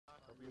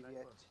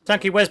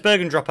Tanky, where's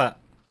Bergen drop at?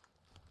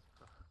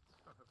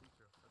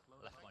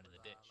 Left mine in the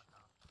ditch.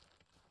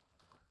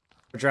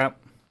 Drop.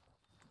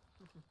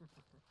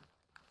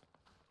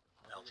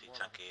 LT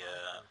Tanky,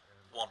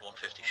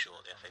 150 short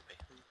of the FAP.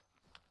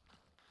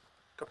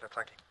 Copy that,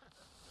 Tanky.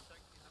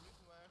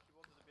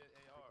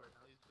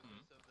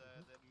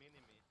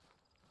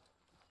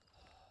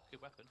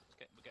 Good weapon.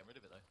 We're getting rid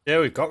of it though. Yeah,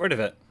 we've got rid of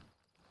it.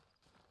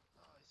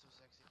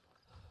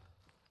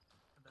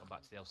 Come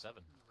back to the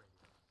L7.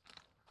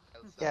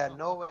 Yeah,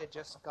 Norway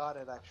just got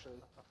it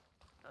actually,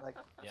 like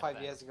Yeah, 5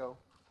 fair. years ago.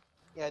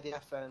 Yeah, the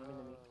FN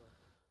Minimi.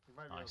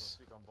 Nice.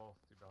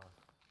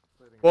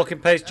 Walking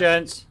pace,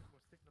 gents.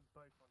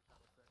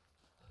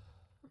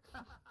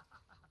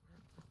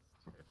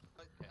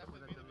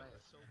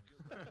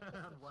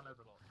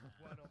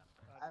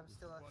 I'm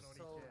still a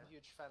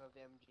huge fan of the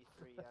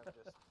MG3. I'm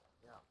just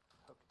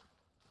hooked.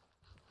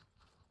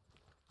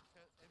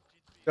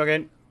 Jog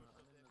in.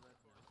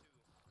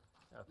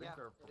 Yeah, I think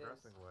they're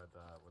progressing with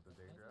the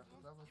danger.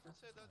 You can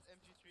say that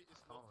MG3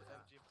 is not the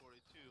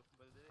MG42,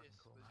 but it is.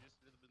 But just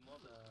a little bit more.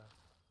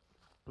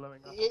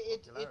 Blowing up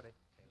It popularity.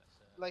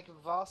 like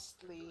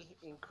vastly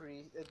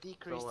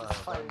decreased its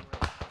firing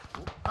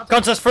rate.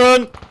 Contest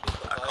front.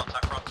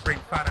 Contact front. Bring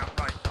fan out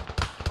right.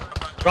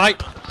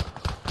 Right.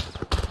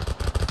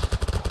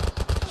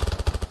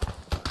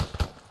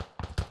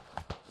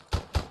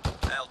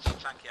 LT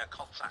Tanky,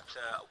 contact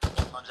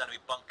 1 enemy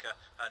bunker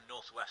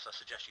northwest. I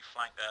suggest you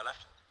flank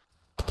left.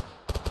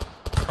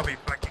 Copy,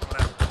 flanking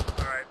left.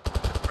 Alright,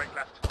 break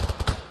left.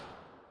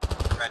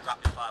 Red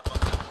rapid fire bunker.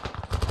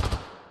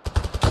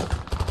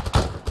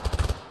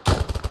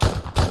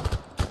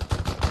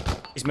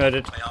 He's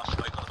murdered. They are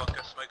smoke on the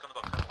bunker. Smoke on the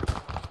bunker.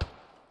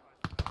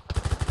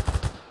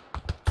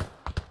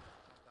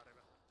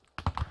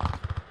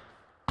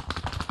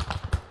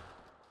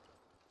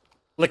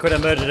 Liquid, I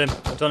murdered him.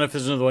 I don't know if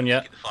there's another one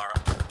yet. Keep the fire up.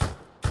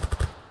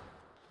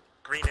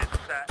 Green is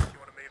set. If you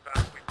want to move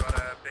back, we've got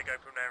a big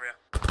open area.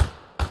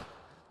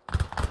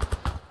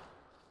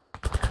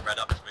 Red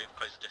up, let's move.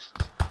 Close the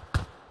distance.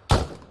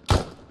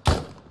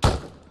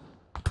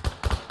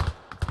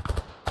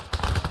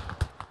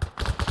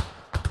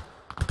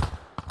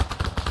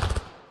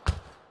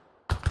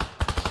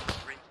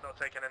 Green's not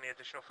taking any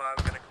additional fire.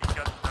 We're going to keep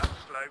guns that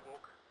slow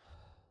walk.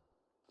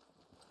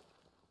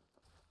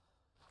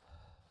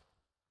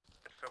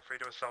 Feel free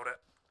to assault it.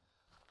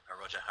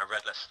 Roger.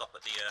 Red, let's stop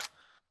at the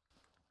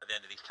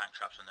end of these tank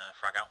traps and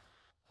frag out.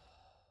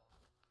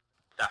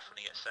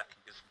 Definitely get second,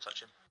 give some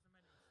touch him.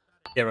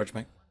 Yeah, Roger,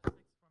 mate.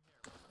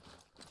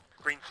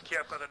 Green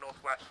secure further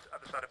northwest,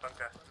 other side of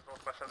bunker.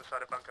 Northwest, other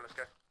side of bunker, let's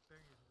go.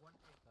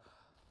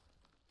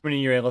 Coming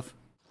in your air, love.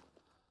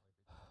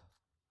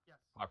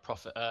 Alright,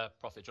 Prophet, do you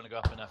want to go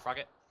up and frag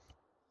it?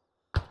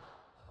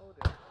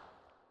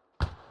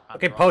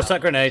 Okay, post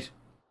that grenade.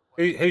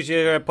 Who's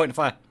your point of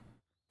fire?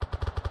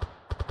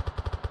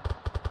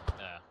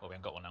 Well, we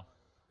haven't got one now.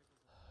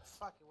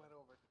 Fuck, it went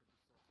over.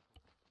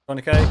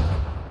 20k.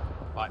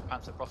 Right,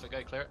 Panther, Prophet,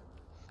 go clear it.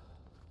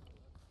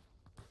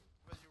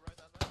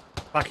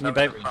 Back in your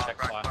boat. Green, check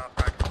fire.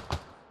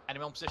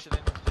 Enemy on position,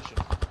 in position.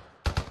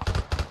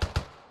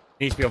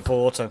 Needs to be on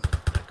full auto.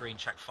 Green,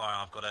 check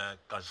fire. I've got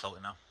guys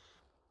assaulting now.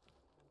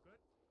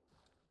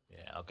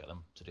 Yeah, I'll get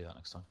them to do that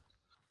next time.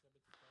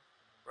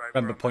 Right,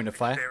 Remember point of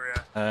fire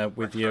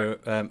with your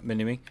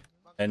mini-me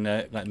and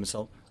let them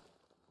assault.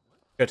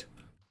 Good.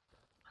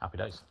 Happy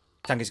days.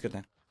 Tank is good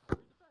now.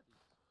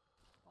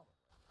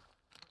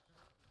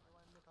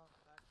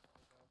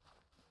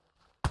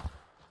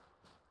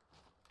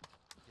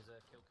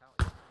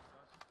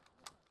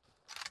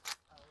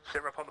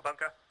 Sit up on the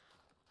bunker.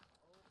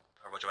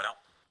 Roger, right out.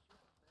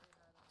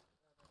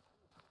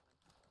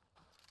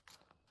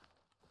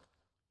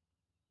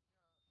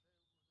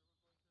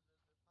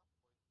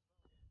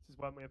 This is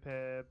when we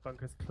appear,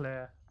 bunker's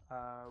clear.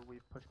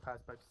 We've pushed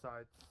past both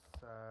sides,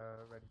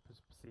 ready to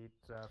proceed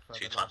further.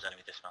 2 times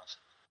enemy dismounts.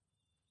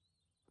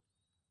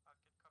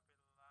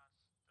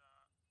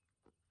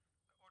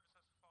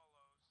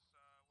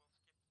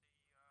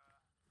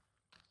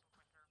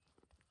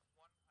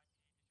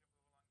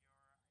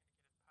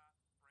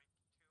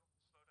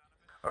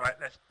 Alright,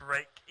 let's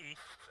break east,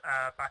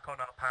 back on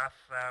our path.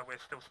 We're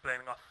still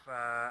splitting off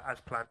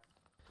as planned.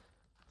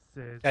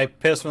 Okay,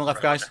 Pierce from the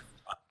left, guys.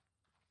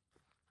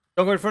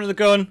 Don't go in front of the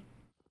gun.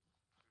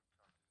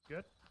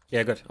 Good?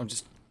 Yeah, good. I'm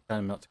just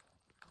telling him not to.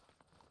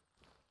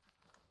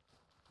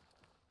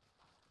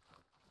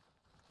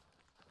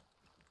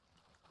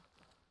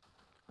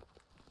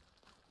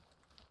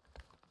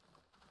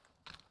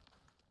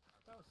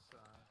 That was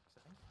exciting.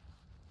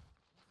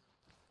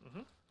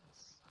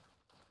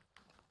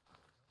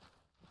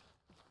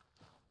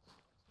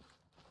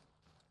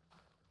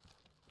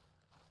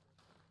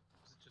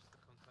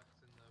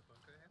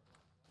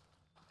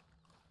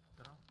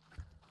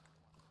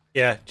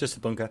 Yeah, just the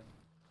bunker.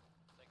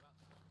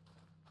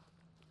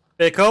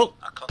 Vehicle.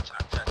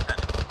 Contact 10,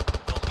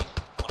 northeast,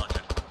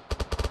 100.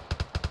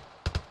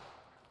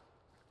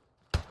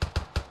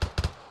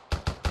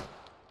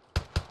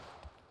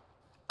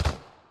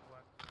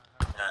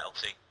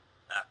 LT.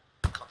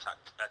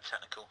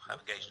 technical.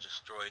 Have engaged and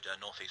destroyed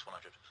northeast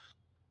 100.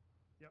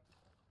 Yeah,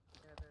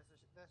 there's a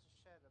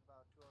shed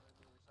about 200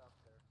 meters up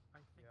there.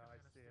 Yeah,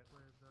 I see it.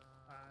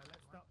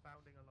 Let's start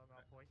bounding along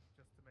our point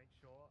just to make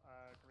sure.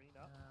 Green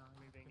up,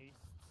 moving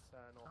east,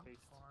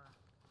 northeast.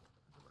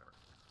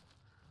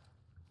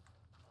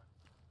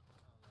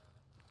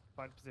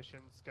 Find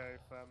positions, go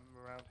from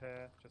around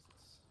here, just...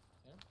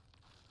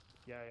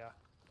 Yeah.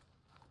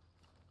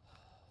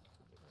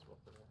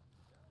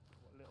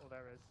 What little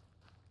there is.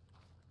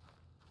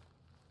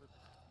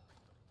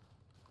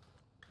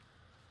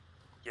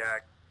 Yeah,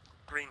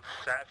 green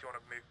set if you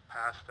want to move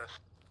past us.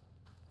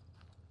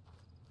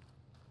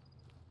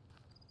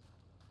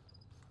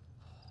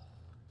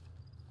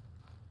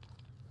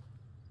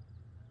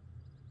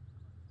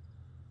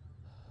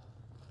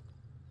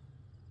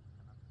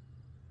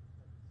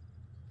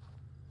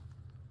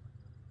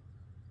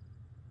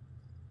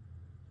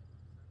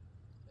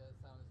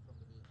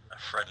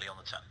 Friendly on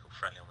the technical,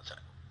 friendly on the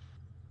technical.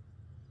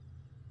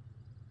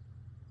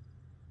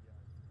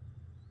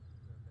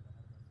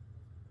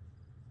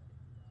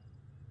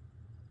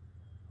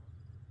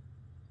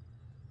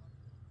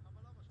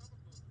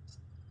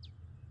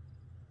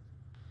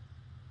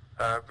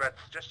 Red,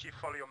 suggest you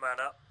follow your man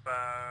up.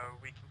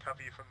 We can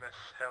cover you from this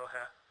hill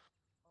here.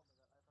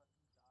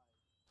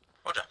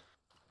 Roger.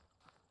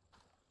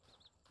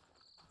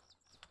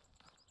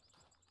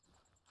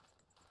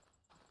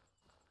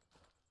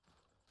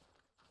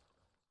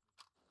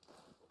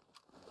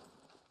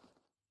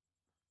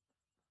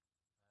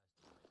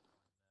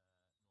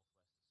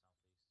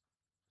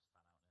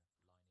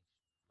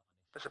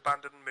 Let's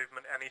abandon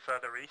movement any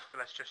further east.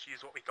 Let's just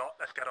use what we got.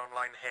 Let's get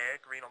online here.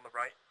 Green on the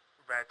right,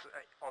 red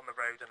on the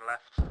road and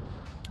left.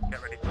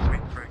 Get ready to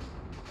sweep through.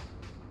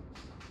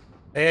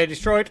 AA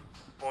destroyed.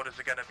 Orders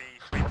are going to be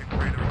sweeping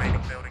through the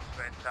remaining buildings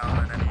for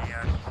intel and any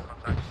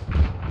contacts.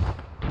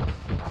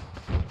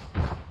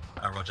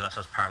 Roger, that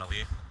says parallel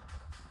view.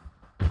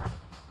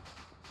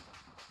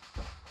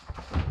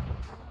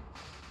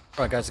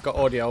 Right, guys, I've got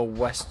audio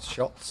west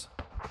shots.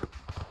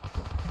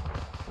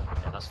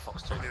 Yeah, that's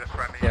Fox 2. Probably the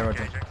friendly Yeah,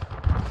 Roger. engaging.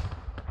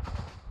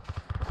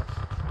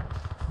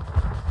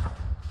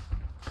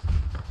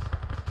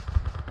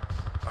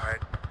 Alright,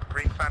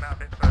 bring fan out a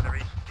bit further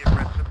east, give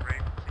red some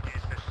room to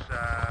use this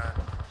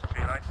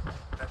tree line.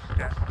 Let's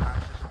get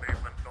access and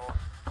movement north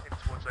in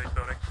towards those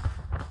buildings.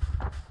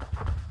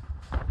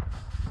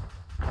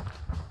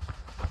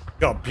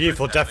 Got a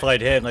beautiful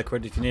defilade here,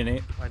 Liquid, if you need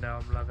it. I know,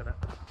 I'm loving it.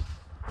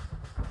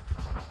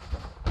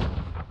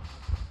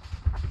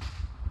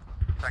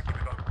 Thank you,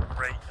 we've got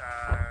great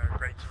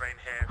terrain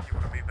here if you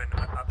want to move in.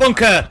 Up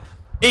Bunker!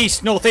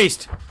 East,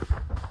 northeast!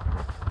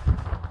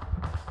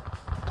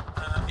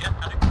 Yeah,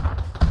 can do.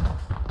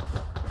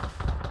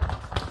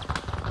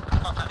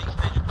 Contact east,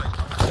 major place.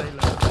 Stay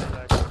low, stay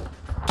low.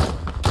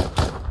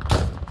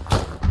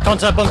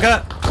 Contact bunker!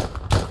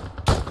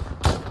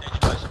 Major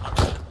place, I'm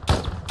Roger.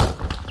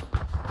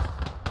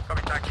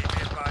 Copy, thank you,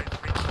 be advised,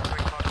 reach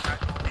quick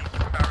contact northeast of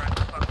Barrett,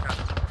 bunker.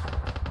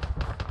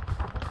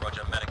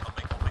 Roger, medic on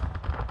me, on me.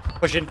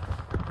 Pushing.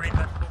 Green,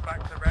 let's pull back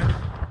to red.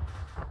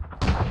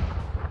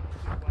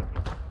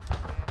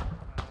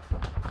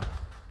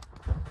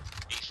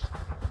 East.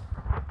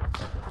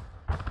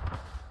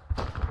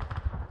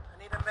 I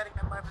need a medic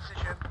at my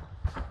position.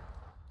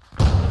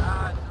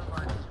 Ah, never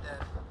mind, he's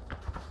dead.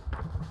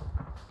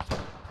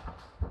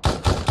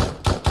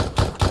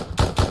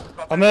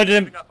 I murdered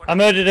him. I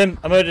murdered him.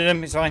 I murdered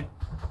him. It's fine.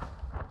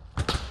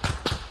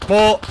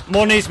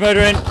 More needs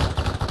murdering.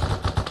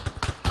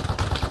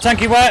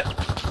 Tanky wet.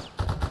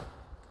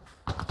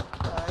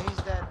 He's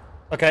dead.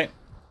 Okay.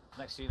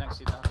 Next to you, next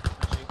to you, Dan.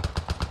 Next to you.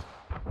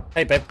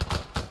 Hey, babe.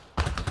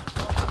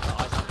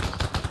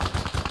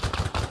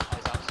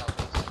 Eyes out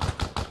southeast.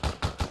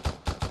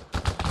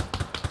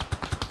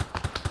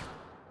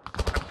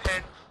 I'm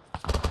pinned.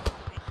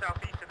 East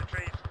southeast in the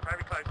trees,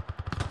 very close.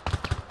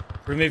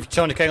 Remove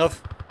Tony King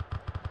off.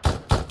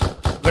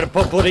 I'm going to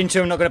put blood into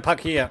him. I'm not going to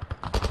pack you yet.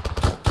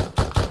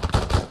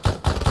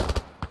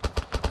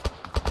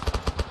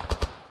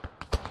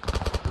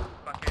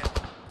 Back in.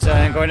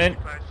 So, going in.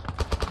 Close.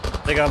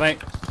 There you go, mate.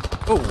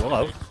 Oh,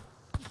 hello.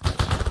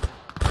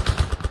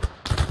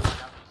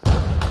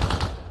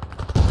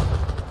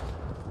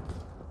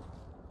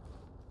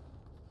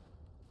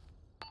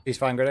 He's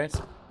firing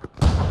grenades.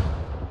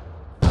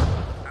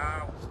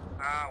 Ow,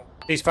 ow.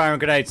 He's firing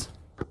grenades.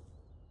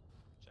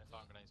 Check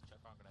fire grenades, check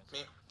fire grenades. Me.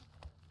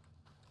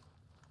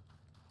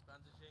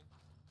 Bandaging.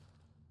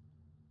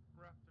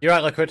 You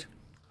right, Liquid?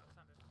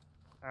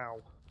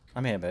 Ow.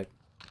 I'm here, babe.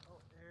 Oh,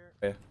 here.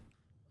 Here.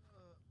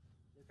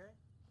 You okay?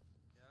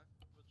 Yeah,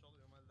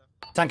 patrolling on my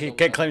left. Tanky,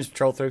 get claims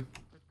patrol through.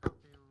 Yeah,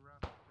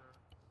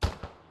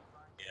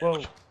 Whoa.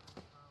 Roger.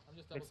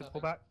 Nixon,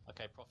 pull back.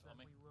 Okay, profit on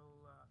me.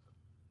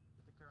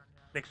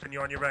 Nixon,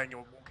 you're on your own,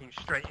 you're walking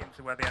straight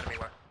into where the enemy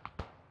were.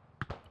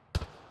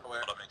 Hold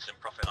on, Nixon,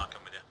 profit, I'll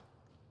come with you.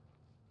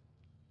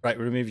 Right,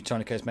 remove your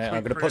Tony case, mate. I'm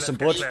Sweep going to through, put some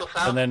let's blood, get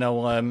clear. and then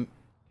I'll sort you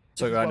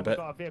This is around a one, bit. we've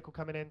got a vehicle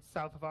coming in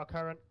south of our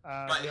current. We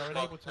are it's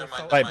unable to not-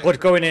 assault. Right, blood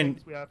going in.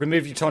 We are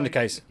Remove your 50 Tony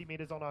case. 50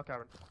 meters on our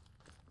current.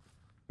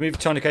 Move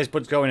tourniquets,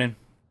 Bud's going in.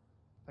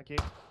 Thank you.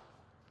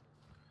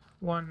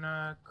 One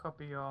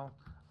copy all.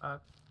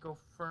 Go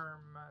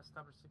firm,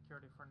 establish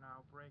security for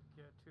now. Break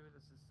 2,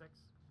 this is 6.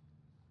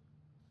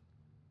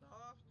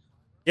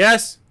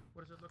 Yes!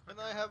 What does it look like?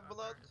 Can I have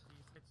blood?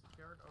 Six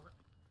secured, over.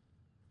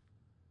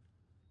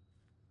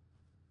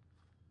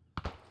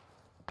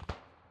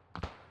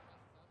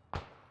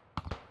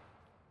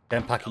 Okay,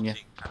 I'm packing you. LT,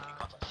 tracking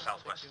contact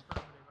southwest.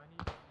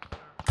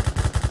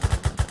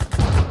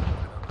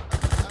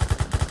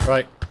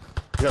 Right.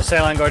 You got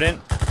sail line going in.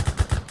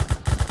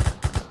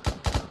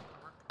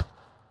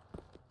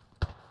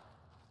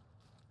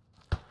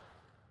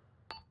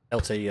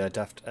 LT,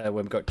 Daft, when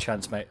we've got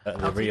chance, mate, at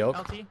the reorg,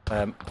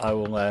 I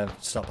will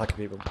start packing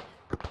people.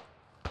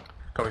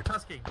 Copy.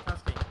 Tasking,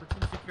 platoon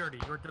security.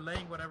 You're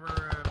delaying whatever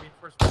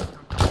reinforcements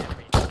come from the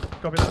enemy.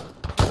 Copy that.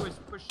 Who is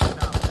pushing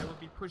now? They will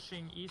be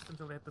pushing east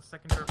until they hit the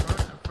second dirt road,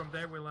 and from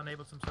there we'll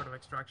enable some sort of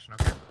extraction,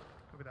 okay?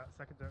 Copy that.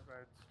 Second dirt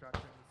road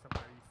extraction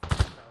somewhere east,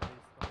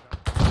 southeast. Copy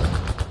that.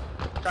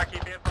 Jackie,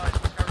 be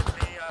advised, we're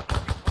currently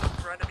blocking force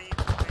for enemies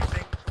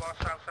moving to our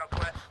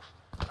south-southwest.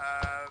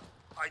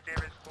 Idea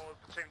is for the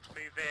platoon to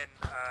move in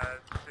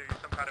to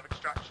some kind of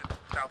extraction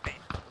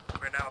southeast.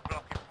 We're now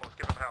blocking force,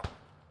 give them help.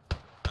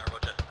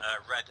 Roger.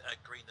 Red,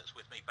 green that's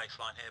with me,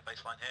 baseline here,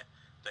 baseline here.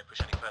 Don't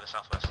push any further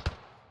southwest.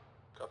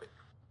 Copy.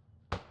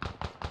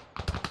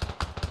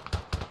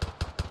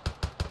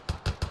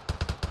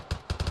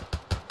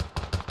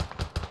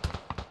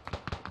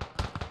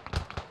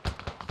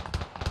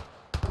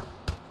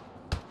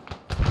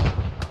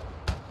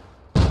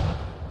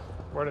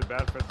 Where did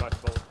Badford by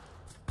full?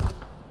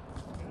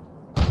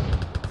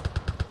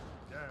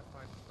 Yeah,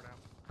 fine for now.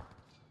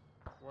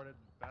 Where did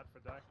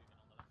Badford die?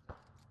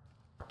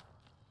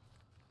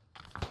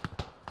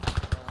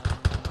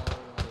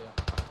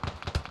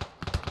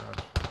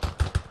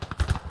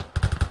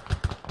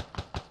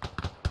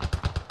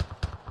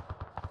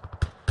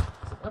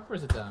 Is it up or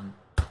is it down?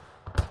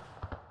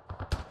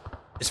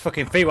 It's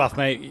fucking FIWAF,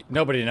 mate.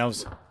 Nobody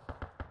knows.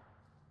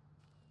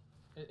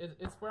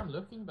 It's where I'm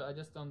looking, but I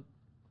just don't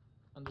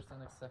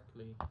understand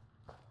exactly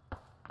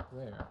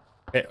where.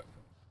 Okay.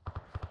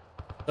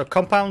 The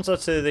compounds are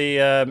to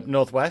the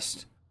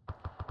northwest.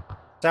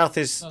 South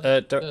is No,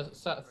 the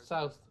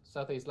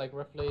southeast, like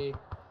roughly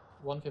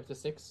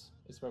 156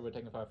 is where we're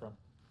taking fire from.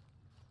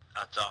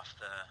 Daft,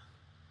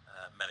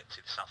 medic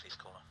to the southeast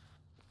corner.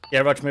 yeah,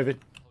 Roger, moving.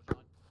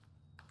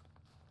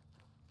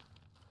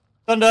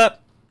 Thunder.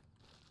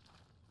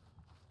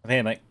 I'm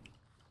here, mate.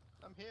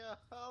 I'm here,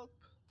 help!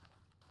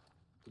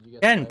 Did you get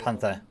Again, the fire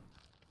Panther. from?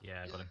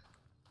 Yeah, I got him.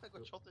 I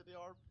got shot in the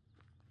arm.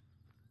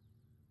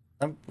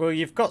 Well,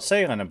 you've got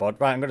sail on board,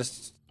 right? I'm gonna.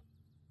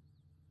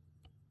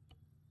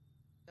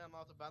 Yeah, I'm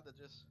out of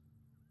bandages.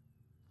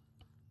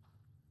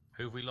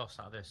 Who have we lost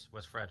out of this?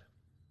 Where's Fred?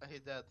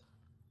 He's dead.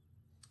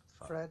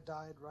 Fred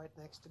died right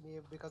next to me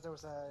because there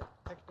was a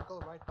technical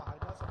right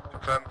behind us. And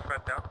Confirm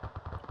Fred down.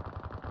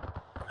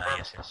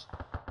 Yes.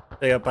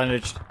 They are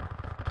bandaged.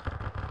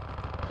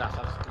 Daft,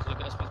 could you look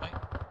at this, please, mate?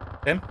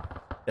 Him?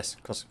 Yes,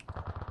 of course.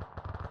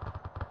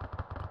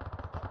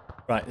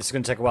 Right, this is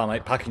gonna take a while,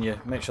 mate. Packing you.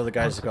 Make sure the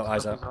guys have got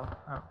eyes out. Oh.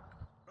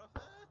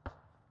 Prophet!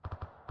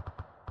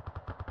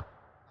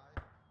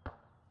 Hi.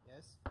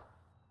 yes, You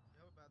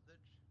have a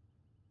bandage?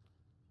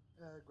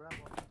 grab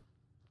one.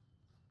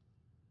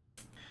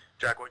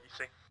 Jag, what you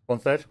see?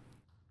 1/3.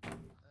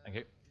 Thank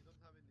you. You don't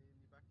have any in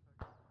your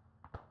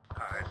backpack.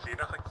 I see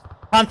nothing.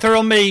 Panther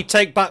on me.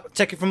 Take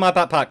it from my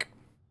backpack. Okay.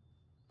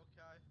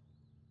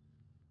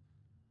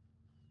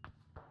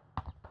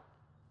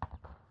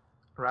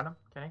 Random,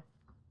 Kenny?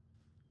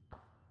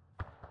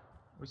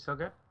 We still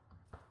good?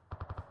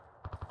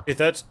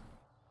 2/3.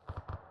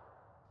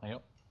 Hang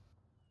up.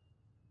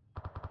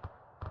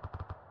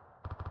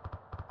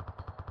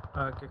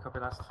 Okay, copy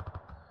last.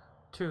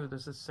 2,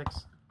 this is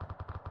 6.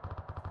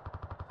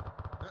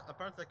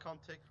 Apparently I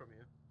can't take from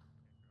you.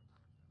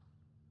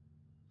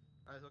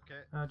 It's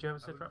okay. Do you have a I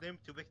sit will rep?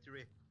 limp to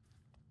victory.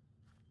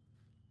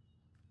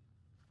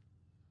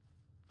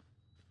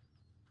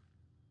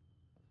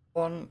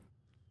 One.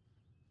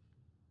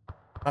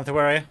 Panther,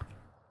 where are you? I'm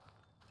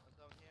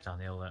down here. Down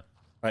the hill there.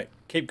 Right,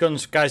 keep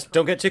guns, guys.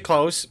 Don't get too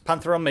close.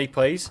 Panther on me,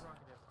 please.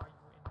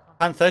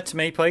 Panther to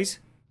me, please.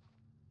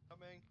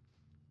 Coming.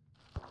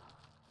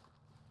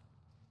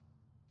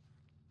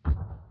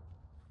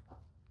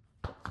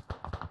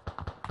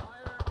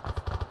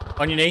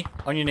 On your knee.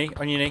 On your knee.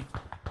 On your knee.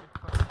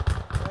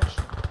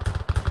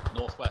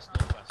 Northwest.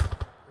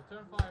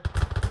 Return fire.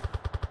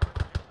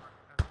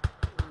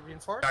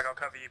 Reinforce? Jag, I'll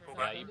cover you, pull Yeah,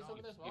 back. you, Friendlies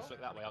over there as you well? flick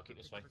that way, I'll keep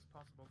this way. As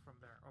possible from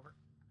there. Over.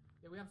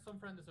 Yeah, we have some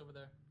friendlies over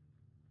there.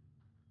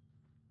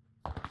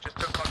 Just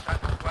took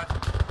contact northwest.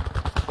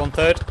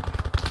 1/3.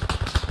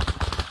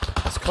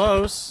 That's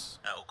close.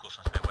 All course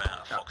must be aware.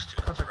 Fox 2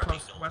 is Contact directly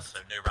close, north, west. so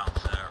no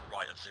rounds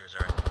right of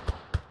 00.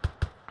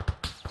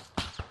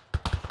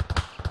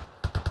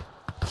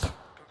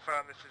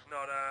 Confirm this is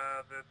not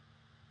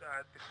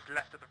this is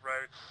left of the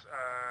roads.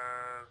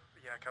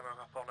 Yeah, coming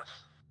up on us.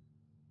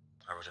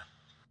 Roger.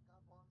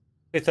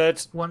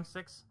 2/3.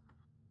 1-6.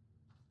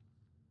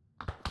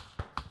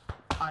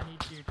 I need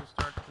you to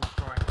start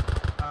destroying.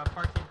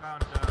 Parking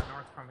bound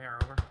north from here,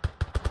 over.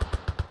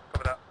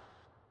 Cover that.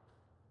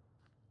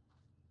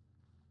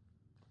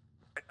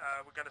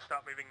 We're going to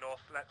start moving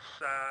north. Let's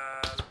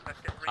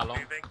get How green long?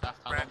 moving. How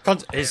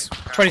long? Is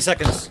 20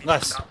 seconds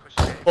less.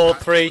 4,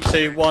 3,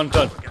 2, 1,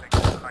 done. We're getting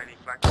highly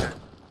flanked here.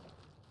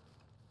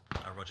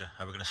 Roger.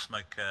 We're going to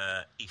smoke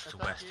east to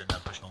west and then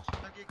push north.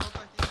 Tanky,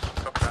 contact east.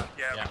 Copy that.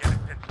 Yeah, Yeah. we're getting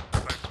pinned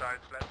from both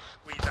sides. Let's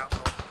squeeze out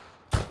north.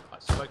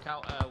 Right, smoke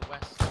out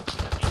west and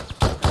east.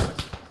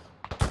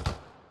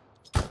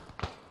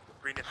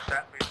 Green is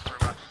set, move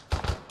through us.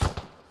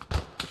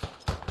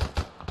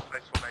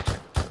 Place formation.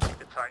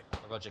 Keep it tight.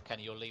 Roger,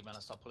 Kenny, your lead man,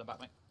 and start pulling back,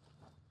 mate.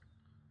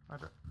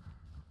 Roger.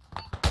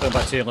 Going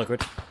back to you,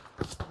 Liquid.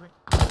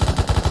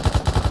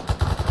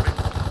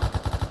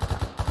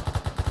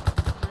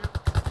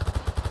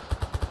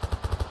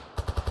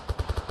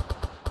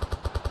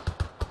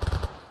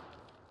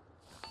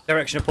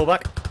 Direction of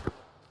pullback.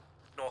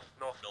 North,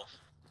 north. North.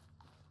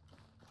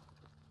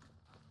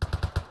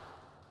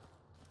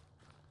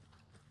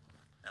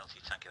 LT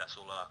Tanky, that's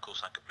all call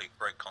sign complete.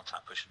 Break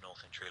contact, pushing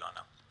north in tree line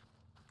now.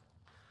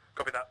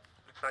 Copy that.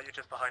 Looks like you're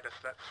just behind us.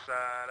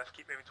 Let's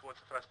keep moving towards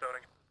the first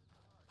building.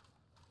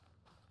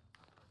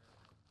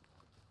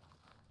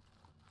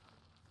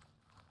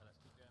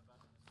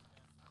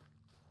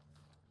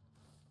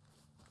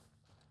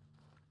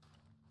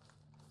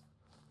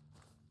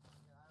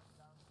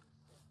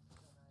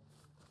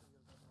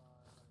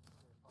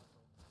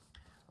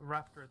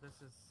 Raptor, this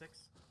is 6.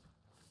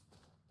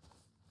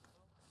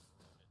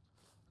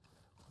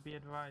 Be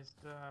advised,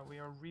 we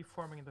are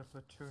reforming the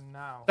platoon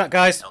now. That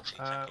guys. LT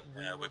Tanky,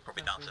 we're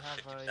probably down to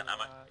potentially 50% have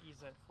ammo.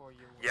 EZ for you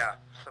Yeah, in,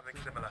 something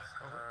 3 similar. minutes.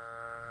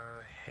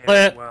 Over. Here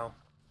Clear. as well.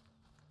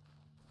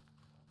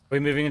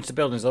 We're moving into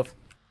buildings, love.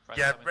 Friends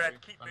Yeah, coming Red, through.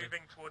 keep Friendly.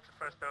 moving towards the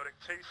first building.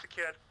 2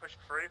 secured, push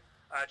through.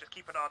 Just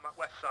keep an eye on that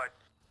west side.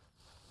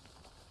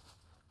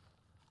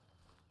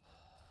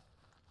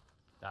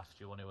 Daft,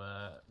 do you want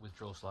to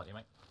withdraw slightly,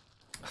 mate?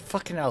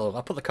 Fucking hell,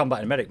 I put the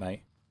combat in medic,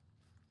 mate.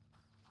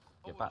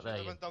 Get Oh, back shit, there, I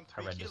you went down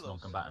 3 horrendous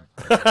kilos.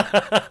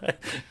 non-combatant.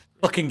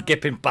 Fucking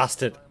gipping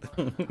bastard.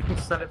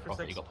 Set it for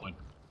Proper, 6. you got point.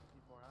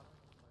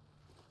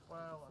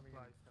 Well, I mean,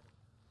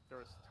 there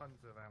was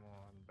tons of ammo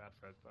on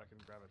Badfred, but I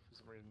couldn't grab it for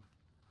some reason.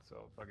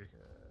 So, buggy.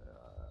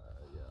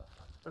 Yeah.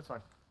 That's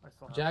fine. I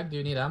still have Jack, do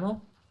you need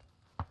ammo?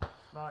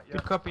 Not Good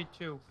yet. copy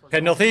 2. Okay,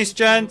 northeast,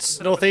 gents.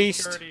 Set up a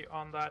Northeast. security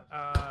on that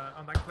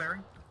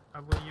clearing. I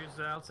will use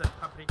LZ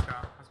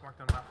Paprika as marked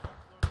on the map.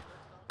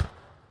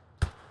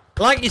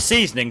 I like your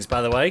seasonings,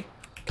 by the way,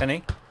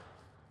 Kenny.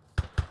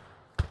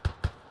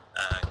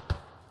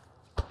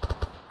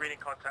 Green in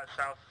contact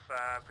south,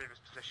 previous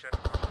position,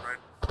 across the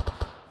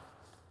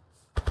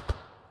road.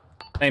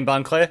 Main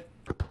barn clear.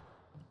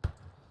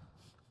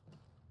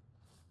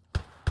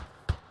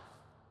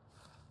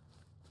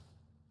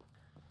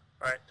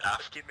 Alright,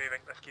 let's keep moving,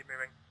 let's keep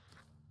moving.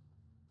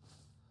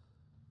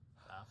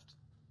 Daft.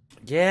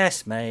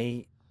 Yes,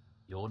 mate.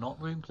 You're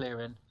not room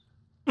clearing.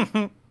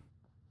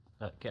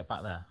 Get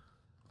back there.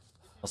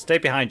 I'll stay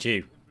behind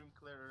you. Room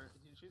clear.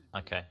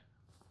 Okay.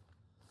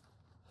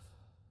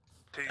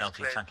 2's LT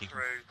cleared Tanky.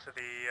 through to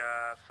the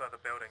further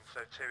building,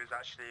 so 2 is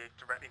actually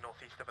directly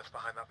northeast of us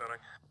behind that building.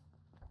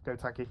 Go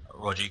tanky.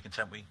 Roger, you can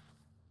tempt me.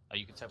 Oh,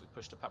 you can tell we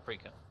pushed to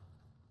Paprika.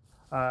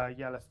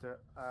 Yeah, let's do it.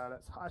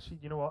 Let's actually,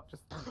 you know what?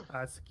 Just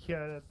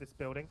secure this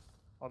building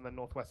on the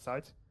northwest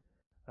side,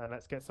 and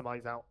let's get some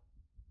eyes out.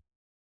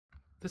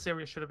 This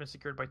area should have been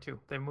secured by 2.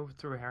 They moved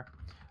through here.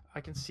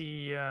 I can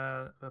see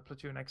a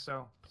platoon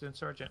XO, platoon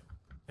sergeant,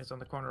 is on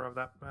the corner of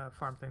that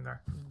farm thing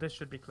there. This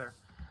should be clear.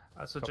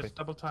 So Copy. just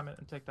double time it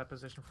and take that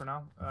position for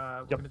now.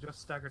 We're Yep. going to do a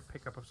staggered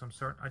pickup of some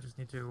sort. I just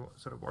need to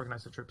sort of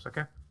organize the troops,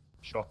 okay?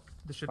 Sure.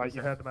 This should Right, be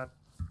you safe. heard the man.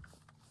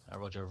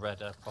 Roger, red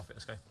profit,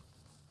 let's go.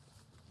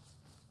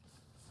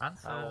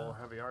 Answer. How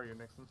heavy are you,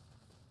 Nixon?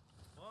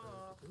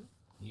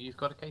 You've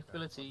got a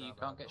capability, you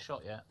can't get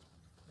shot yet.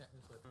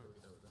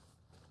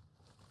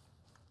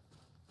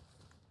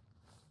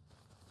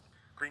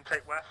 Green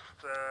take west,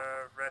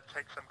 red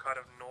take some kind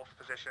of north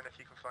position if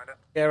you can find it.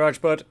 Yeah,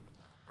 Raj, bud.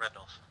 Red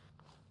north.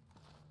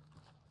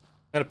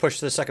 I'm gonna push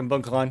to the second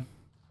bunker line.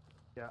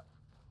 Yeah.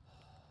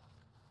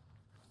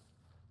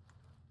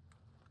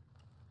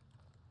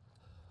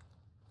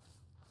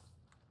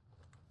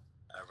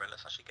 Red,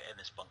 let's actually get in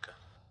this bunker.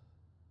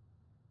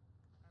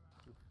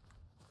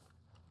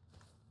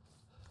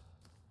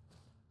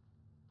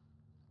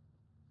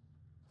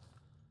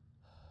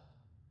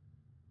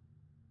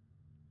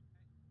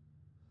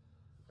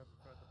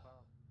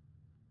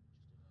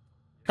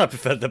 I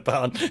prefer the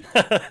barn.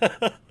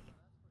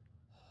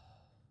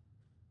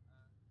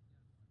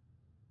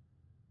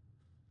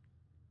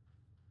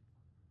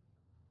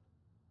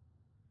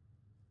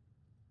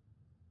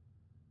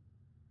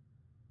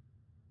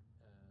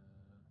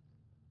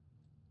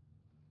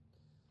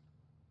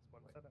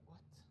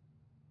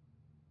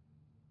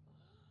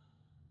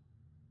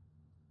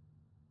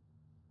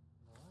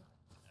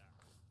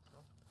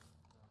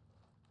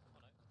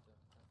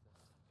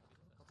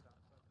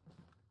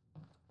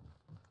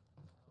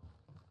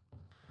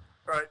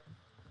 Right.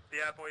 The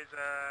Air Boys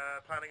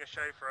are planning a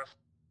show for us.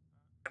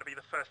 Going to be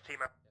the first team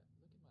out.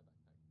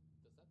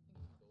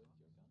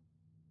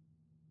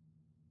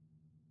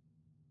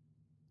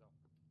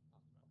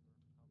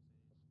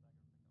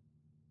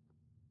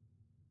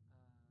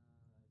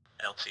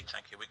 LT,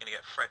 thank you. We're going to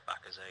get Fred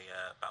back as a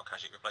battle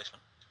casualty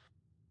replacement.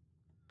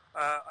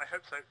 I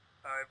hope so.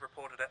 I've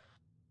reported it.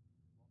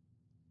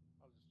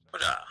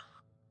 Roger.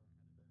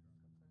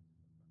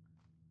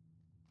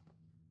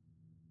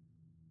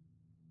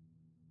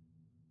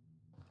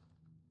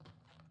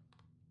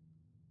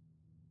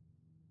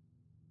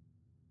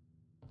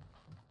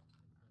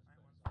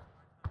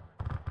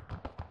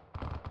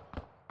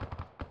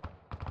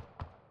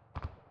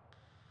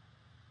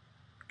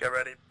 Get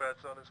ready,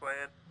 Bird's on his way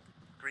in.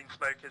 Green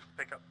smoke is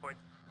the pickup point.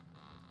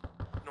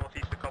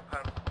 Northeast of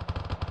compound.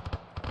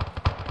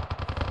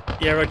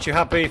 Yeah, Rich, you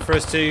happy for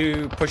us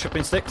to push up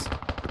in sticks?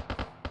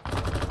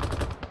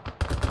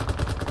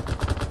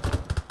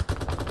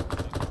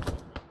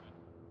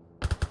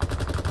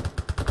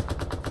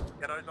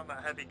 Get eyes on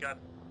that heavy gun.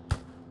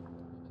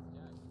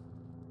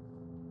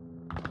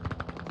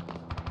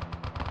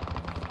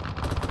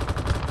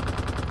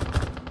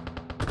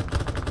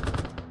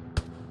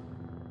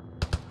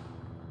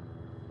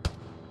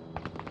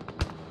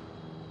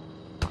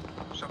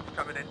 Shots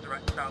coming in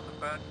direct south of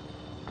Bird.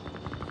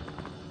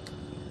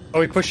 Are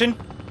we pushing?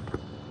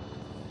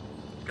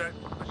 Go,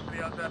 push to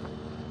the other.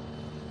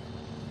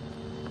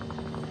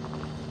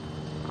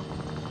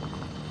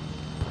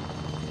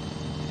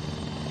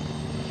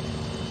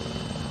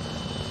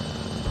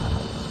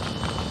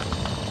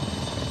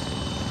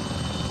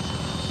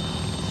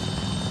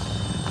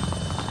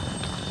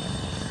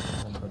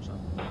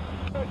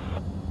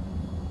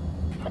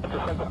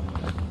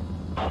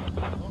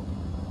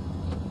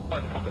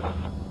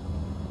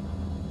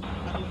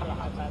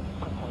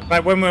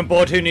 Right, when we're on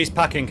board, who needs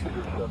packing?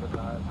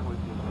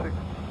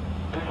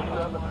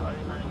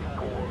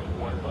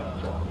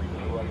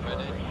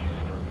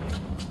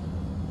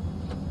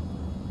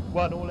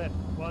 One all in.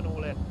 One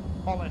all in.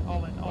 All in.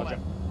 All in. All in.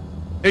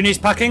 Who needs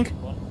packing?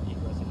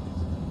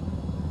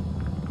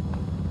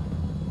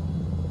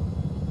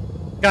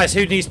 Guys,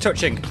 who needs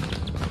touching?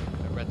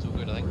 Red's all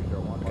good, I think.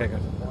 Okay,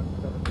 good.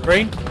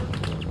 Green?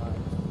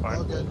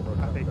 All good.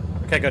 Happy.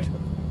 Okay, good.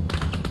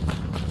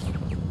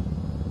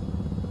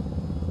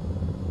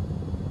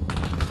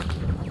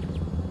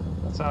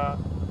 That's a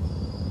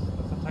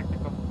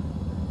technical.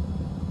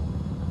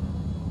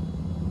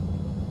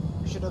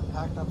 We should have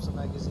packed up some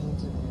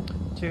magazines in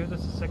here. 2,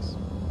 this is 6. That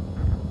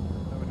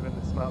would have been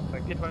the smart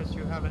thing. Be advised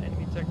you have an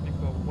enemy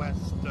technical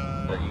west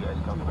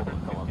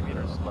 250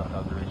 meters.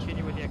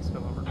 Continue with the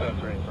exfil, over.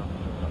 Great.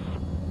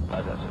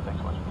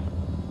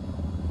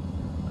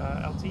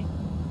 LT?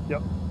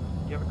 Yep.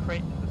 You have a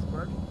crate in this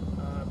bird.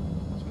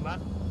 Once we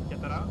land,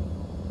 get that out.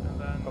 And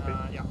then, Copy.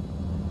 yeah,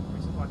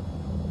 resupply.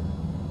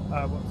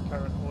 What's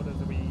current orders?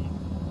 Are we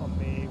on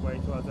the way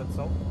to AZ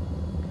Salt?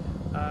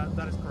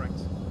 That is correct.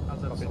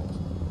 As Copy. assault.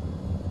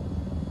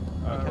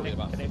 Probably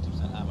about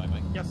 50% ammo,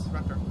 mate. Yes,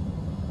 Raptor.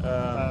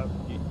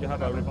 You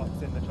have a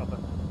box in the chopper.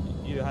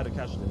 you had a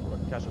casualty, right?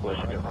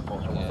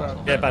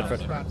 Yeah,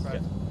 Badford.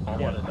 Bradford.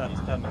 Yeah, that's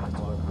 10 minutes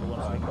work. You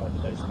want to swing by the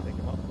base and pick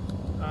him up?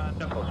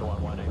 No.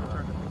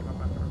 Return to pick him up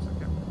afterwards,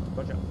 okay?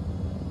 Gotcha.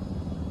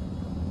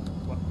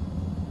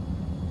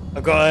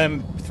 I've got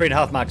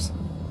 3.5 mags.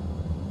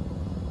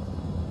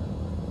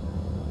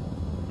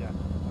 Yeah,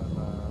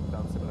 I've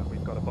done similar.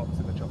 We've got a box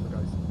in the chopper,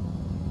 guys.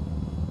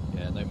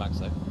 Yeah, no max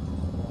though.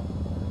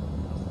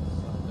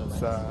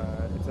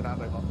 It's an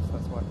ammo box,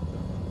 that's why.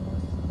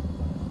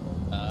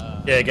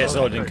 Yeah, it gets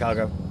loaded in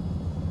cargo.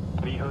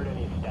 Have you heard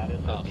any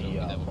status of the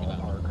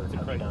ballpark or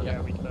touchdown? Yeah,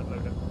 we can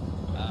unload it.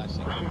 I see.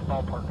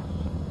 Ballpark.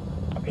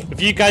 Okay.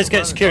 If you guys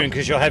get securing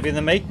because you're heavier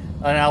than me,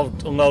 and I'll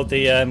unload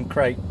the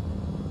crate.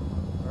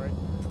 Alright.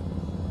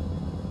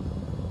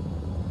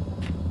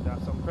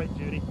 That's on crate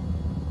duty.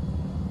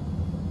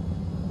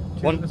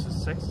 2, this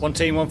is 6. One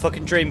team, one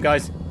fucking dream,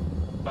 guys.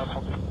 Have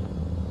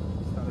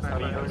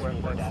you heard any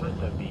status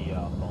of the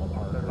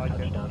ballpark or Like it.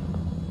 touchdown?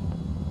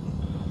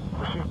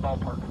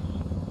 Ballpark.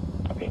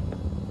 Okay.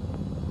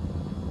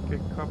 Okay,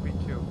 copy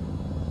 2.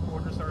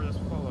 Orders are as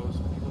follows.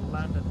 You will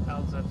land at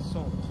LZ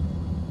Salt.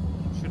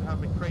 You should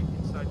have a crate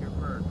inside your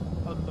bird.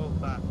 Unload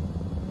that.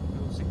 We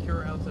will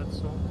secure LZ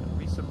Salt and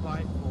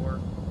resupply for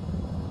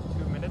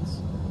 2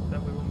 minutes.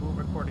 Then we will move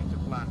according to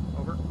plan.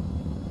 Over.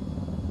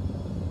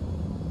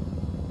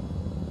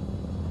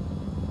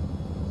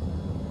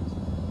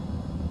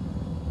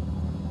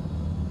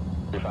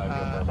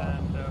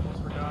 Once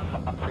we're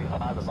done,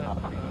 35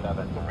 about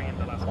 37. we'll bring in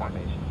the last one.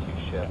 Formation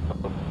 2 shift.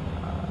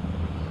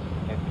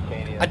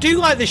 Instantaneous. I do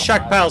like this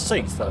shag pile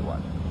seats, though.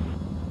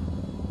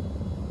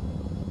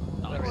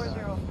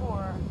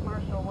 404,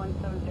 Marshall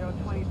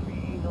 17023,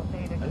 Angel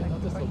Data,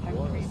 connecting first time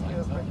 32,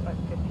 first flight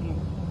 15.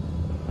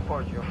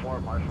 404,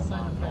 Marshall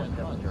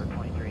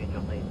 17023,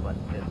 Angel Data, what?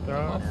 There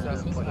are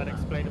some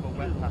unexplainable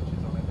wet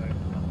patches on it, though.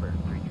 Number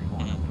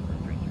 331,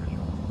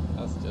 300.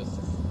 That's just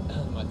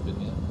might have been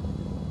me.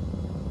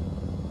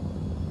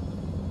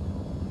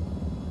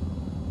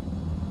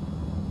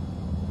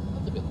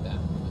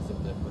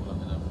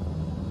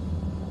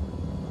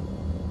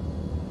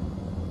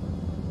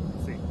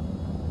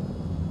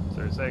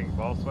 you're saying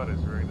ball sweat is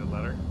ruining the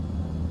letter?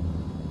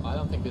 I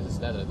don't think this is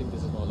leather. I think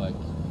this is more like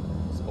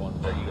spawn.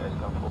 Are you guys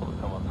comfortable to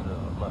come up to the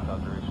left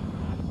observation?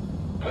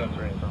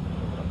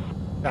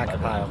 Back a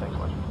pile.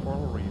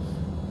 Coral reef.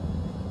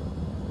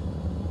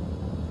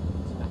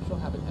 It's an actual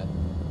habitat.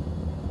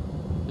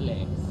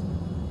 Legs.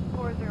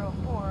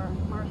 404,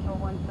 Marshall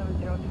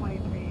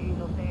 17023,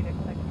 Angel Date,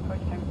 expect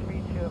approach time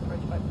 32,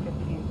 approach button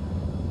 15.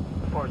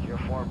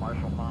 404,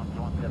 Marshall Bombs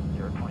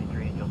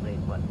 17023, Angel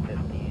Date, button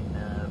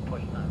 15,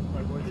 push time.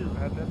 Right, boys,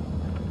 head then.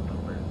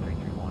 Number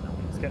 331.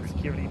 Let's get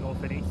security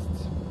north and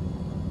east.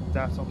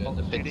 That's on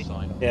The pin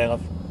sign. Yeah,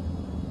 love.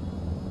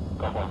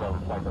 All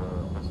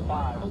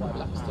the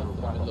black stuff in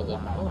the middle of the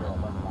corridor.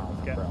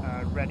 Let's get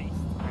red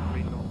east and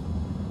green north.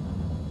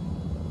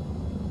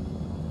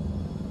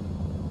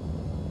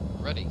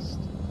 Red east.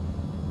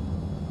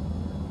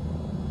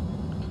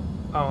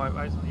 Oh,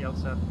 eyes on the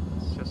outside.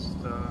 It's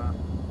just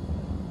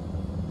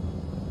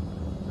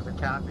there's a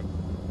canopy.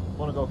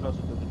 Want to go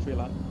closer to the tree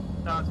line?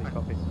 No, it's fine.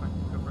 Copy. It's fine.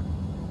 Go for it.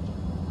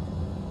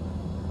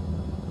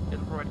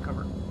 It'll provide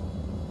cover.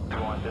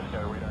 2-1, Disco,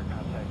 radar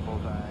contact,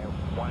 bullseye,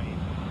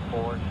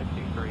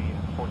 18463,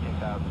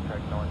 14,000,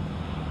 correct north.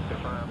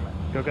 Confirm.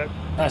 Go, go.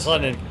 Nice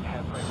landing.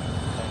 Halfway,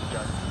 and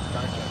jar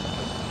check.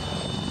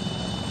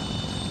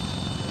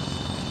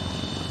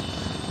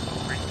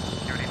 Green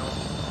security north.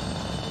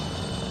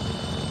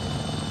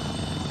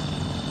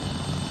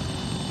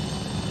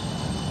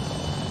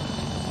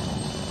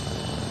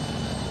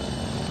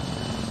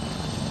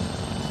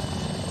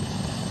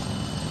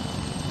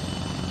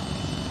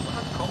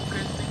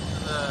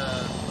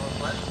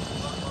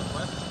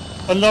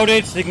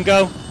 Unloaded, so you can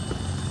go.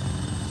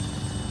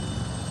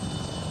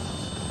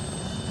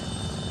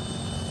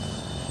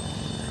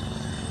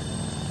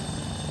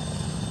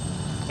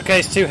 Okay,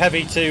 it's too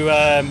heavy to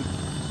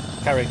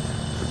carry.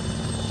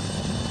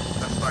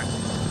 That's fine.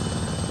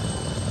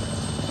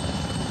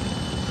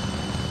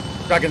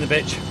 Dragging the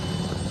bitch.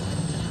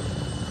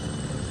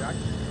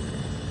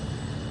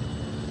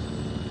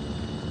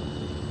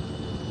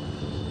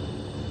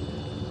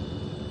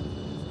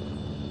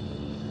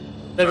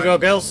 There we go,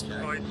 girls.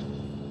 Right.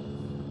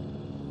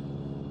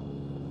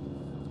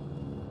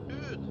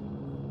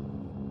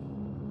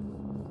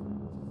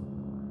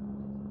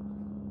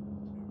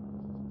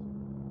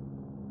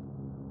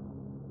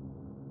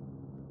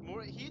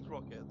 More heat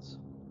rockets.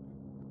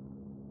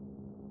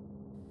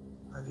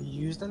 Have you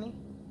used any?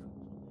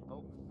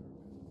 Oh.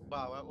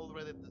 Wow, I'm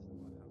already at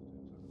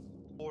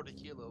 40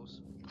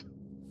 kilos.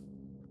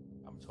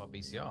 I'm to our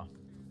BCR.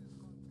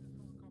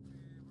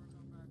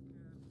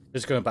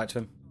 Just going back to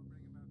him.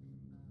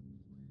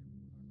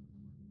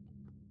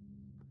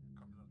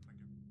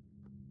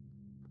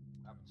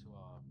 What happened to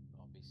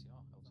our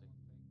BCR, LT?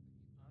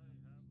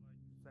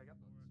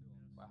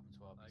 What happened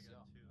to our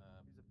BCR?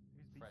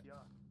 Who's Fred.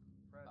 BCR?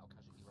 Fred. Battle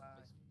casualty run,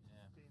 please.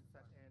 Yeah. Being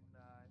sent in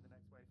the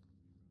next wave.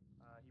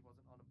 He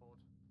wasn't on a board.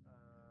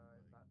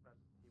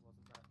 He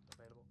wasn't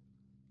available.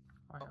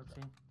 Alright,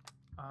 LT.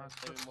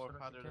 Maybe more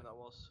powder than that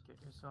was. Get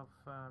yourself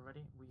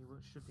ready. We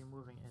should be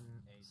moving in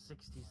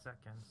 60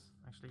 seconds.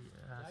 Actually,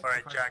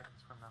 Alright, 65 Jack.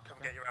 seconds from now. Come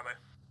okay? get your ammo.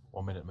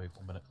 1 minute, move,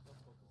 1 minute.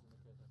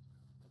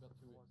 I've got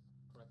 2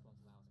 correct ones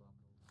now as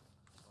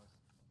well.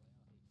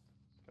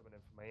 Coming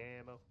in for my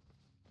ammo.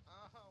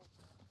 Ow.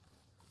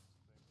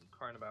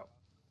 Crying about.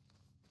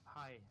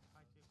 Hi.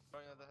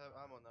 Trying to have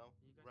ammo now.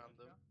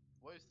 Random.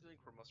 Why are you stealing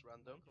from us,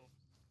 random?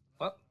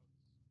 What?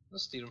 I'm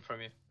not stealing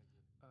from you.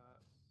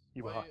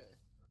 You Why are.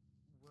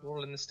 We're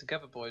all in this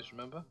together, boys,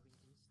 remember?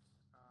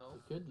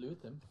 We could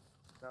loot them.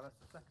 Now that's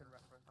the second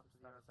reference to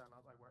sound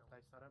like my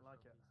workplace. I don't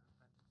like it.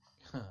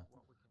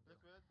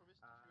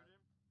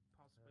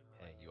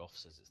 Yeah, you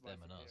officers, it's them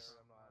and us.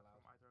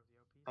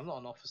 I'm not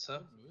an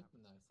officer.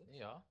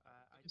 Yeah.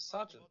 I'm a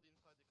sergeant.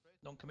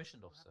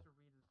 Non-commissioned officer.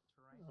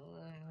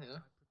 Yeah.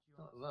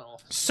 Not an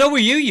officer. So are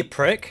you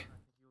prick.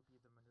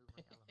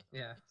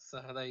 Yeah, so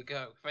there you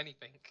go. If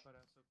anything,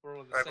 we're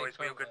all in the Right, same boys,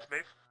 we all boat good to there.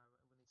 move?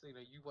 So, you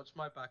know, you watch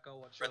my back,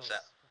 I'll watch Red yours.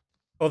 set.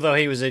 Although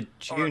he was a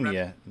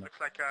junior. Looks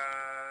like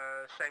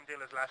same deal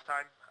as last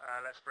time.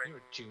 Let's bring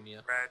You're a junior.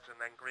 reds and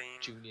then green.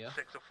 Junior.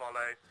 6 will follow,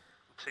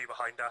 and 2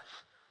 behind us.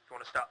 If you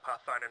want to start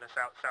pathfinding us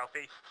out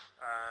southeast,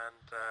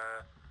 and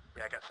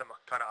yeah, get some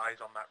kind of eyes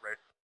on that road.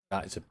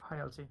 That is a. Hi,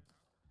 LT.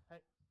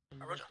 Hey.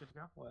 Are you Roger. good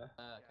to go? Where?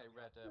 Okay,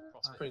 red,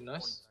 Prospect pretty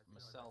nice.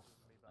 Point, myself,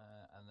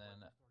 and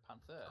then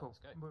Panther. Cool.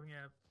 Let's go. Moving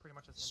pretty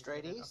much as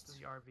Straight indicated east? up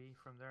to the RV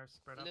from there,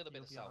 spread A out. little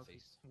bit You'll be on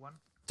southeast.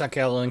 One. Thank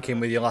you, I'll link in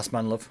with your last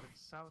man, love.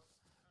 South.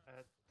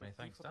 Many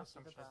thanks, default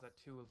Dan. assumption is that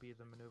 2 will be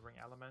the maneuvering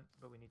element,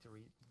 but we need to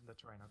read the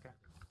terrain, okay?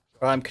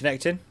 Right, I'm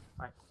connecting.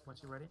 Alright,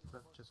 once you're ready,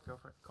 just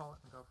go for it. Call it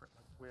and go for it.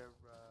 We're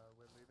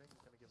moving. It's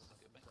gonna give us a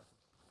few seconds.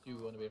 Do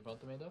you want to be in front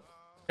of me, though?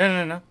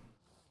 No.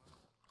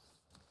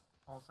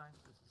 All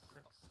signs, this is 6.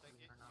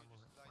 We are now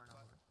moving. We're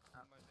now moving.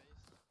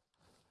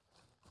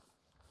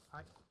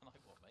 Hi.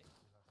 Like what, mate?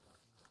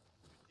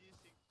 You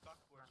dissing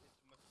backwards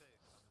into my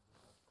face.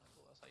 I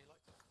thought that's how you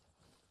liked it.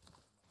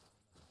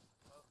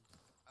 Well,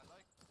 I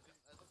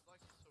don't like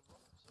it so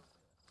rough, so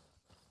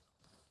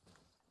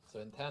So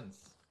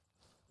intense.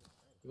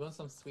 You want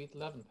some sweet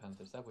 11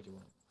 Panthers? Is that what you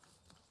want?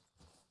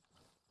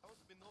 I want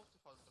to be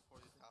notified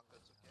before this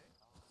happens,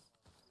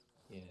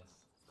 okay?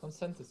 Yes.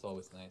 Consent is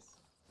always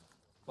nice.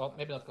 Well,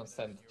 maybe not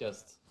consent,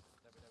 just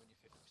Let me know when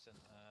you're 50%.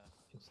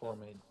 inform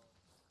me.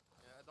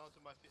 Yeah, I'm down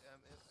to my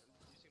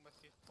using my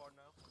 5th bar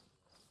now.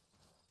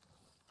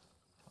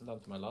 I'm down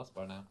to my last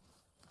bar now.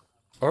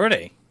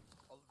 Already?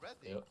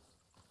 Already? Yep.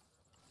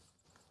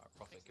 Alright,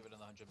 Prophet, give it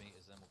another 100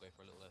 meters, then we'll go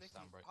for a little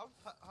stand break. How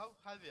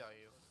heavy are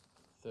you?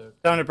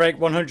 Down a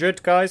break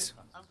 100, guys.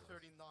 I'm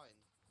 39.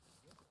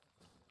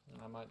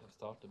 I might have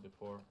started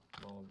before.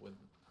 Well, with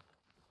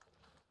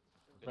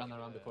ran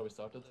around before we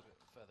started. A little bit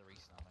further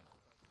east now, mate.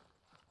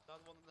 Down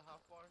 1.5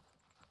 bar.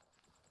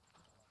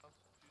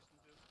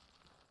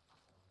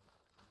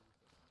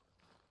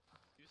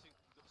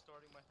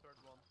 Starting my 3rd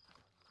one.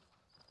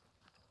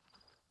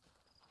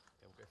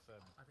 Yeah, we'll go firm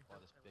by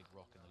this big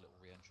rock and the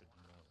little re-entrant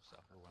and set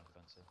up all around the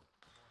fence here.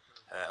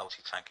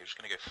 LT Tank, we're just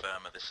going to go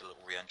firm at this little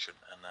re-entrant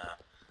and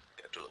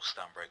do a little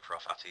stand break for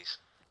our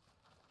fatties.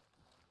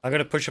 I'm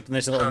going to push up in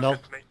this little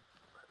knob.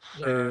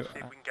 See if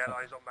we can get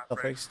eyes on that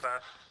break Southeast.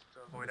 first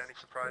to avoid any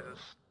surprises.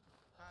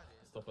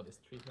 Stop at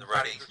this tree. The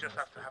roadies. We'll just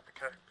have to have the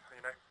cope,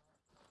 you know.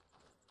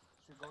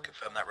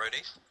 Confirm that,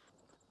 roadies.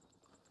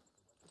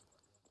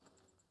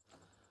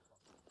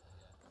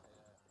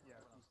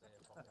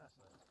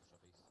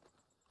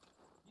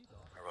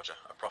 Roger.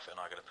 A Prophet and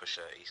I are going to push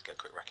east, get a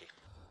quick recce.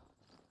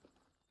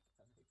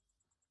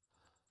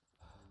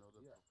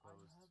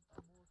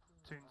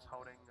 Tunes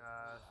holding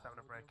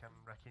stamina break and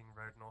wrecking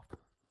road north.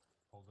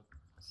 Hold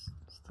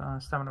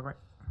it. Stamina break.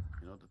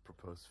 You know the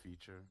proposed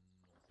feature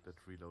that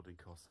reloading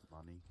costs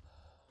money?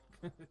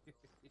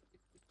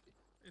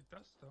 It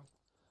does though.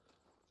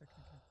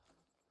 Technically.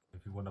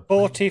 If you want to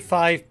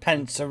 45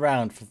 pence a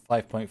round for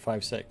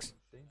 5.56.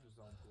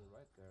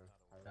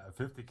 Yeah,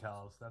 50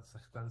 cals, that's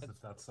expensive.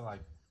 That's like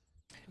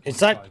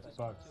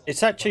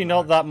It's actually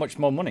not that much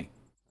more money.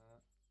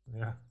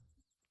 Yeah.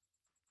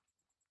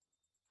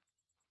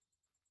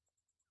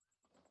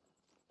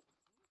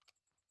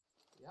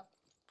 Yep.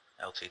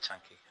 LT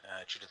Tanky,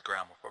 due to the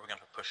ground, we're probably going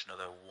to push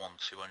another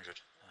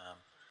 1-200.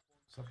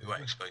 We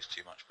won't expose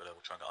too much, but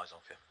we'll try and get eyes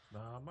on for you.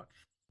 Not much.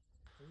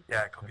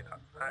 Yeah, copy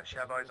that. I actually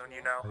have eyes on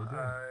you now.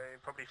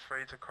 Probably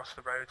free to cross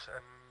the road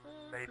and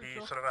maybe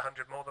sort of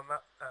 100 more than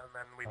that, and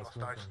then we lost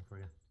eyes.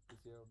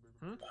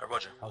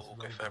 Roger, we'll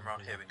go firm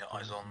around here, we can get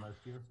eyes on.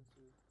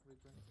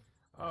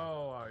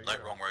 Oh, No,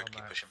 wrong road,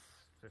 keep pushing.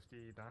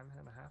 59.5.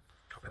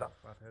 Copy that.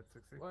 About head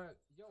 60.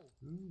 Yo,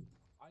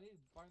 I need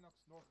Binox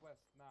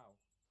northwest now.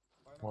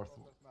 Binox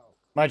northwest now.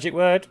 Magic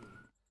word.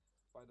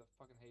 By the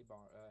fucking hay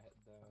barn,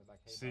 the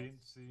like hay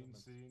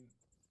Seen.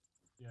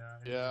 Yeah,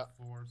 Yeah.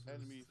 Forces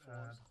Enemy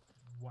force.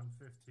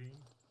 115.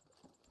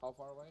 How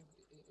far away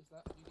is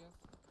that, you guess?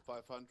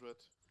 500.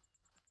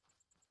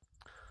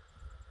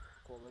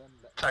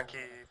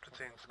 Tanky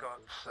platoon's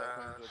got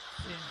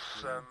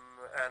some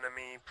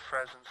enemy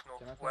presence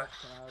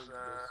northwest,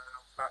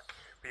 back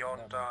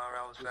beyond our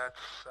LZ.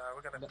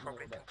 We're going to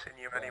probably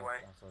continue anyway.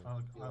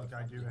 I'll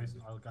guide you,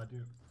 Hazen. I'll guide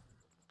you.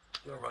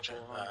 Roger,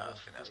 I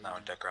think that's now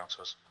in dead ground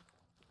to us.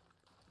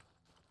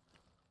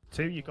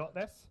 2, you got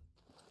this?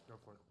 Go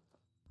for it.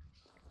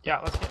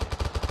 Yeah, let's get it.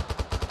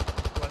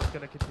 One's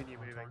going to continue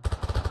moving.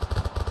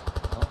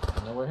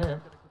 Oh, no, we're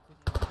here.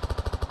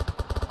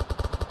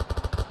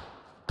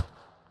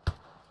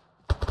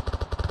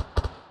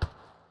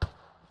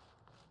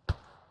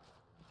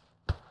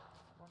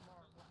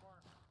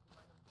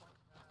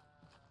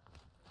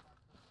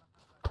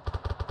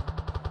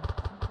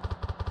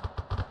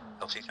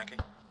 LT Tanky.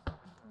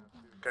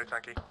 Go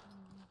Tanky.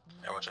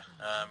 Yeah, Roger.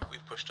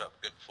 We've pushed up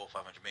a good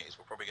 400-500 metres.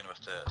 We're probably going to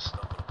have to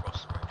stumble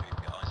across the road to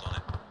even get eyes on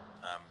it.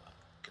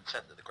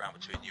 Content that the ground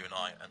between you and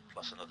I and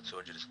plus another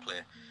 200 is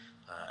clear.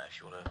 If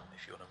you want to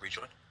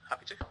rejoin,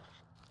 happy to.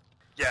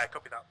 Yeah,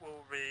 copy that.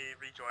 We'll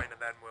rejoin and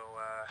then we'll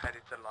head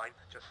into the line.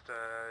 Just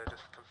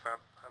confirm,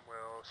 and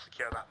we'll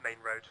secure that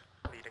main road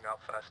leading up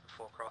first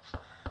before cross.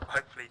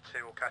 Hopefully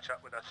 2 will catch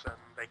up with us and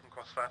they can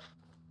cross first.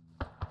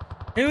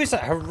 Who is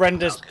that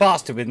horrendous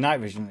bastard with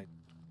night vision?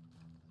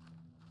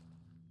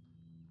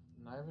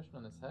 Night vision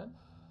on his head?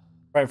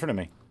 Right in front of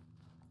me.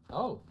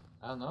 Oh,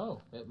 I don't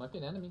know. It might be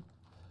an enemy.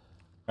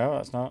 No,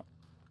 that's not.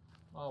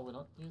 Oh, we're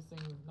not using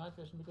night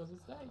vision because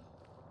it's day.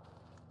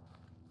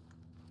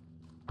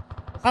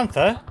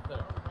 Panther?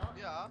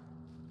 Yeah.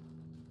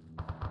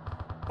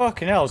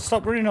 Fucking hell,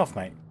 stop running off,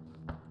 mate.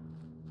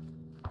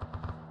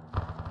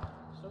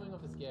 Showing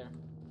off his gear.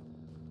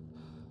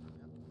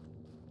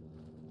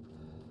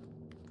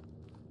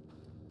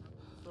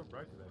 So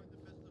bright today.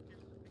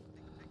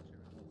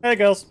 Hey,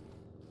 girls.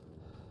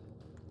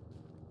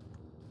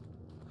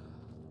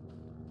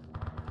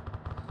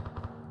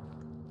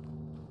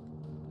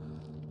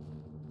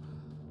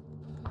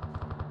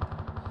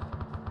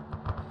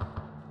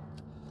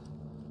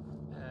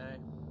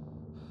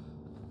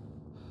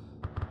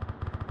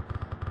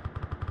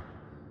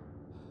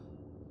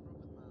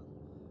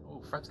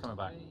 Oh, Fred's coming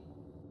back.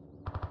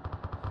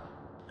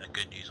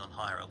 Good news on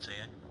higher LT,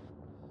 eh?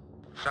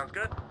 Sounds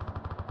good.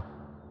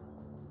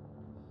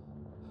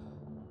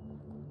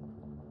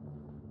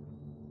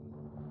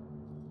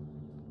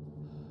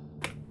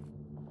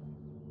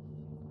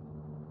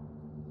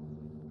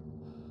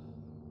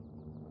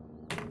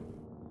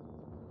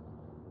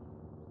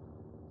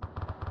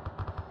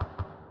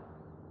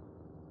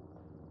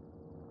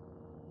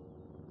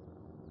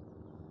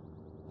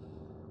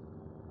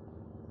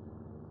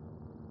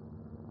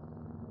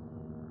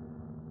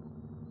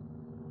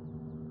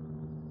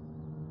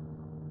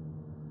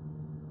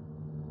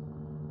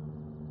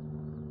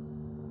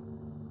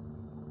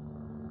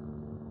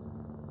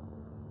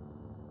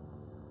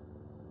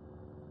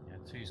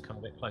 2's come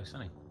a bit close,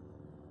 hasn't he?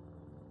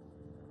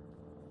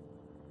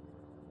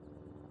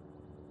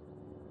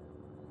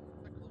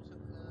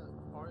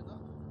 Far enough?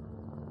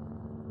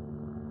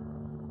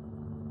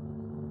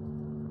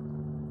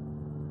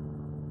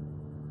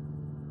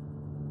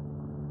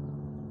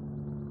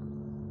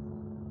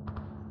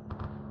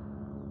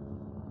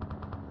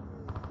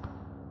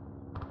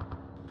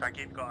 Thank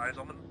you, got eyes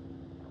on them.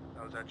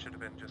 That should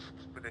have been just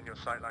within your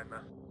sight line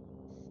there.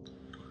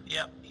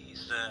 Yeah,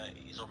 he's en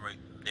route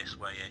this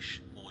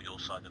way-ish, more your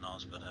side than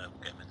ours, but we'll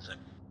get him in a sec.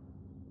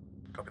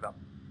 Copy that.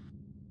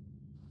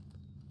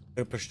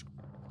 Who pushed?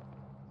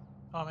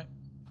 Oh, mate.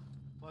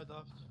 My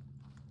daft.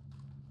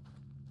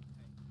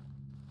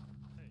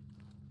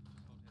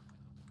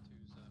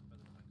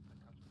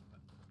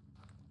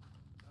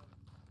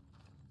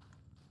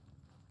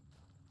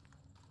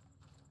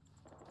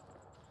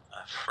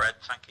 Fred,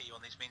 thank you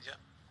on these means yet?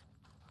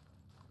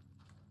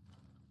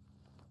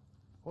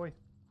 Oi.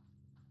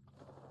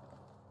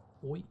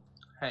 Oi.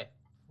 Hey.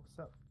 What's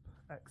up,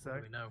 XO? What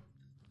do we know?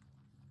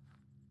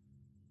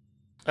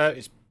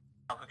 It's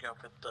I'll hook you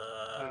up with 2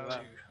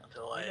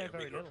 until we I know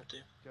very regroup little. with 2.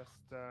 Just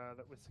that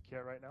we're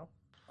secure right now.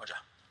 Roger.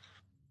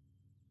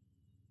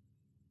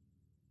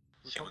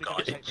 We're See what we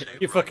probably got gonna eyes take on 2.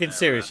 you fucking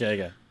serious,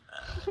 Jaeger?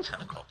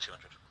 10 o'clock,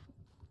 200.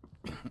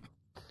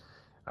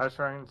 I was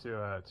trying to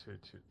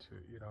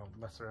you know,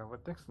 mess around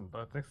with Nixon,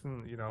 but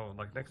Nixon, you know,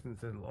 like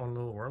Nixon's in his own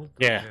little world.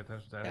 Doesn't Yeah. pay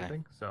attention to Yeah.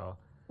 anything. So.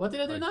 What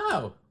did I do like,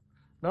 now?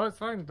 No, it's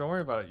fine. Don't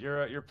worry about it.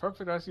 You're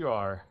perfect as you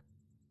are.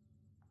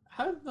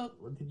 How did not?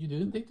 What, did you do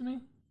anything to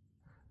me?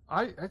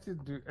 I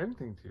didn't do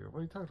anything to you. What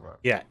are you talking about?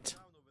 Yet.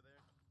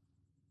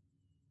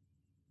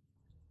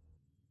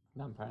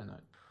 No, I'm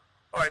paranoid.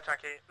 Alright,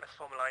 Taki, let's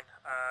form a line.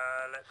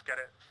 Let's get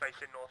it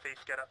facing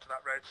northeast, get up to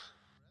that road.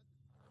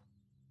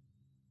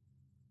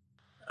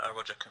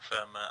 Roger,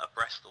 confirm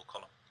abreast or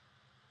column?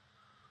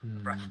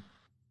 Abreast.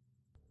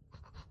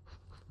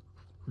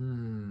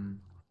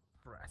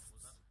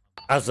 Breasts.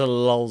 As the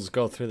lulls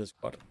go through the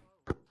squad.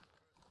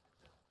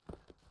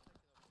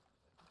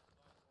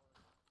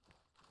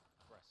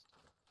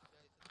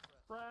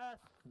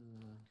 Breast.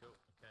 Cool.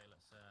 Okay,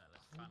 let's What are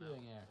fan you out.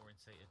 doing here?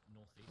 Orientated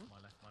northeast, my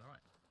left, my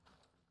right.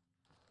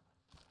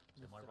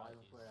 So Mr. my I right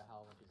don't is, wear a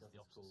helmet is because the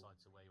it's opposite cool. side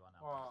to where you are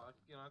now. Well,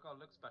 you know, I gotta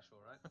look special,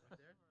 right?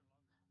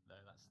 No,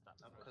 that's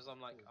Because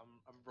I'm like,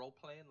 I'm role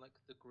playing like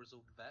the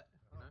grizzled vet,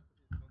 you know?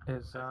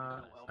 Is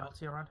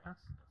LT around here?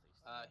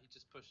 He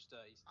just pushed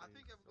east. I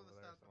think I'm gonna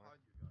stand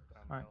behind you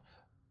guys. Alright.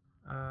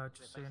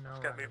 Just so you know,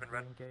 Let's get moving, we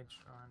Red.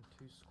 engaged on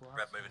 2 squads.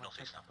 Red moving one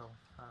northeast now. technical,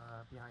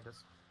 behind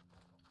us.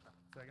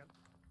 Say again.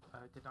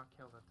 Did not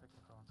kill the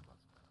technical on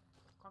squads.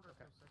 Convert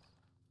 6.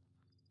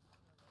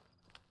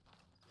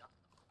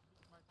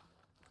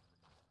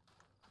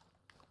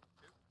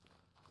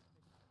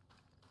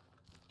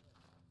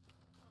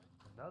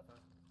 Another.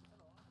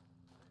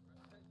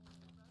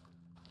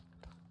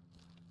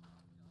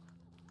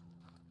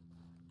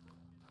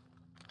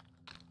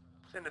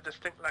 Seeing a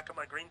distinct lack of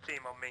my green team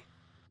on me.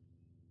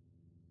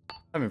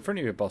 I'm in front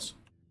of you, boss.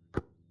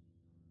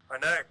 I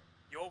know,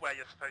 you're where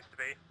you're supposed to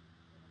be.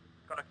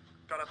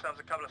 Got ourselves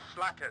a couple of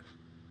slackers.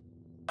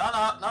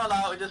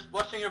 No, we're just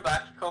watching your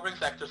back, covering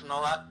sectors and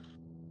all that.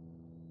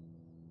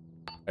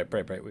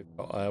 Break. We've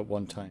got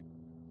one time.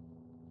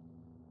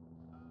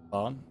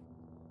 On.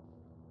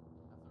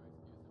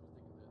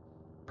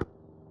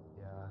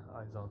 Yeah,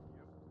 eyes on.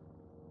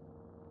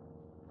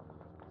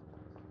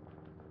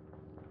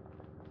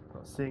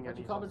 Not seeing Got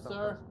any you covered, hostile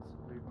sir. presence,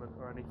 movement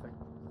or anything.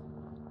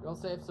 You're all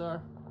safe,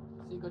 sir.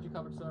 See, got you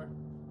covered, sir.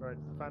 Right,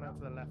 fan out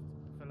to the left.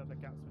 Fill up the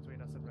gaps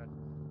between us and Red.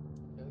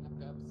 Filling up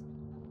gaps.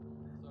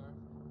 Sir.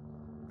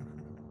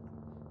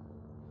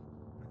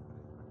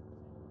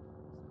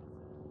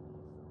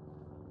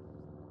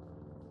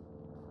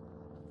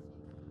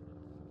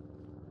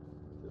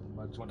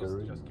 Much What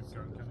going. just keep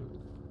going, Kenny.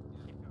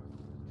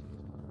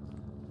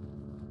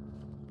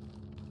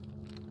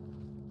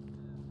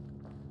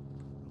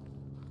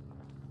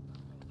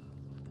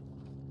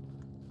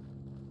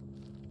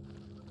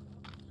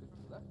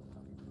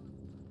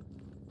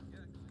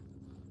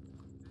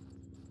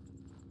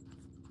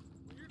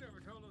 You never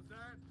told us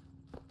that.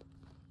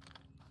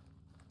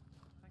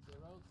 Thanks for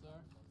the road, sir.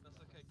 That's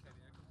okay,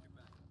 Kenny. I got your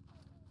back.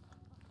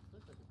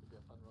 Looks like it could be a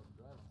fun road to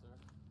drive on, sir.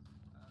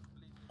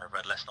 Believe me.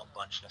 Red, let's not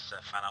bunch, let's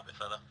fan out a bit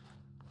further.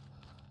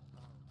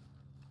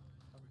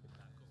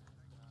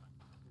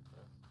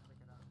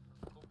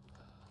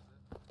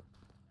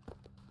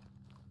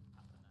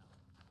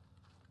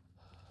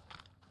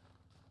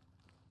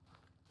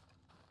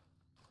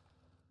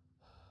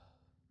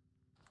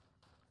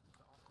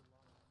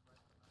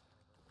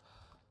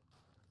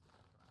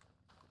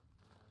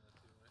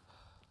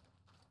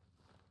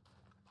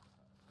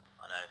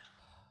 I know.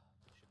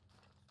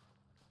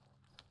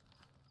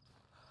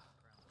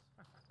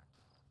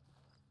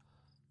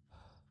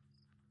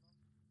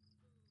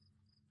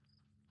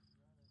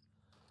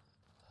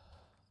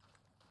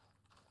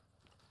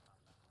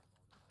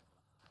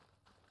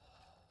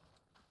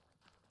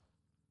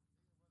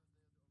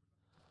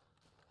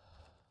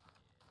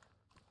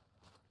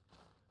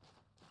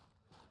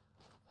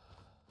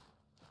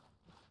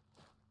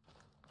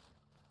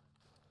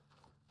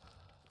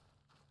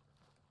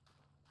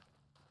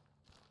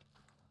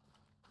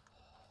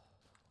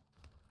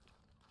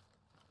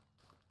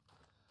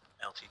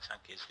 LT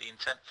Tank, is the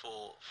intent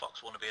for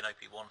Fox 1 to be an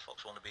OP1, Fox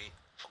 2 to be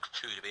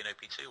an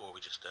OP2, or are we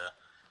just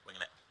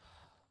winging it?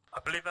 I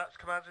believe that's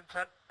command's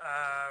intent.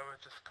 We'll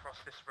just cross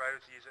this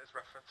road, use it as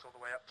reference all the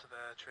way up to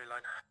the tree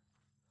line.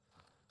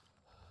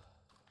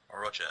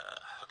 Roger,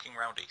 hooking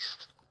round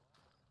east.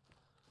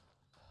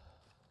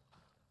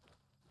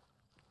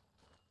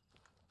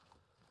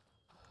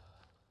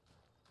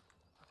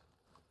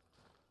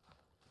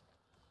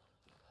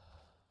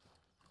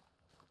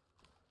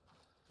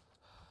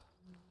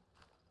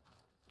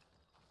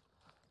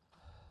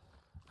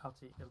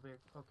 LT, it'll be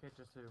okay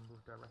just to move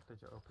directly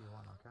to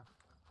OP1, okay?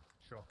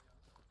 Sure.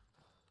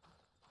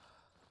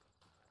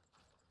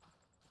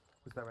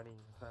 Was there any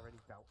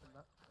doubt in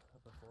that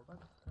before then?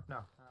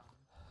 No,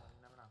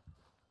 you never know.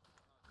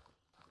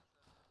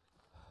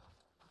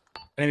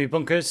 Enemy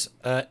bunkers,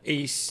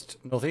 east,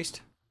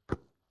 northeast.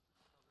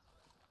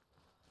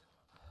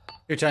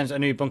 2 times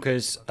enemy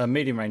bunkers,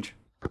 medium range.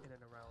 In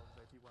and around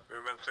OP1.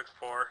 Movement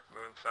 6-4,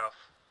 moving south,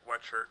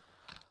 white shirt.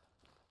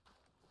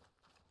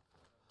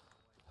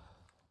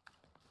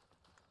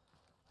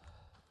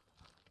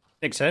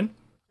 Nixon?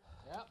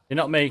 Yeah. You're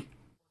not me.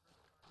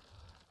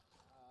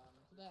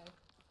 Today.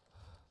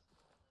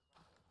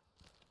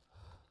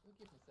 We'll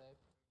keep me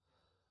safe.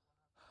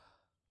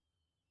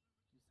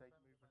 You say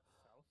movement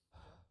south?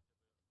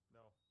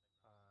 No,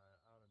 out in the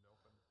open,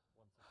 164.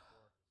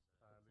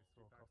 At least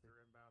 2 packs are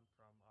inbound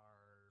from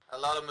our... A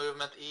lot of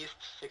movement east,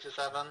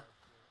 67.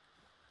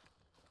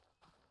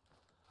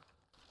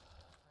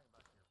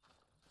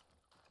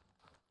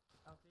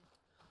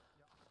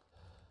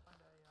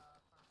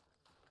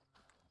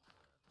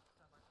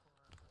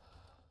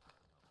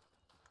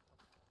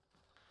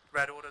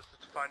 Red orders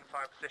to find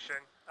fire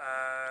position.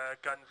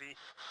 Guns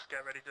east,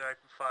 get ready to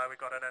open fire. We've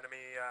got an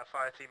enemy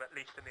fire team at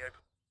least in the open.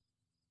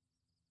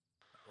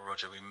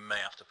 Roger, we may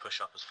have to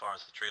push up as far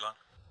as the tree line.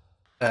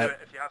 Do it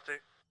if you have to.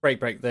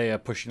 Break, they are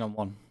pushing on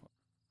 1.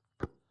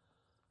 It's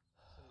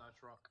a nice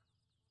rock.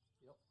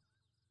 Yep.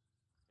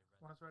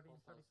 One's ready in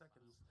 30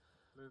 seconds.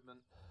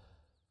 Movement.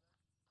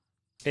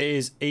 It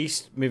is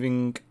east,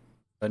 moving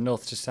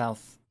north to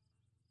south.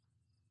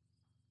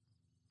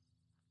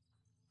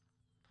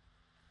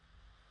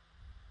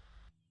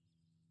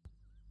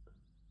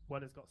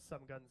 One has got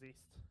some guns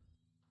east.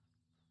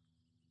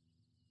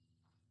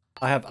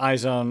 I have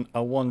eyes on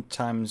a 1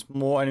 times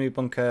more enemy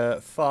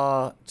bunker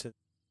far to the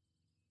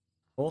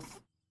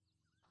north.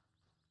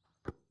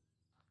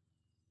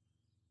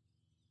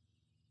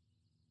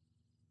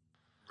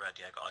 Red,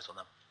 yeah, got eyes on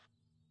them.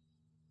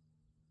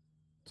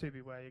 To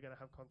beware, you're going to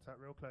have contact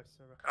real close.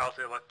 So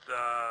Alfie,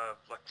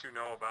 let 2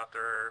 know about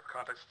their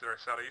contacts to their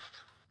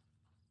southeast.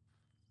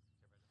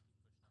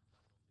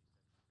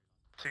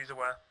 2's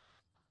aware.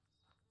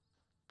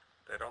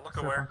 They don't look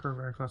aware. Bunker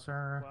very close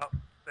there. Well,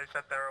 they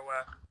said they're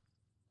aware.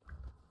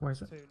 Where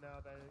is it? 2 now,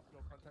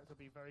 your contacts will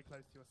be very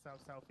close to your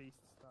south-southeast.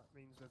 That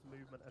means there's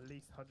movement at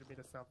least 100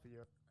 meters south of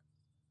you.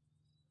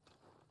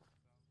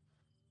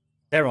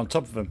 They're on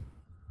top of them.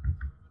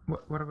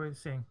 What are we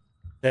seeing?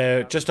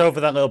 They're just over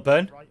that little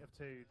burn. Right of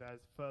 2, there's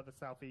further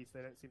southeast.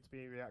 They don't seem to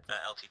be reacting.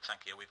 LT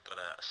Tank here, we've got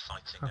a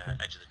sighting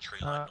Okay. edge of the tree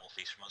line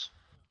northeast from us.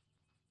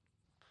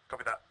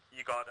 Copy that.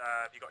 You got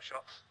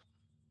shots?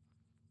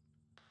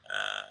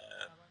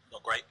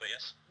 Not great, but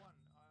yes.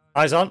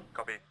 Eyes on.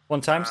 Copy. 1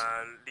 times.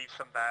 Leave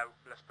some there.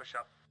 Let's push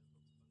up.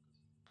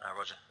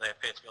 Roger. They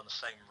appear to be on the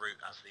same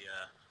route as the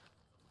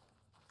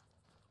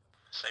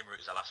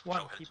our last 1,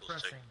 patrol headed keep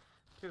towards 2. pressing.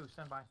 2,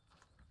 stand by.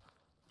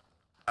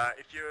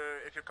 If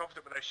you're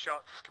confident with those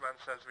shots, command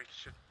says we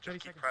should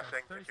just keep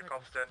pressing. If you're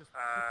confident,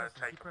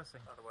 take them.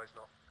 Otherwise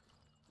not.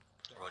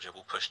 Roger.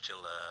 We'll push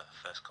till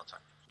first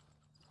contact.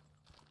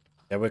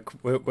 Yeah,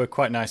 we're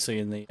quite nicely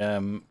in the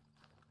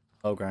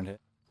low ground here.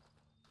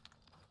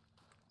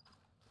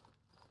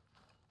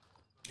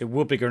 It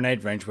will be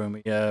grenade range when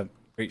we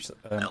reach the...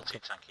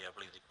 LT Tank here, I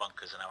believe the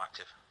bunkers are now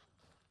active.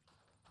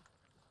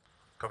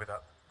 Copy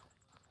that.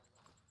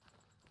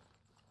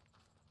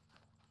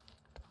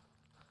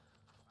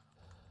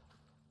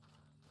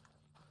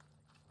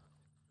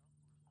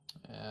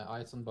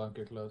 Eyes on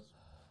bunker close.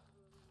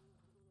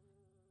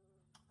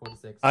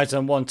 46. Eyes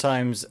on 1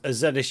 times a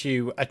Z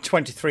issue a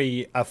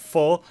 23 a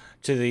 4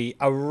 to the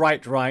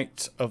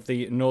right of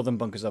the northern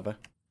bunkers over.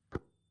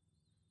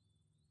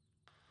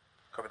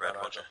 Copy Red,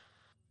 that. Roger.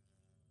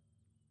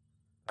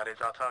 That is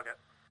our target.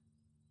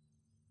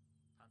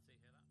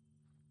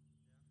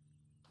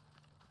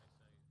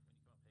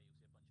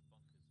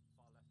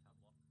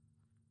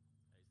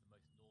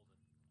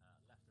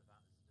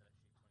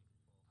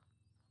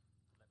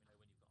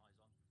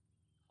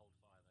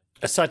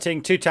 A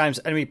sighting 2 times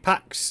enemy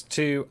packs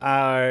to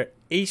our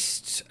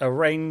east, a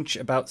range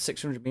about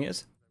 600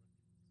 meters.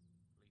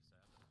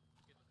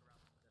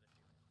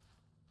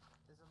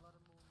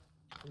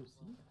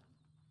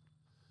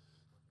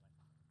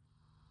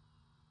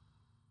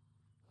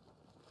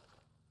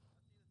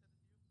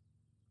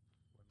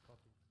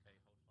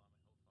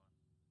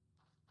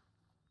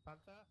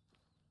 Panther?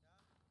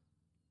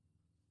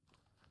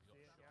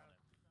 Yeah.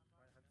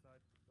 Right hand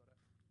side. Got it.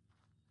 Okay,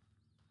 hold fire for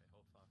now, mate. We're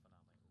waiting on higher.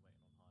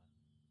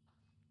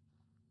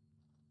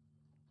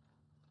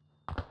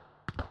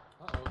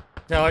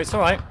 No, it's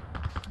alright.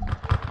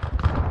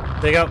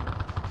 There you go.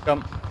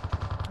 Come.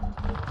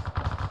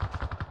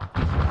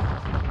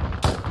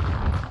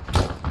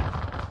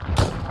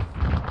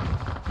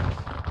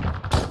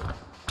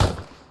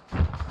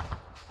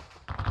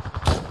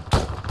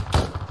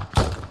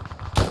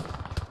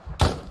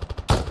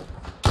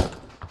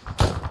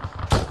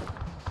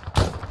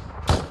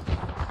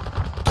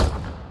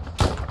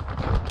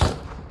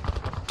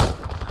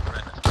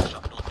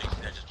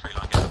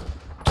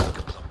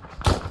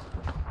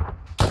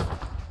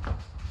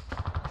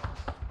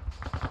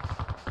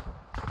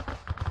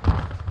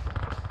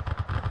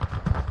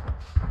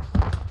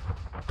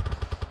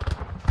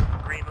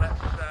 Green,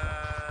 let's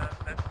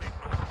move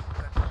north.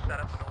 Let's set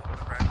up north of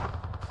the ground.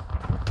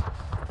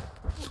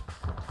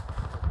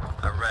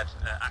 Red,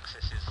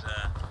 access is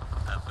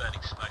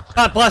burning smoke.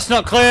 That blast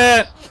not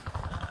clear! Let's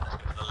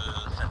go for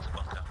the centre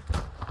bunker.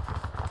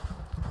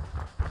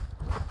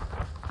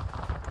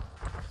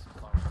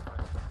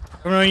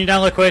 Come on, you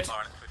down, Liquid.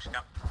 Fire in the switch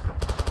camp.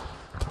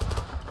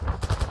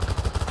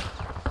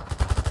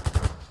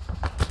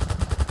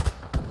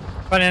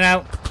 Running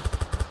out.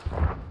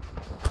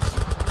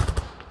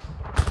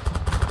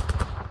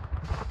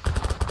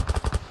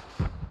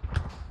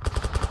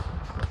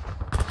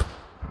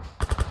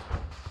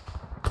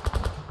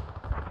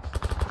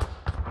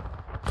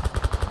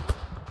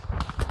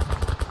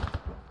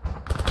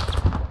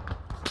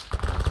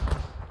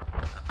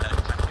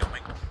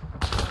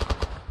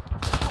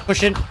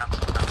 Pushing.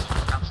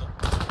 Cancel.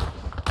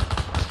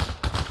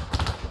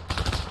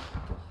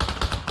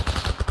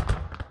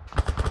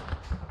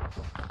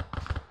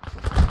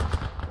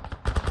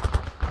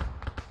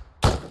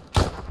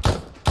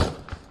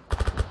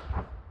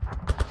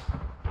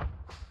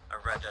 A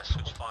red,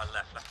 switch fire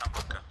left-hand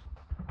bunker.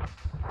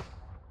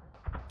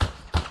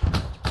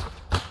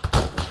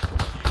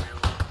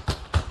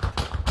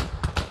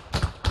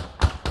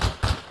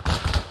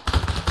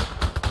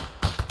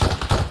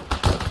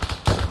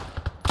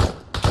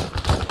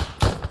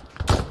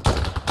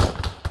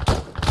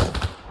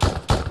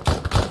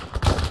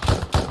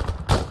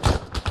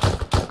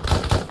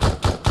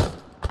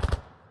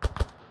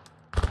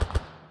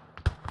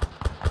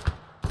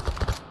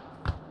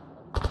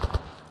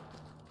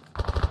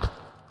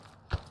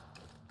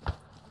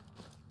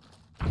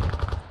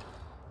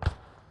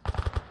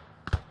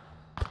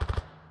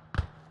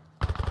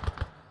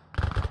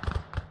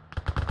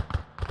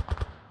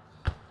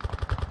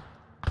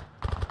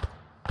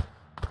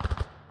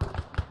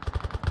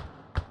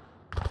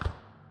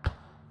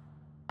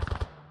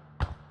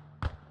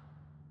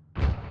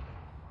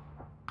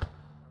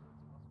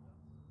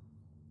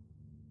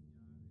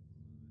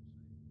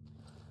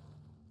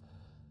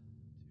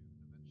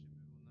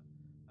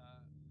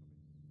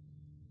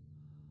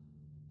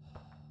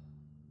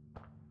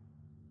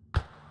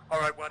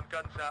 Alright, one,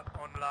 guns up,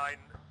 online.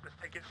 Let's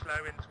take it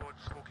slow in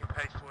towards, walking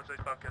pace towards those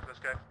bunkers, let's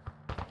go.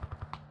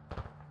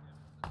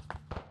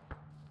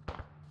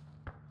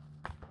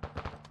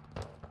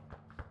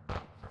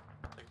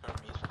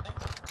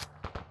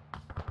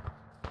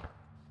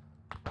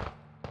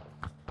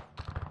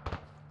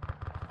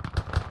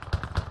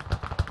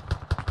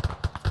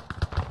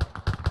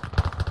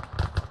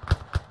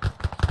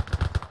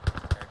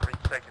 Green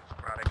seconds,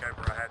 Braddock,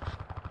 over our heads.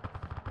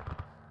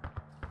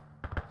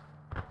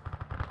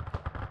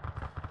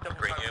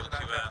 Bring you able to,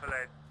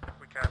 if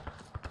we can.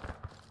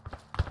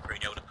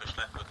 Bring you able to push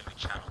left, we're going to be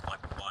channeled by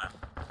wire.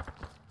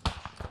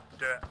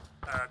 Do it.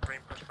 Green,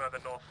 push further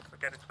north. We're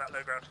getting to that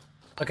low ground.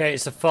 Okay,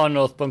 it's the far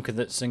north bunker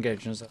that's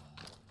engaging us. So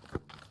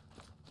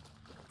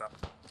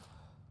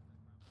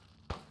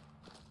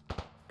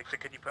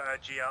can you put a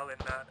GL in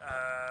that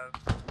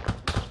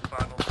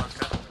far north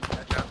bunker?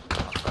 Edge out.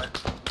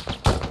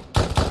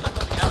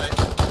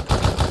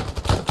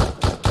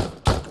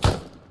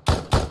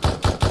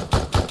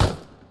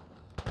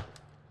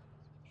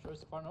 Sure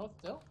it's far north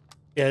still?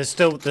 Yeah,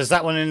 there's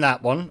that one in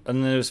that one,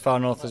 and there's far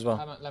north as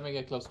well. Let me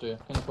get close to you.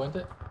 Can you point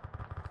it?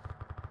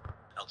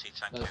 LT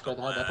tank, That's straight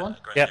ahead, that one?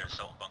 Yep.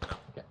 Bunker.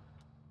 Okay.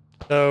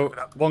 So,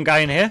 one guy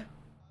in here.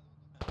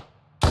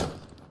 We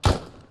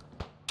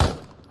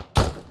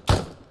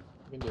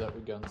can do that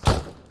with guns.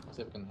 Let's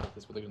see if we can hit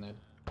this with a grenade.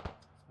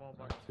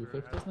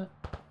 250, isn't it?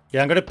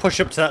 Yeah, I'm going to push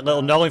up to that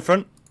little knoll in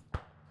front.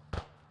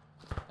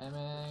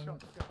 Aiming.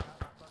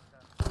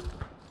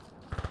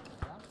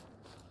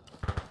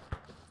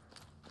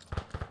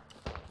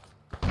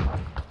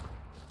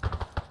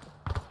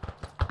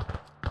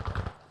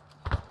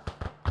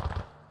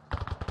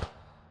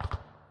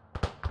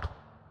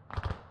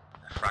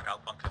 Frag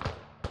out bunker.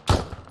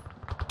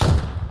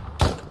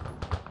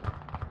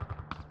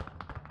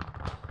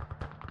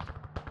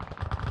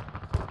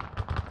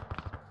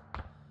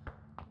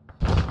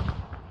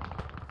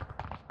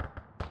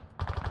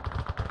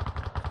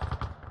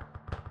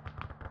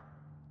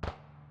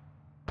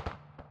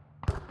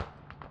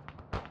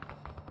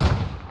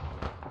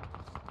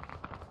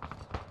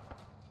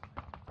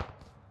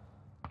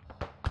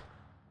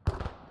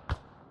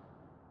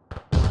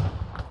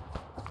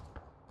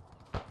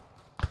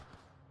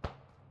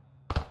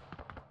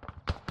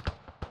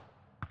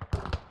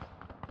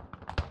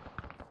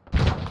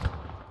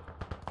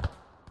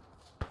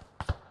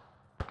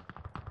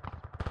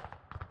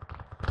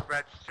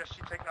 Red, suggest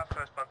you take that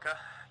first bunker,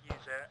 use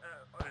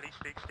it, at least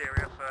the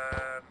exterior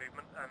for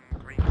movement,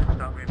 and Green can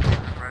start moving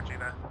around you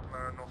there,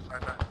 from north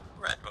side there.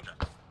 Red, roger.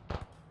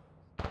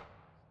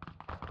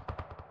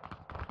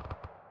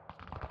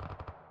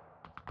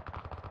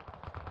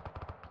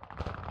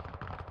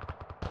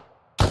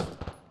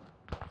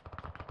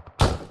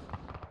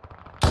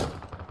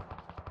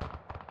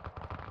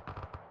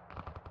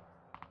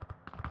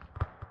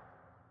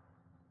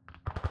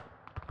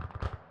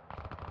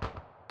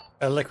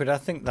 Liquid, I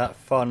think that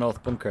far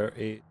north bunker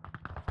is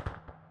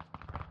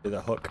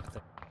the hook. I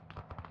think.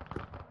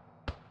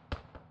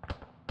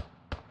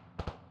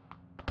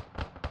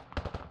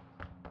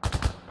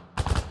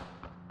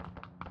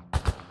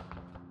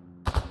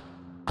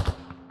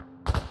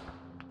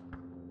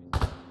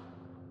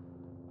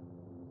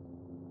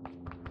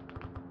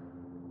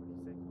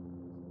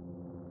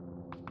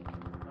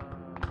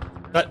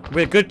 But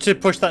we're good to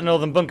push that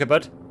northern bunker,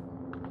 bud.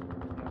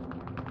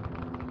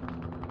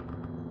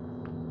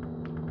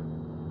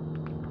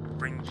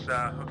 Green's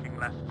hooking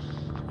left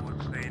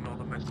towards the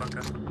northernmost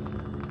bunker.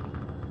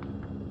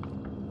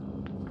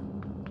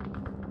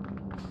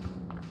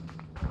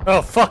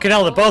 Oh fucking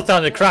hell! They're both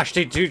down. They crashed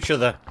into each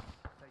other.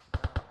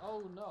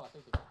 Oh no! I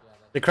think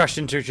They crashed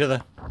into each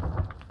other.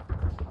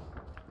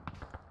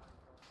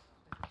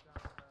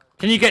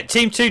 Can you get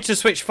Team 2 to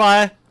switch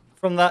fire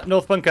from that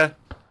north bunker?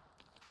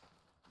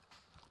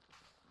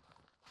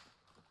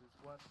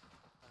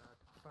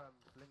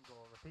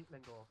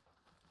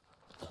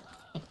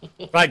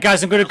 Right,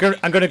 guys, I'm gonna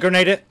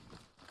grenade it.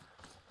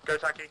 Go,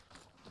 Taki.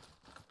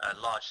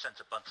 Large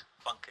centre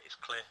bunker is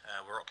clear.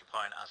 We're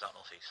occupying as out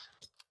northeast.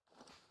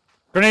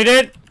 Grenade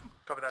it.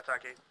 Copy that,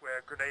 Taki.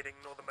 We're grenading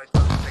northernmost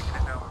bunker, taking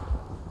it now.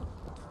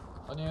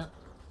 On you.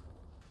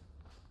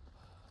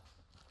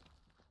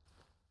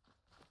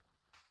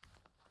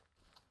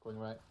 Going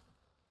right.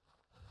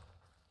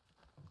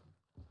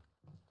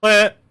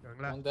 Clear.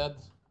 One dead.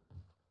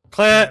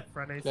 Clear.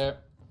 Friendlies. Clear.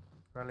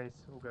 Friendlies,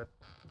 all good.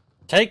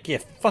 Take your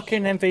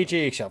fucking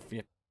MVG shot for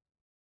your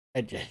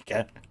head, you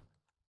can.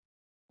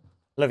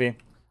 Love you.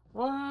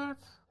 What?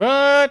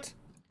 What?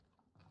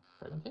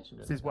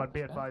 This is one.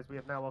 Be advised, we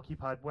have now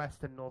occupied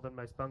west and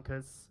northernmost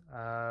bunkers.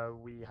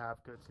 We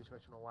have good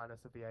situational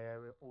awareness of the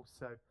AO.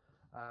 Also,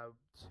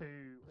 2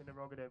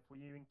 interrogative. Were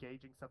you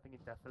engaging something in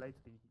defilade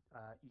to the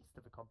east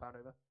of the compound?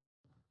 Over.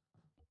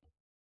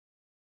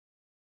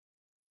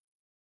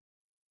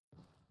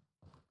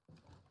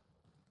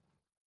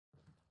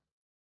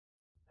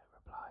 No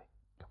reply.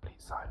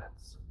 Complete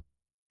silence.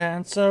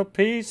 And so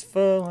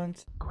peaceful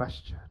and...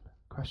 Question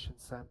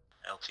sent.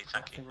 LT,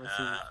 thank you.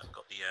 I've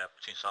got the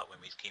platoon sergeant with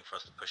me. He's keen for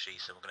us to push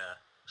east, so we're going to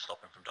stop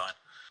him from dying.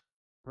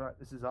 Right,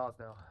 this is ours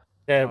now.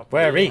 Yeah,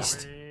 we're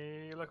east.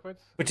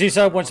 Platoon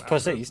sergeant wants to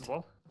push east.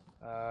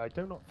 I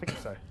do not think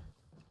so.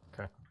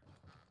 Okay.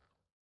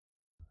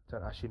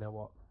 Don't actually know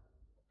what.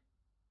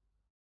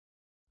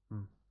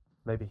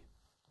 Maybe.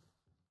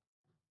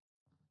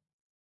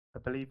 I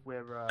believe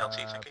we're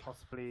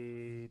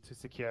possibly to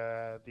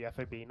secure the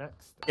FOB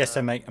next. Yes,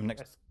 mate. I'm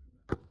next.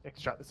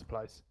 Extract the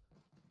supplies.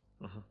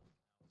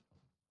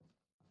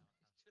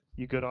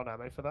 You good on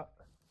ammo for that?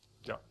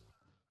 Yeah.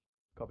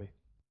 Copy.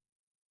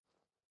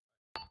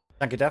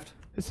 Thank you, Daft.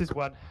 This is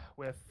one.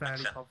 We're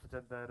fairly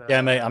confident that. Yeah,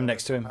 mate. I'm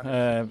next to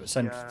him.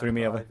 Send through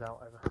me over.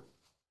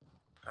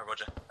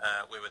 Roger.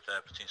 We're with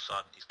platoon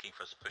sergeant. He's keen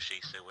for us to push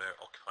east, so we're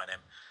occupying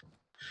him.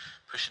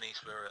 Pushing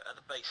east. We're at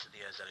the base of the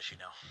ZSU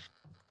now.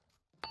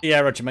 Yeah,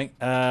 Roger, mate.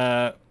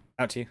 Out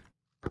to you.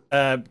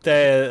 They're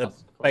the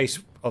base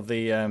of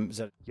the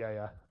Z.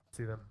 Yeah.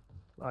 See them.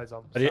 Eyes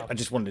on. I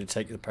just wanted to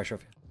take the pressure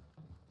off you.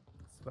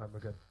 We're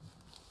good.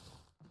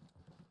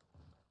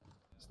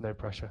 There's no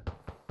pressure.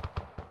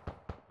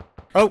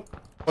 Oh!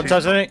 One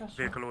times enemy.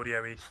 Vehicle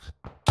audio east.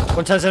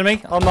 One times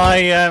enemy on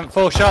my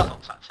 4 shot.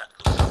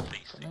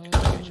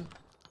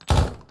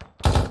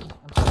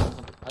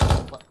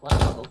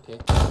 Okay.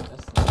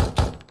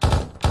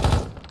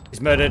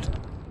 He's murdered.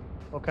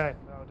 Okay,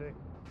 that'll do.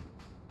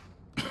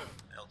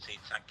 LT,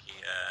 thank you.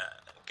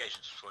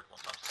 Engagement destroyed 1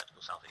 times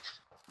technical southeast.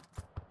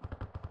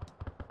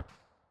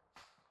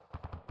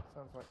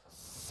 Sounds like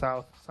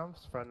south.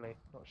 Sounds friendly.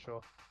 Not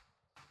sure.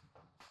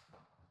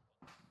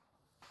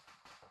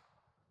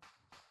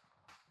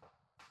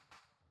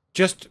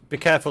 Just be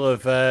careful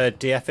of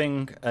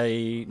DFing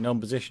a known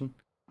position.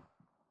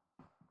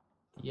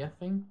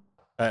 DFing?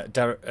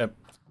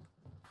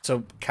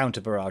 So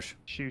counter barrage.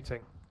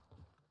 Shooting.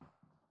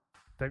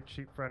 Don't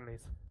shoot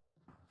friendlies.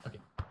 Okay.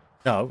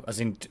 No, as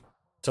in,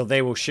 so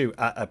they will shoot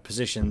at a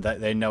position that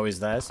they know is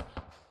theirs.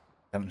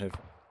 Haven't heard.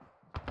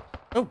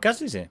 Oh,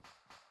 Gaz is here.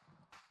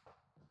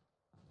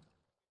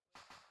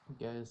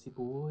 Gassy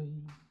boy.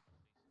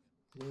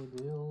 The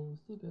bills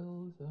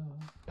are...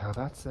 Now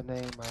that's a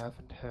name I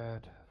haven't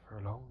heard for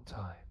a long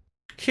time.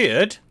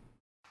 Cured?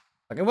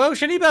 Fucking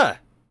Welsh, any better?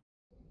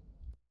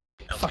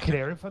 Fucking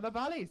hear him from the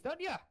valleys, don't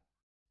ya?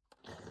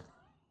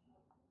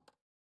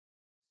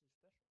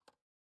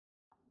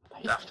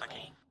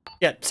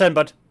 Yeah, send,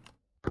 bud.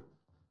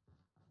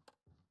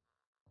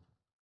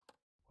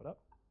 What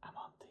up? I'm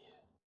on to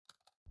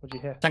you. What'd you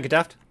hear? Tanker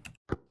daft.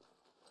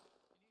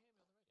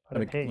 I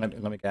don't hear you.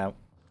 Let me get out.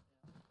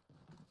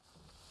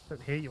 I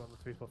don't hear you on the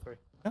 343.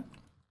 Huh?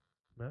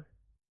 No.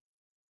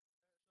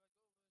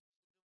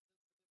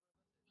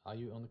 Are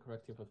you on the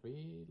correct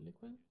 343,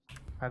 Liquid?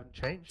 I haven't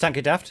changed.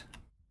 Tanker daft.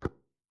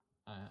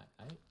 I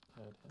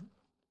heard him.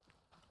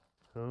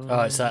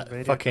 Oh, it's that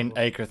radio fucking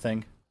trouble. acre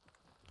thing.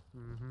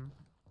 Mm-hmm.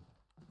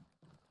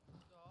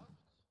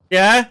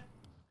 Yeah?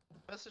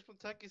 Message from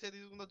Taki said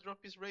he's gonna drop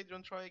his radio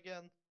and try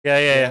again.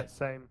 Yeah.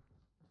 Same.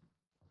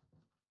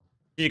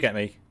 You get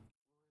me.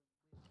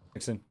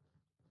 Nixon.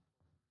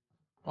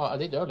 Oh, I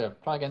did earlier.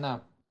 Try again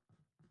now.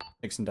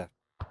 Nixon daft.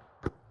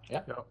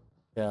 Yeah.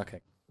 Yeah,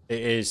 okay.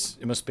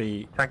 It must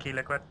be... Thank you,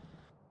 Liquid.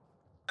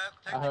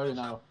 I heard you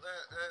now.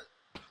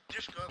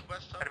 Just go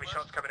west, Enemy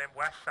shots coming in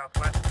west,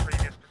 southwest,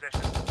 previous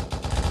position.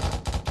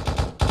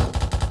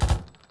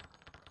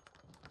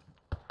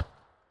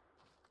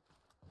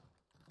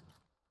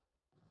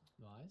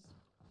 Nice.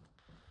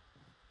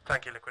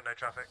 Thank you, Liquid, no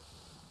traffic.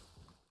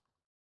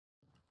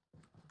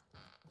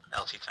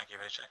 LT, thank you,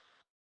 very check.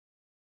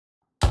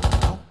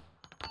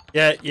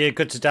 Yeah, you're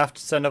good to daft.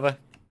 Send over.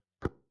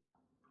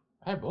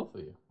 Hey, both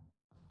of you.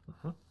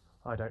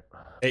 I don't.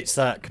 It's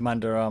that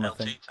commander armor LT,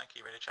 thing. thank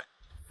you, ready check.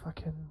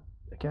 Fucking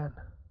again.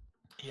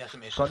 He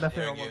hasn't made Got nothing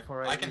hearing on you.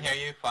 148. I can hear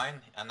you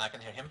fine, and I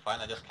can hear him fine.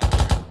 I just can't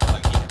hear him.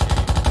 Like he can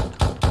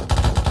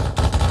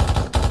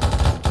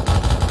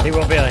hear you. He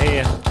won't be able to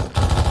hear you.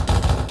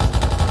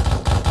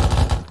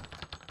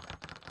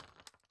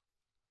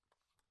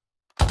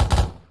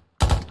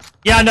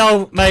 Yeah,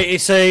 no, mate.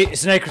 It's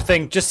an acre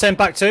thing. Just send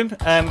back to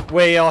him.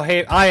 We are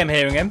here. I am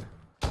hearing him.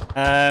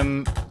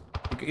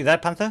 You there,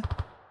 Panther?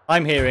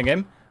 I'm hearing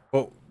him,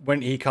 but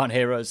when he can't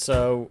hear us,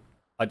 so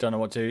I don't know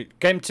what to do.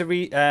 Get him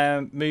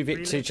to move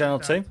it to channel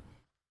 2,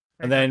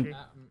 and then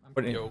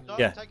put it in.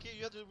 Yeah.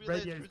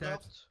 Radio's dead.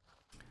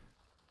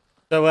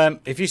 So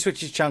if you switch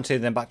to channel 2,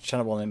 then back to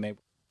channel 1, then maybe.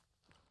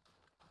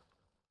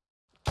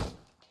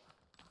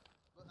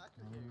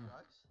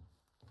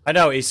 I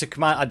know it's a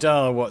command. I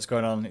don't know what's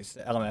going on. It's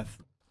LMF. I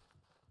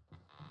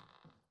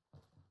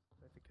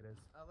think it is.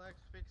 Alex,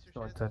 fix your It's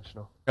not shit.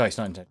 intentional. No, it's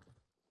not intentional.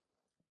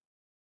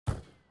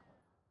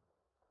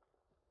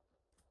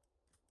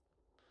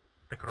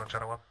 Liquid on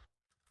channel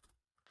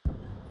 1.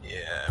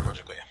 Yeah,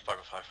 Roger, got you. 5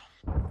 of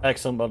 5.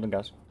 Excellent, well done,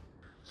 guys.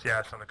 Yeah,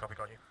 it's on the copy,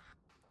 got you.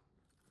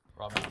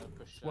 Right, I'm gonna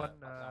push One,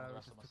 back down the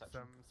rest just of my took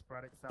section. some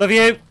sporadic Love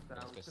you. Now,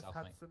 Let's we go just south,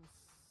 had mate.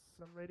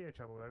 some radio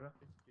trouble over.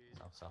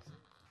 South.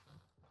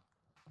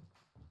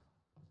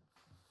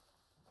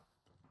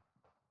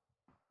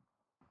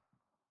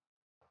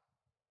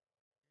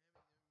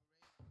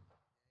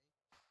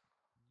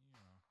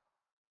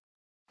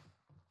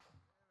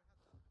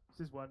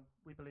 This is one.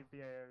 We believe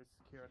the AO is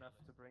secure enough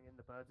to bring in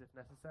the birds if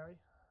necessary.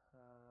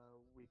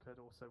 We could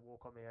also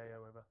walk on the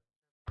AO over.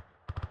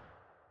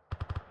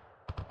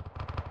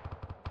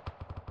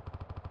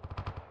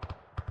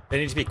 They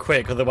need to be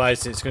quick,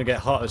 otherwise it's going to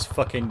get hot as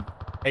fucking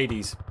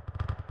Hades.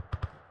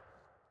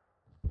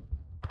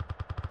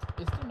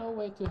 Is there no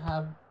way to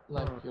have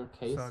like your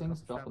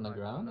casings drop on the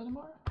ground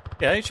anymore?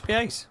 Yeah, it should be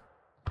ace.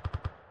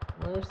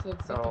 Where is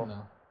that setting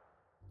now?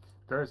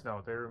 There is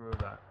no. They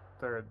removed that.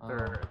 There is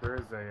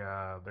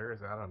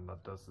an add-on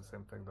that does the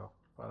same thing though,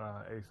 but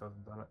Ace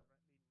hasn't done it.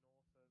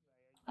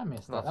 I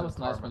missed that. That was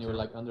nice when you were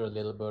like under a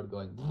little bird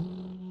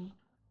going.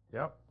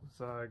 Yep, it's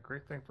a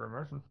great thing for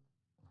immersion.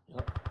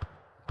 Yep.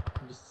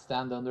 You just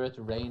stand under it,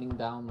 raining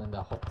down in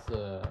the hot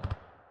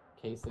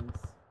casings,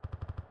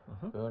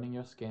 burning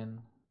your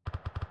skin.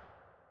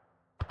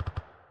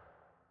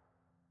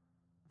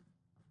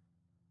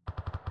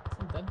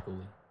 Some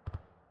Deadpool-y.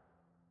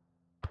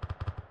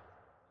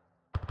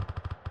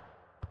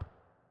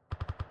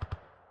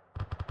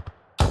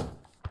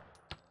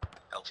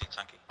 LT,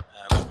 tanky.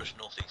 We'll push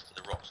northeast to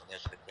the rocks on the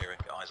edge of the clearing.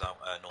 Get eyes out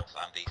north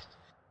and east.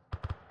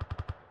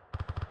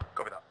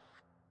 Copy that.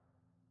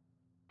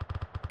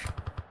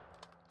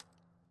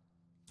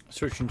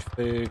 Switching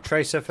to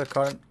tracer for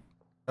current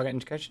target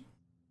indication.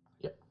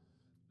 Yep.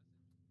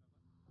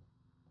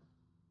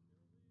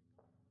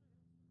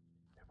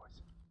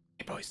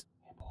 Hey boys.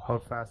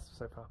 Hold fast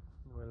so far.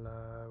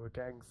 We're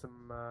getting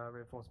some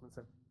reinforcements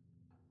in.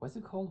 What's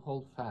it called?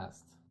 Hold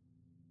fast.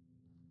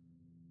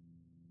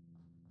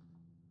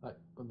 Like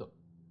the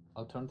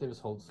alternative is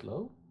hold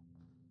slow.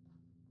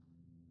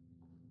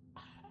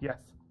 Yes.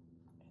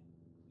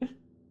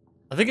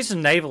 I think it's a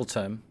naval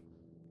term.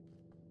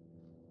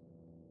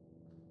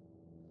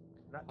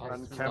 That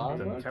And case, Camden,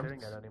 we're not Camden.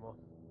 doing it anymore.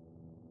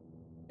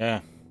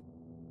 Yeah.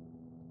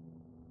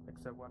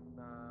 Except one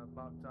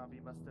marked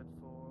RV mustard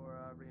for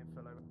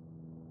reinfill over.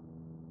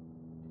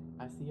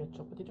 I see a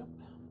choppity chop.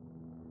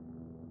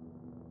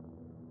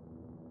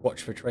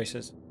 Watch for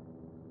tracers.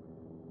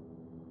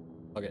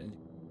 I'll get in.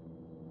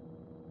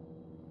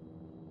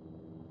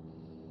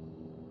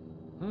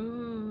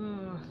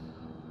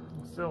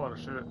 Still want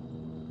to shoot it.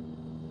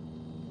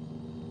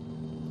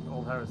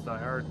 Old house die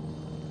hard.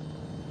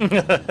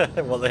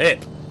 Well, the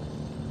hip.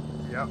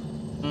 Yep.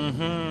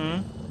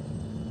 Mm-hmm.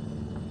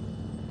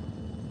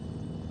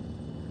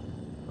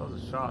 Those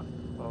was a shot.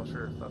 Well,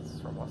 sure, if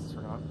that's from us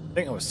or not. I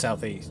think it was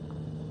southeast.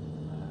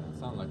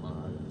 Sound like one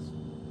of ours.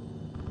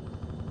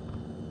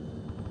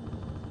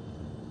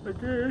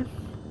 Okay.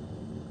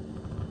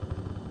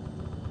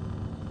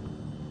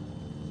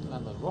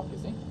 Land on rock,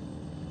 is he?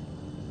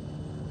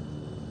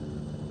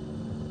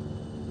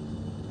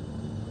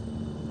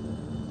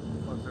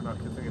 As long as they're not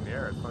kissing in the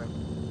air, it's fine.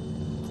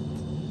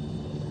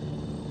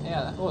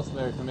 Yeah, that was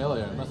very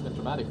familiar. It must have been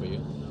traumatic for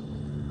you.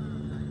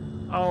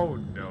 Oh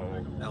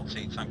no.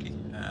 LT, thank you.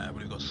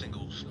 We've got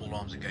single small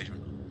arms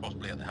engagement,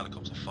 possibly at the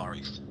helicopter far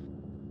east.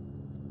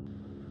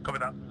 Copy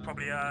that.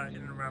 Probably in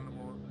and around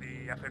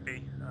the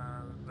FOB,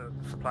 the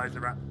supplies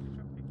are at.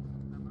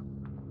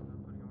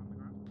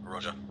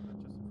 Roger.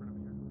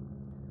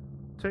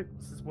 2,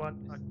 this is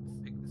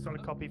 1.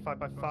 Solid copy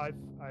 5x5.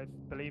 I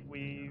believe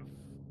we've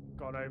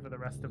gone over the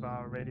rest of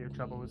our radio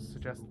troubles.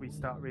 Suggest we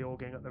start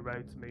reorging at the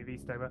road to move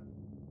east over.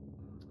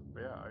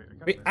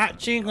 We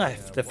actually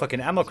left the fucking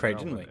ammo crate,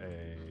 didn't we?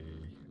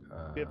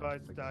 Be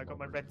advised, I got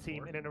my red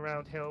team in and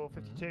around Hill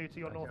 52 to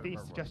your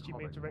northeast. Suggest you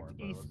move direct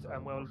east,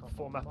 and we'll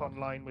form up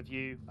online with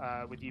you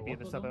being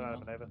the southern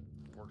element. Over.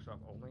 Workshop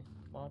only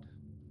mod.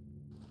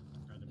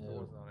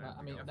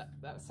 I mean,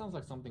 that sounds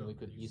like something we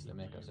could easily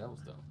make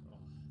ourselves, though.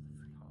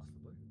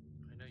 Possibly.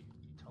 I know you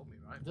told me,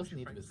 right? It doesn't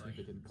need to be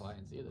synced in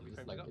clients either.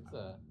 Just like it's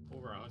a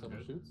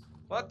someone shoots.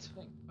 What?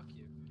 Thing. Fuck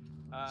you.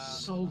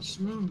 So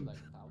smooth.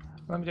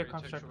 Let me do a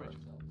comp check.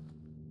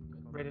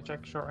 Radio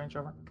check, short range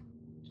over.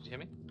 Did you hear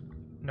me?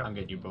 No. I'm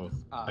getting you both.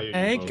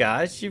 Hey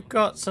guys, you've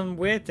got some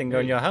weird thing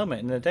on your helmet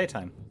in the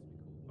daytime.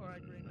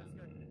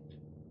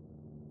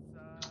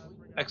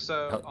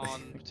 EXO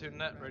on platoon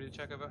net, radio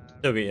check over.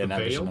 Still get your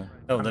night vision.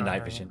 Oh, the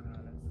night vision.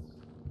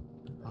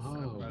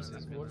 Oh,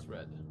 what's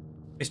red?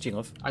 Missed you,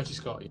 love. I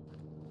just got you.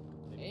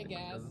 Hey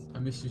guys. I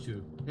missed you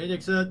too. Hey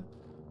Dixon.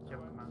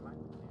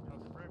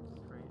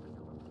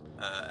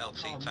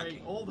 LT, thank you. Do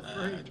you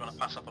want to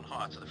pass up on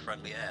higher to the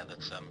friendly air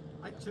that's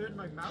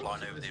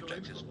flying over the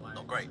objectives?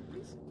 Not great.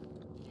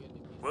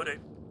 Will do.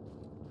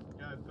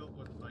 Yeah, I built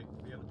one like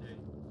the other day.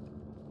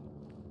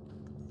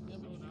 You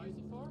know what you use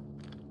it for?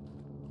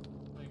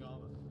 Playing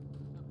armor.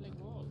 Playing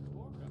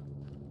Warcraft.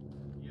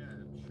 Yeah,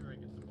 I'm sure I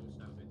get the most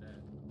out of it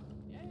there.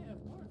 Yeah,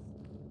 of course.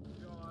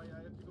 No, I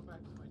have to go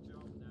back to my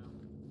job now.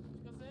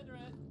 Consider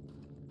it.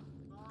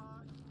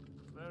 Bye.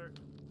 Later.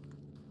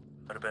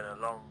 Would have been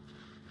a long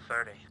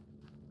 30.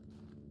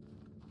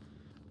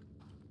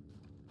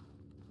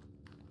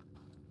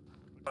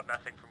 Got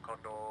nothing from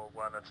Condor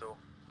 1 at all.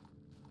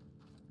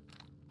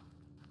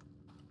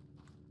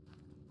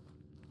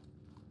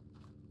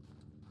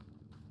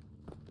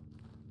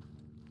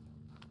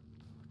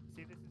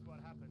 See, this is what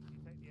happens. You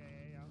take the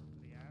AA out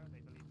into the air, and they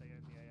believe they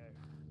own the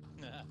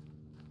AA.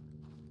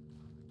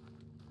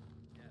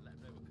 Yeah, let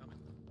them know we're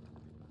coming.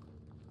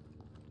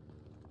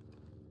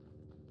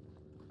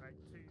 Right,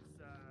 2's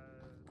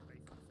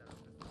basically set up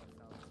just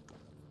ourselves.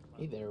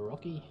 Hey there,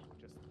 Rocky.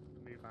 Just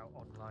move out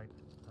online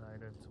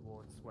and over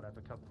towards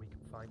whatever cover we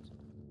can find.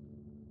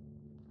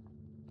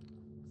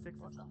 6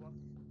 is 1.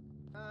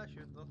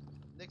 Shoot not.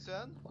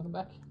 Nixon? Welcome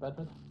back,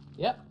 Bedford.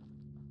 Yep.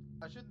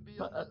 I shouldn't be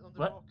on the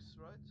what? rocks,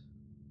 right?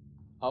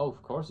 Oh,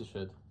 of course you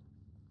should.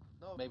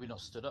 No. Maybe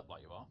not stood up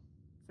like you are.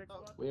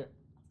 We're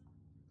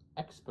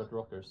expert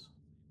rockers.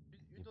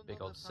 You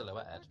big old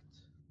silhouette head.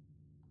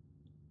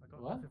 I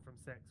got What? nothing from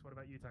 6. What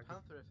about you, Tanky?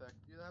 Panther effect.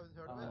 You haven't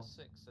heard of it?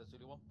 6 says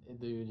Zulu 1.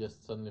 Do you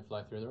just suddenly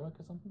fly through the rock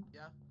or something?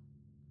 Yeah.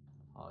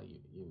 Oh, you.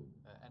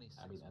 Any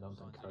I mean, I don't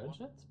signs encourage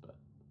it, but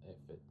if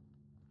it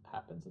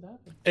happens, it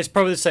happens. It's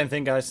probably the same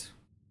thing, guys.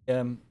 Got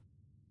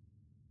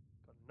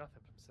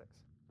nothing from 6.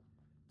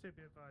 To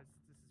be advised,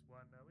 this is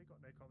 1. We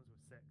got no comms with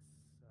 6.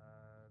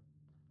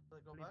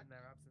 In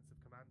their absence of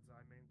commands,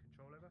 I'm in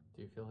control over.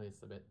 Do you feel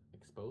he's a bit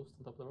exposed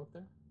on top of the rock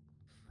there?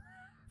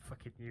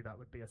 Fucking knew that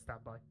would be a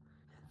standby.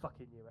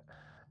 Fucking knew it.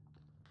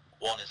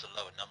 1 is a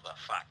lower number,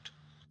 fact.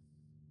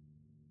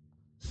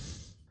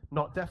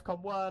 Not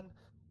DEFCON 1.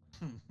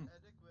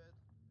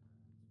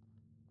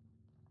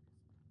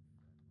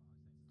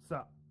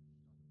 Sup?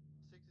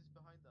 6 is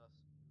behind us.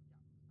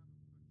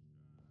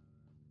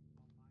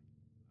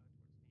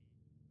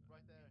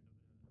 Right there.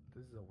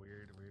 This is a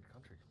weird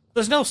country.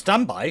 There's no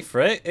standby for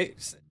it.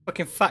 It's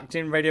fucking fact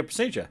in radio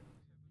procedure.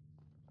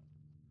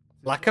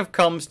 Lack of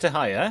comms to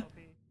hire.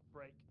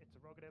 Break,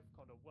 interrogative,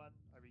 Condor 1.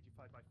 I read you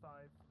 5x5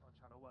 on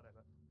channel 1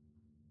 over.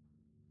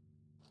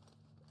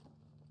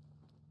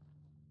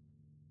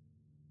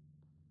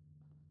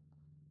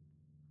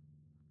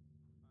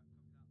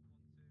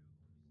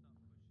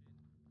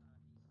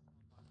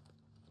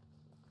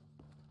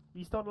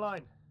 East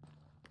online.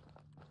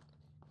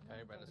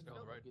 Okay, right, let's go on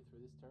the road. Get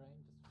through this terrain,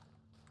 just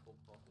full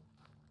throttle.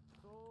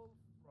 Full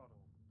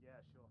throttle.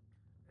 Yeah, sure.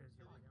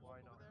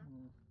 Why not?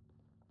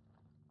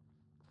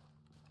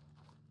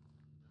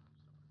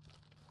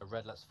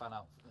 Red, let's fan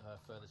out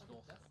furthest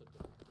north.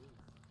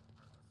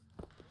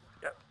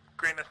 Yep.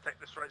 Green, let's take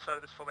this right side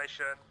of this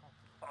formation.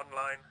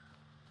 Online.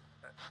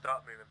 Let's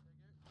start moving.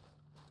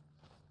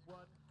 1,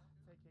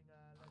 taking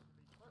leisurely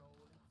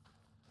stroll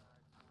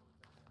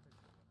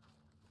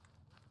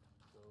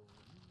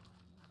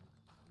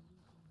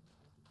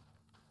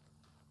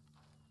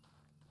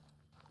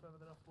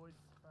with enough, boys.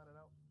 Fan it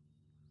out.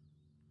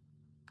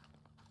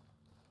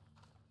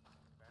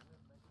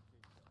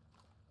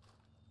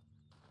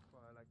 That's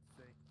what I like to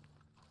see.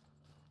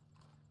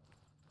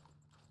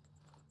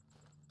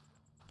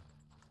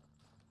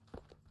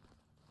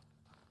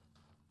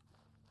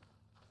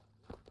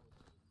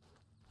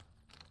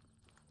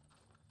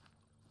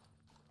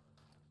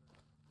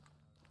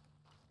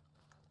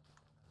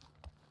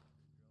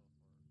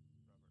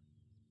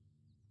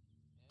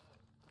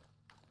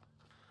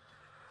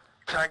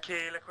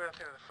 Tanky, Liquid, I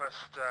think the first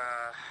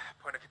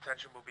point of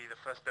contention will be the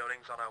first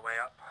buildings on our way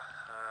up.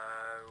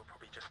 We'll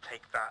probably just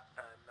take that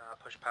and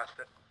push past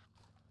it.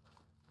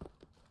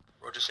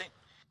 Roger, seen.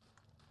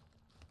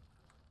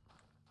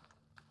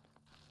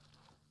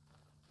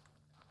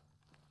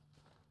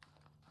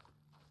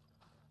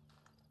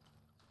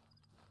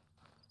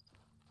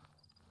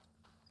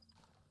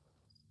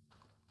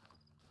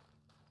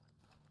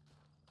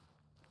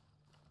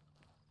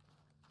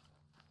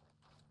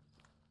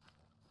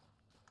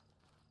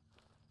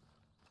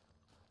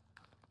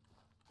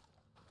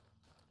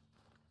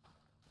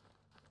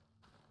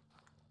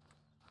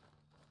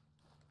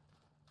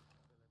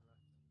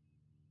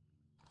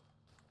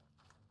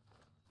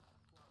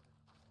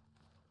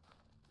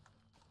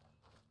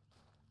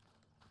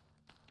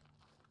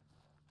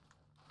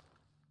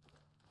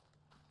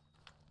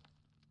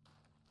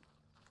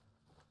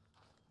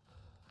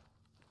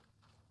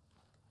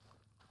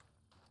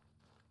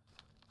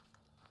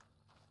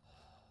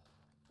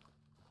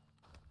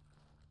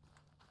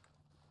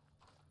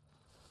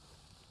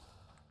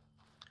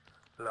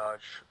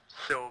 Large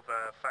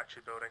silver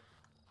factory building.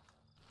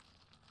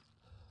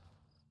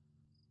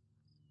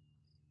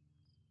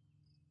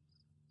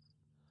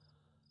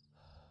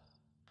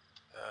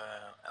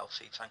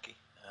 LC Tanky,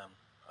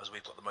 as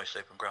we've got the most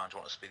open ground, do you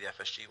want us to be the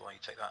FSG while you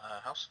take that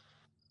house?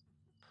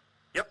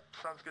 Yep,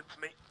 sounds good to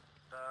me.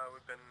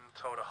 We've been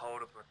told to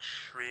hold up a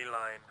tree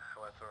line,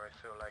 however I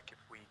feel like if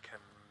we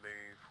can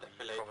move,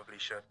 we probably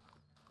should.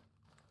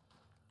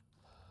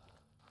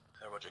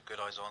 Roger, good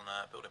eyes on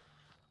building.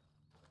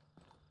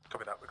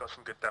 Copy that, we've got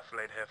some good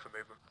defilade here for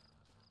movement.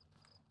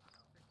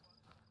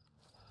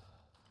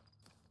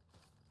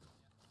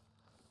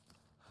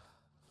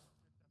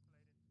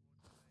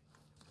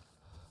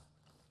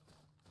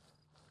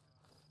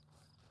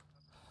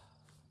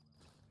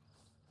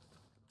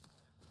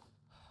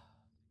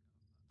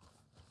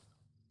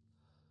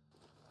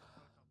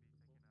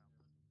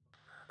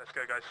 Let's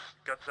go guys,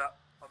 guns up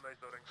on those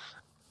buildings.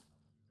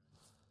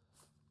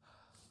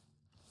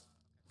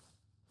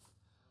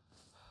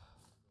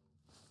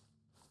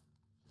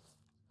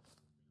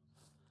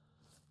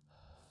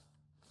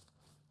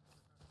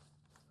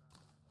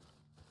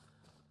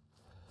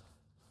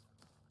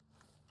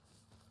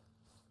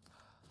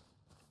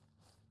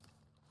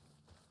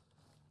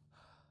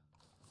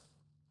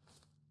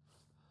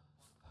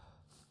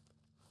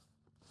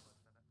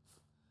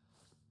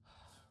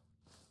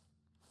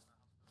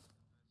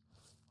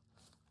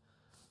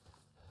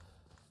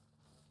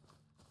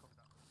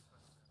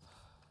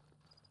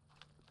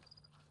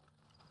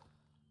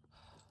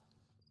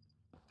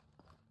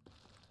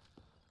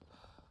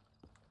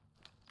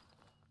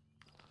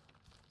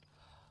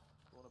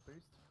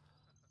 Boost.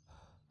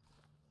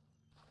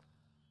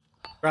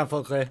 Ground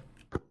full clear.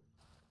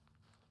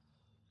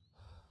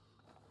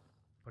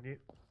 On you.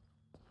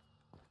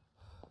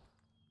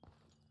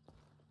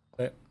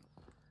 Clear.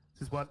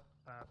 This is one.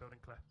 Building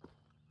clear.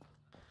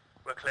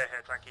 We're clear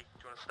here, Tanky. Do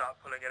you want to start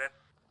pulling it in?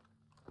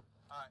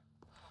 Alright.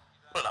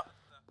 Pull it up.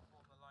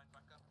 Form the line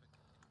back up.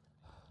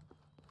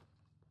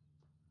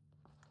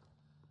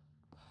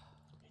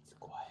 It's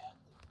quiet.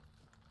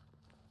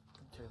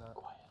 Do that.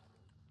 Quiet.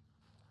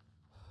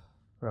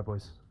 Right,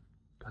 boys.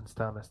 Guns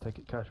down. Let's take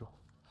it casual.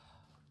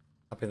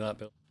 Happy with that,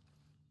 Bill.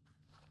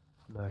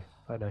 No,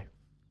 I know.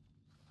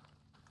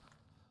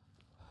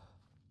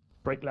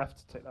 Break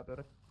left. Take that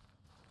building.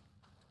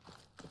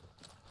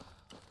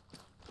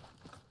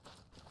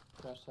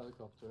 Crash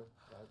helicopter.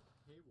 Right.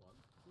 Hey, one.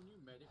 Who knew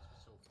medics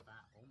were so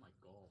fat? Oh my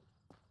god.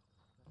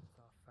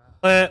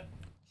 Clear.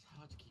 It's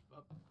hard to keep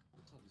up.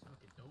 It's all these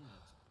fucking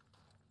donuts.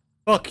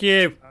 Fuck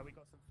you. We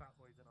got some fat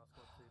boys in our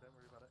squad too. Don't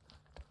worry about it.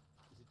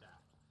 Is it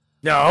that?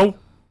 No.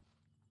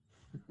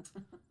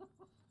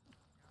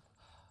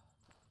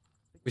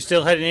 We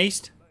still heading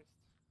east?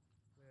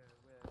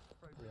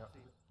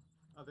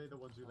 Are they the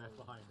ones you left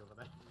behind over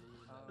there?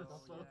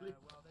 Slowly. Yeah,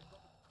 well, they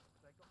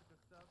got the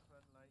good stuff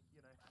and, like,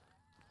 you know.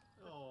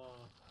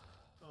 Oh,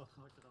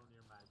 I can only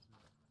imagine.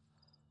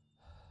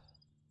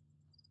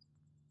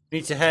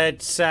 Need to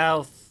head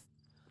south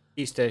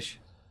east-ish.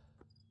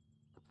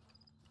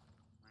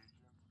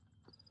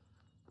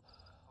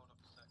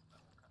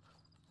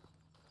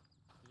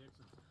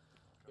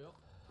 Bill?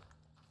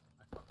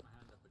 I fucked my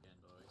hand up again,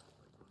 boys.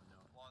 What do you want to know?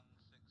 1-6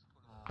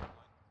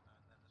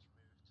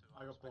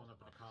 I got blown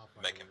up in a car.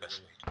 Making best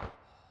speed.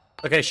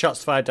 Okay,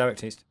 shots fired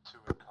direct east. 2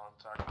 in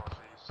contact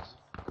northeast.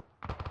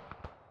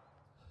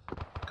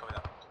 Copy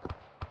that.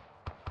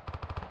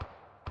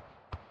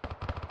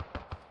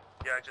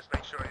 Yeah, just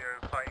make sure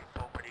you're fighting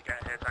for when you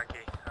get here,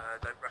 Tanky.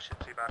 Don't rush it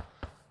too bad.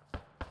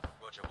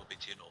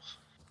 your north.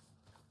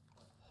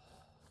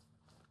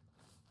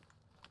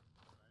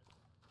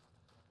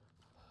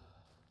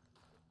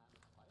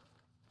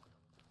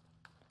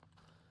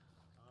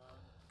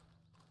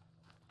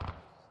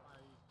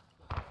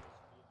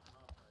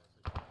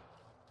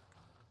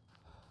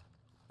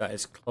 That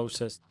is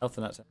closest. Health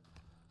and that's it.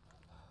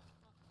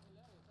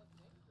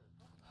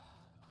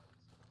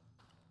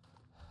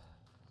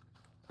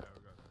 Yeah,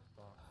 we got a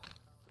spot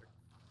 6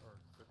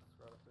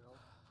 right up the hill.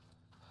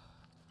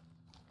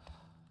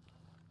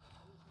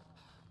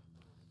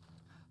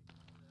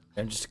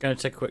 I'm just going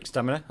to take a quick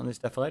stamina on this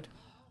defilade.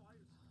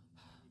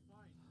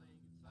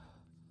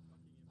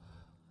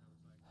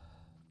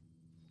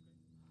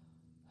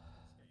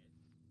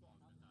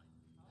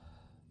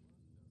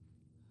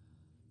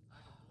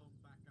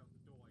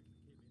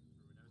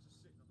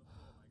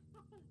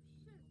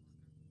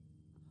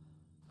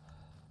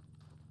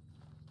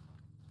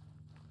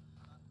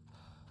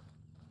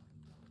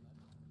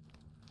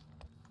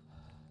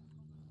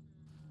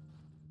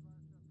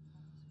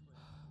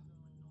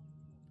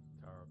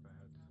 Tower up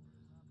ahead.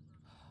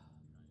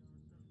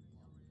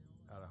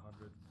 At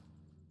 100.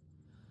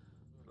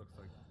 Looks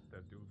like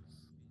they're dudes.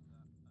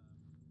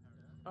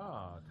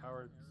 Ah,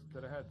 tower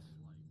dead ahead.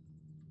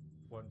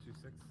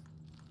 126.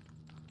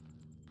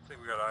 I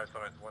think we got eyes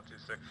on it,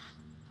 126.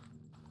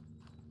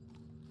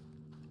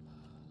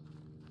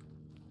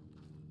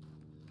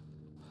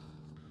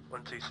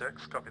 One, 2,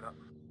 6, copy that.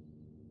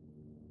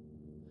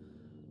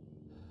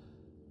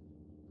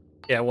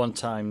 Yeah, 1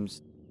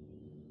 times.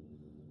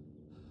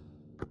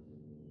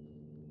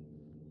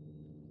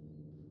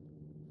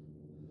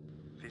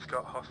 If he's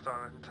got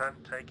hostile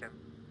intent, take him.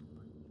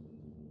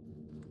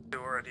 Two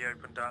already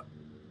opened up.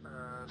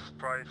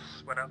 Surprise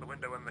went out the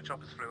window when the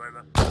choppers flew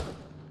over.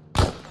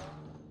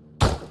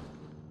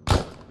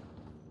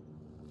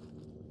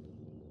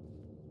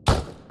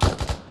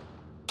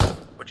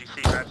 What do you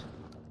see, Red?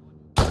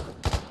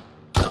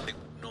 Nothing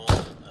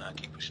north,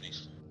 keep pushing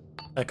east.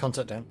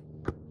 Contact down.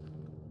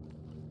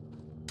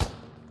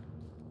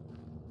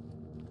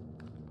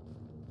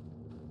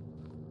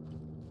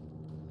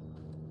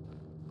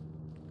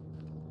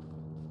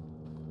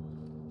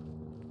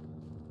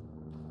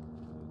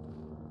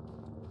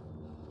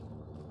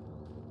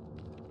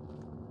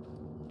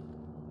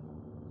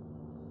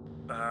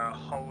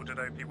 Hold at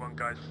OP1,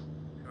 guys.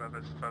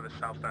 Whoever's further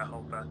south there,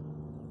 hold there.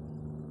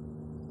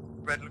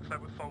 Red, looks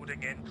like we're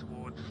folding in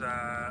towards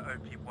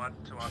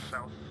OP1 to our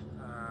south.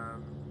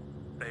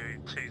 The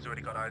 2's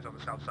already got eyes on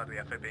the south side of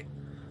the FOB.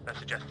 They're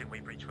suggesting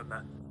we breach from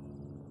there.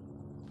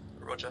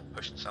 Roger,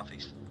 pushing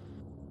southeast.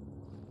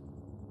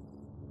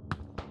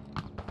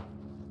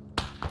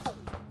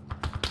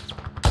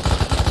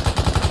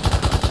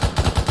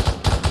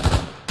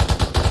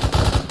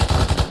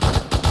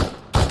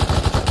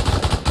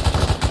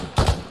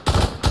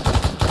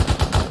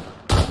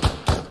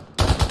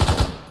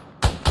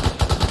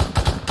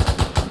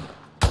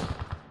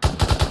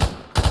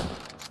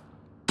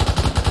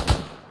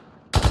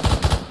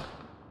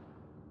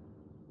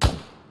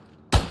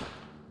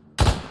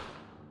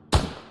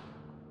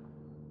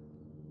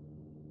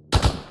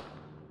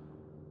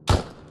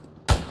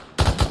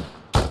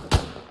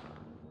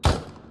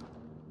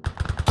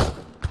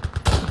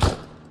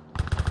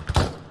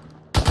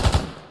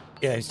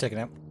 Yeah, he's taken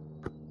out.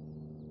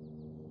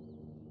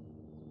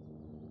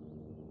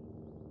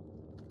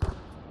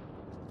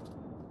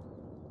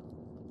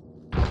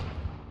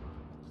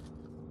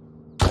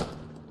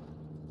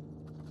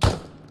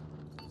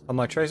 On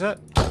my tracer.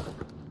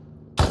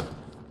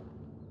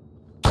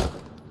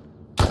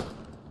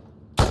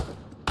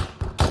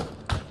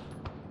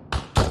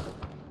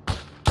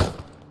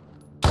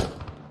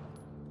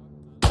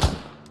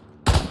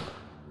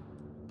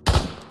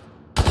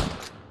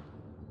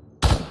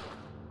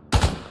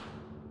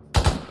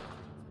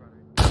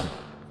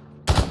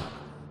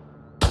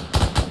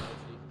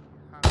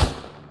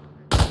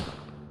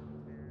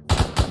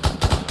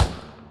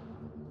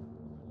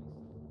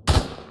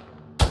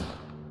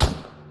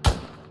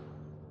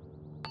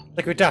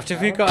 Liquid Daft, if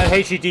we've got a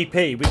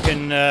HEDP, we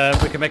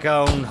can make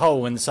our own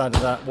hole in the side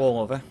of that wall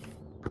over.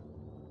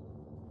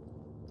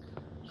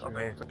 Copy,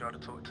 we got to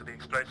talk to the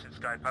explosives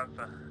guy,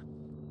 Panther.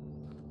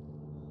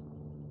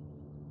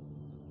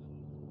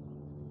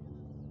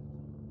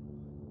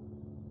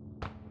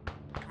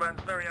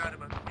 Command's very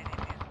adamant we need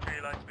these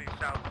tree lines to move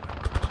south and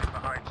push it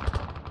behind.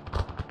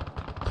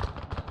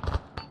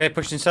 Okay,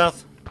 pushing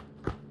south.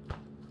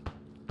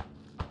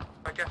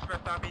 I guess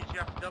Red, that means you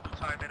have to double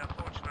time in,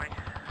 unfortunately.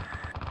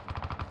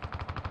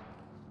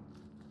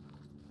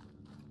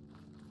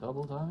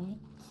 Double timing?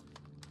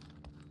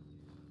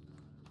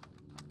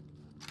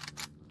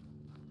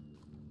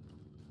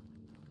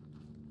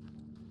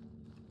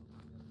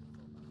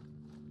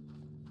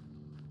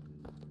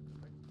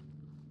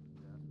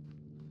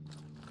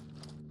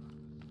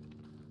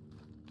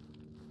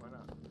 Why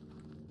not?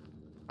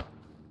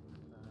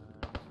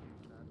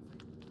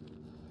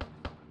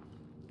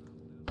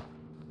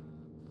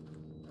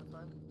 That's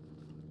fine.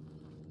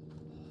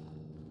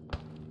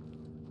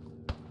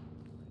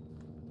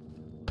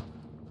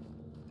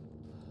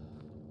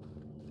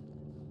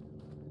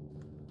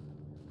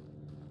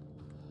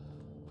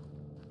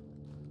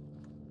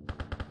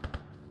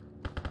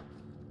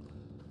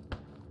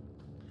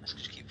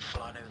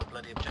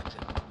 by the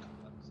objective.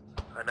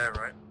 I know,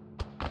 right?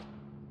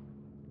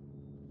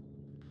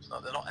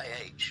 They're not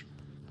AH.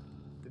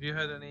 Have you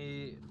heard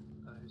any...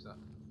 who's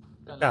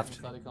that? Left.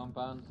 Inside the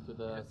compound to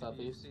the southeast. Have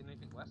you seen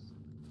anything west?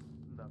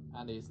 No.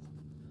 And east.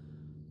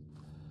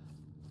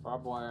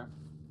 Barbed wire.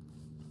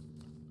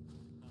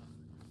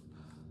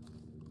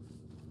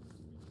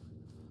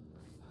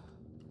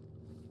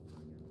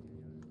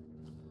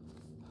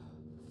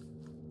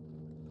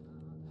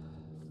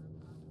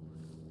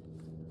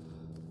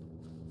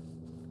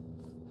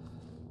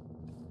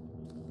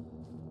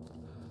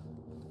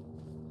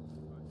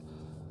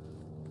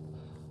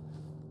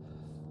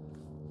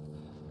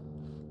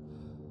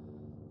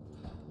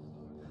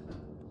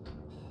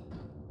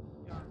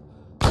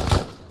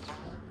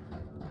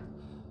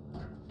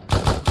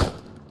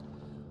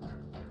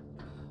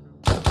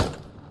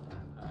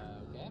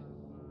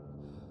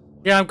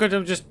 Yeah, I'm good.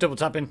 I'm just double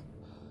tapping.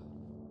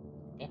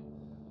 Okay.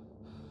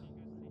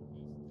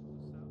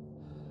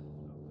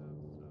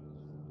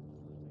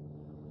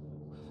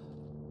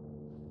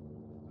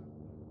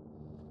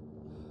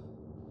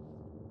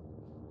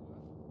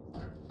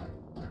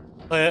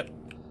 Clear.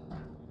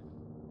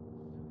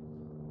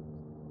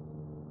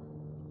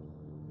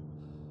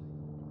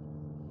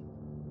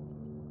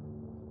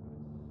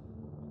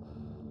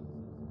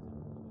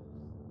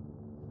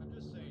 I'm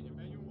just saying, if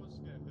anyone wants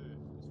to get hurt,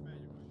 it's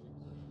manual.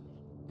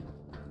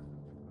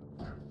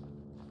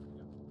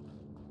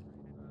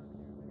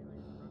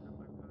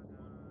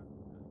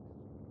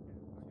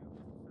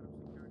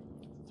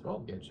 It's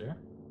 12 gauge here.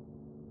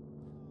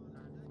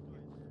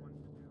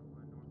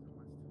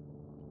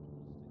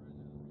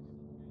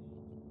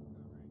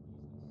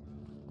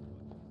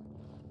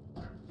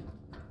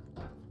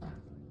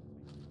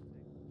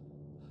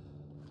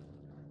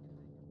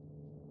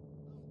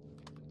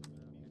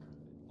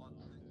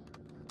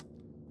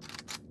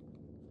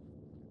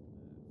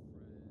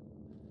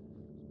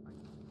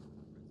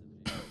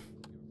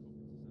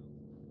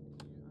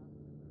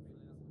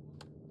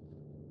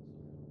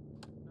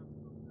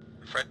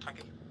 Fred,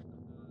 tanky.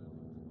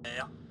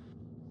 Yeah.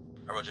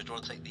 Roger, do you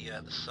want to take the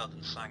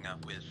southern Sanger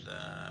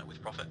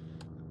with Prophet?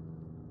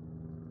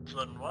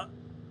 Southern what?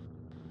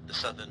 The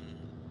southern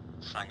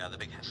Sanger, the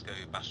big Hesco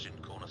bastion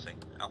corner thing,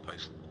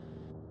 outpost.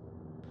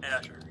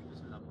 Yeah, sure.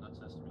 That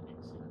has to be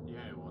Nixon.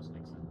 Yeah, it was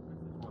Nixon.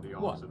 Or the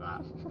What? odds of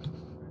that.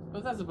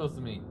 What's that supposed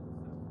to mean?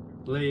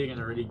 Playing in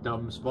a really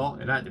dumb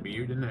spot. It had to be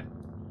you, didn't it?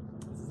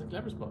 This is a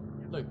clever spot.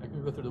 Look, I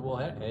can go through the wall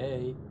here.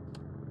 Hey.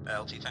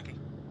 LT tanky.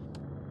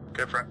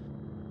 Go for it.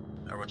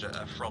 Roger,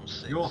 from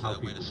 6. You're how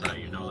people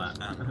say, you know that.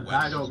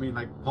 I don't mean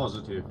like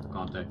positive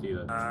contact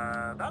either.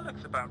 That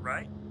looks about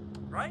right.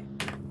 Right?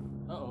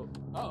 Uh-oh.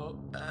 Uh-oh.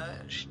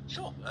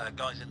 Sure.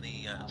 Guys in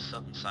the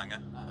southern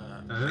Sanger,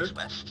 face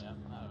west.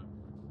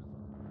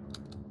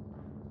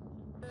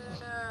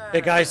 Hey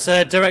guys,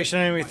 direction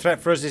enemy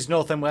threat for us is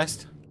north and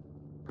west.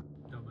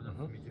 Dumb enough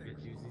for me to get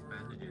to use these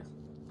bandages.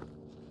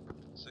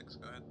 6,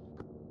 go ahead.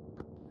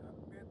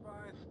 Be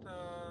advised,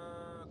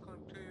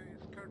 Column 2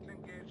 is currently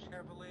engaged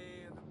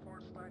heavily in the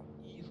force line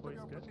east of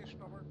your position,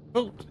 over.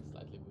 Oh,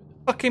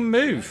 fucking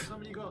move.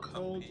 Somebody got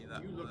told you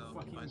look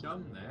fucking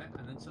dumb there,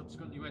 and then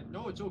subsequently went,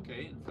 no, it's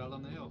okay, and fell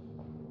on the hill.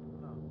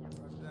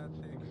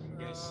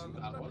 Guess who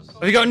that was?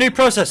 Have you got a new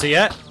processor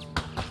yet?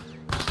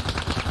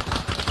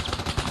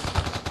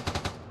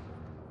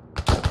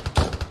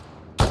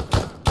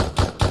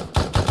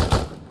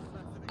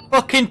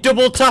 Fucking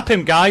double tap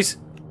him, guys.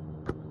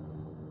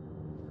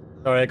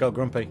 Sorry, I got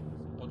grumpy.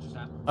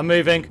 I'm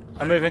moving.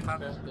 I'm moving.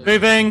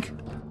 Moving.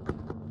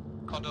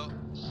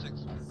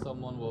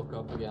 Someone woke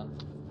up again.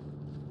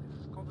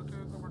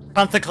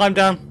 Panther, climb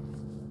down.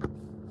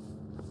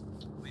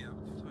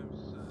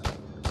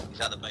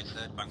 He's at the base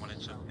there, bang one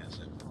into him. Yeah, that's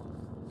it.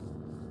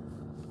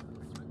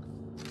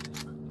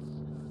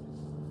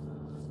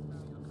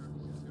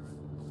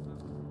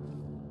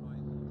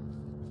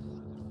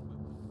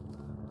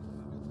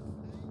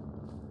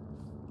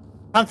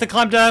 Panther,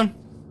 climb down.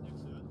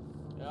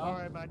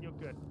 Alright, man, you're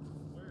good.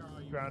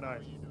 Ground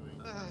ice.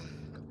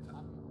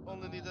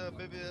 Only need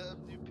maybe a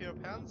new pair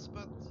of hands,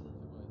 but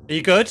Are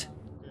you good?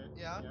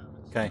 yeah.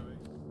 Okay.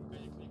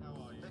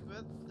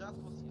 That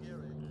was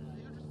scary.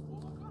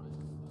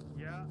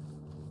 Yeah.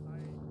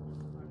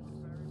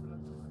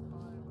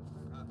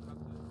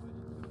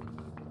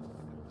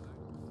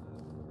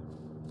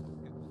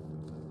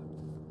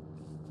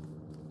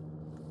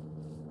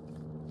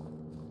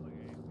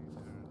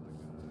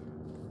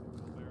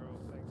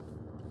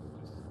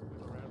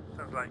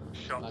 Sounds like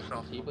shots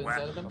off People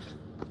west. inside of them?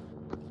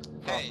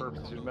 Proper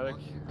pursuit medic.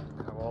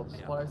 Have all the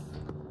supplies.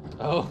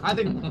 Oh. I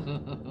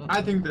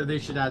think that they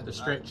should add the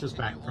stretchers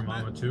back from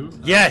Arma 2.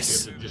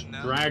 Yes! To just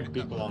drag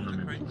people on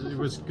them. It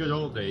was good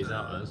old days,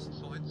 that was.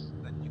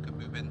 I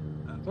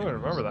don't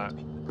remember that.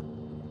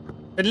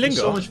 In It's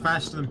so Lingo? much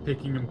faster than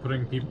picking up and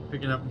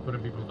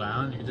putting people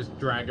down. You can just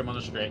drag them on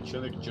a stretcher.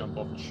 They can jump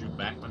off and shoot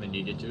back when they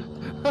needed to.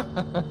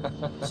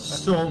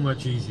 So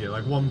much easier.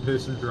 Like one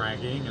person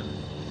dragging and.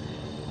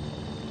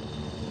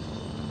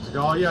 It's like,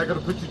 oh yeah, I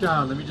gotta put you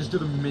down. Let me just do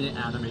the minute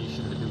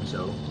animation to do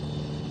so.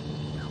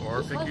 Or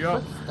Is pick my you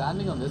up. foot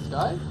standing on this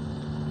guy?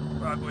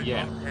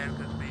 Yeah.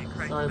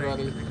 Sorry,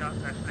 buddy.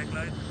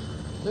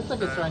 Looks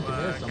like it's trying to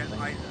hear something.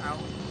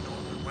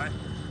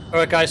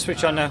 Alright guys,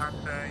 switch on now.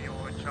 Panther,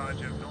 you're in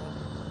charge of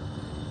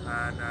north,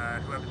 and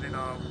whoever's in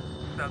our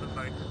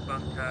southernmost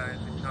bunker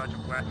is in charge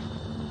of west.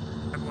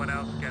 Everyone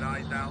else get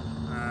eyes out,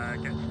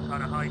 get some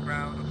kind of high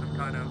ground or some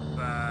kind of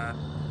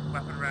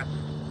weapon rest,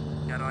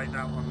 get eyes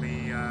out on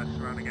the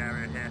surrounding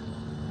area here.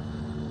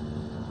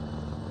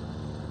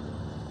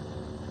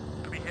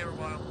 We'll be here a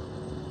while.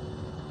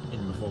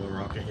 In before the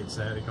rocket hits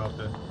the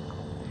helicopter.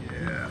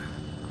 Yeah.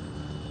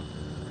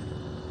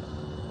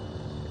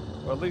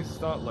 Well, at least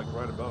it's not like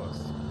right above us.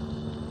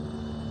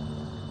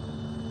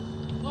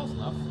 Close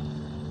enough.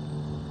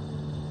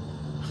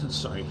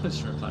 Sorry, let's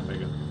try to climb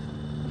bigger.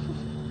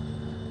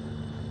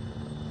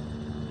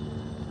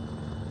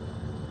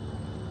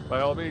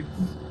 By all means.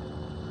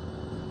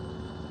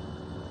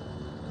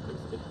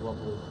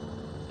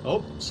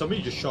 Oh,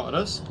 somebody just shot at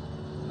us.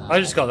 I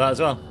just got that as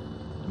well.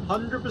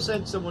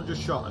 100% someone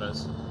just shot at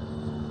us.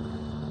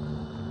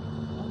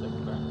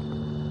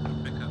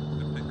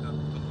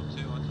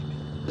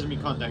 There's me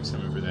contact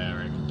some over there, I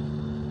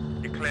reckon.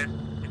 You're clear,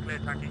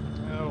 Tanky.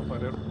 Oh, I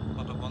do.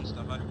 Pop up one,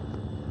 stand by.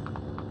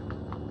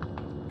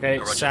 Okay,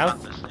 Roger,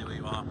 south. Panthers, here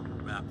you are.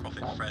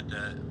 Prophet Fred,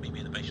 meet me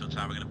in the base of the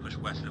tower. We're going to push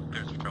west and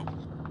clearance patrol.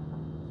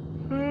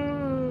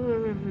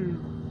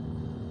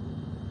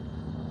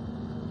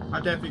 I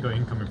definitely got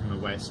incoming from the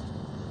west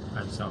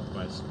and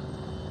southwest.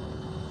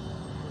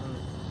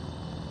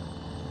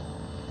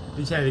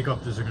 These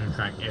helicopters are going to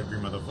track every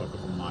motherfucker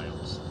for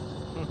miles.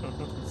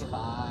 It's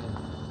fine.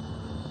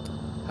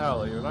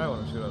 Hell, even I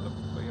want to shoot at them,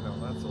 but you know,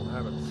 that's old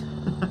habits.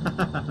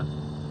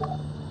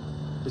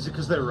 Is it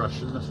because they're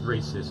Russian? That's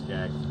racist,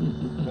 Jack.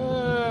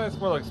 It's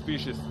more like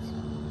specious.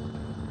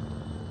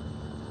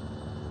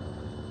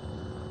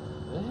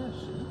 Yeah,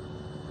 shit.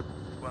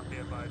 Well, be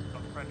advised,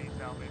 got friendlies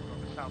down maybe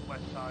on the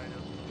southwest side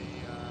of the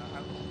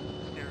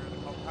exterior of the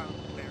compound,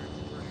 clearing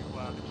through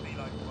the tree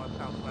line to our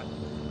southwest.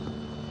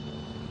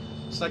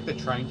 It's like they're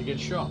trying to get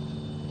shot.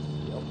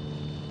 Yep.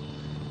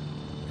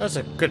 That's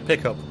a good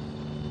pickup.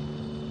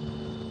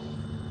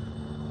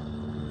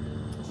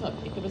 It's not a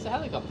pickup, it's a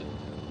helicopter.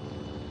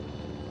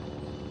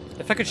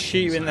 If I could shoot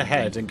you in the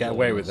head and get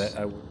away with it,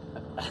 I would.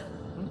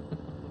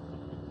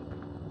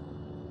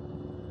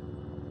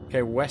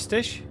 Okay,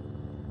 westish.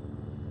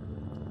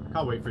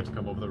 Can't wait for it to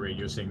come over the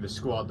radio saying the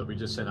squad that we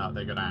just sent out,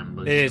 they got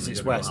ambushed. It is,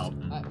 it's west.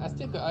 I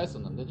still got eyes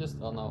on them, they just...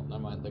 Oh no,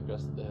 never mind, they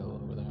crossed the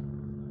hill over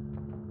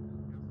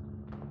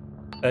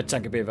there.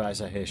 Tanker, be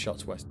advised, I hear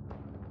shots west.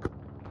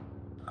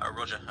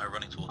 Roger,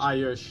 running towards. I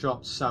hear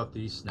shots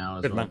southeast now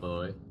as Good well, man. by the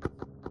way.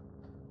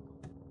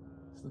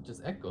 It's not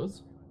just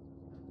echoes.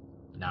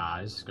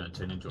 Nah, this is going to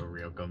turn into a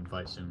real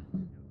gunfight soon.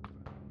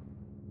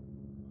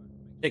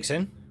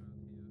 Dixon,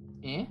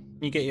 Eh?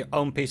 you get your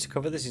own piece of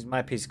cover. This is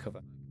my piece of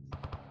cover.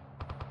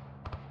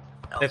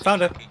 They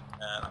found it.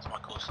 That's my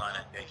call sign,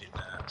 engaging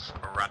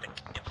sporadic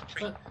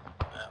infantry. We'll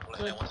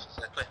let anyone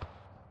say clear.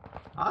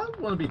 I don't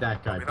want to be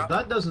that guy, but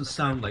that doesn't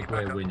sound like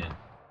we're winning.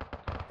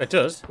 It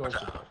does. Roger.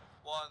 1-6,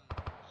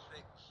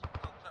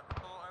 contact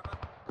report, over.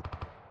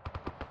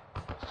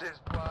 This is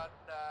 1,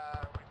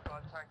 we've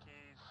got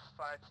Tanky's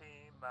fire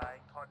team in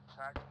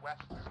contact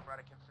west with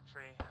sporadic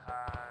infantry.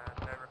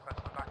 No request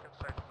for backup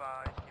so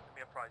far, he's keeping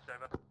me apprised,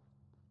 over.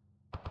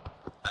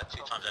 2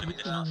 times enemy Keeping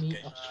distance, me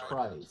engaging destroyed.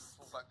 apprised.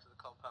 Fall back to the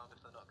compound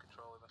if they're not in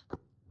control, over.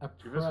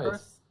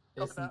 Apprised?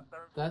 Isn't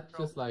that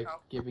just like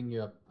giving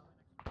you a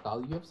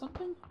value of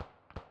something?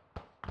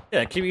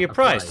 Yeah, keep you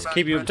apprised,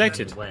 keep you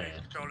updated.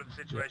 Control of the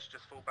situation,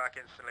 just fall back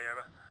instantly,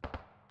 over.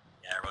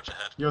 Yeah, roger,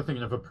 heard. You're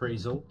thinking of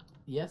appraisal?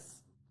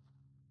 Yes.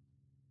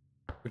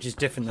 Which is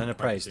different than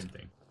appraised.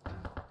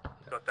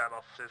 Goddamn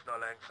officers not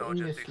letting The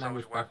soldiers English do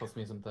language soldier work. baffles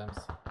me sometimes.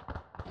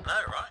 No,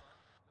 right.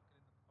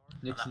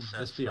 Nixon, And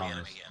let's be the honest.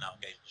 enemy getting out,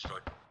 engaged,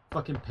 destroyed.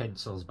 Fucking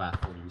pencils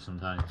baffle you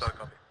sometimes. Sorry,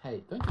 copy.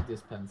 Hey, don't you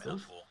diss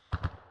pencils?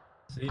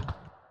 See?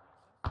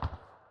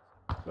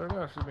 They're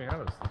gonna shoot me at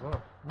us as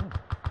well.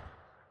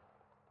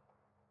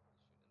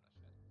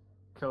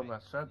 Kill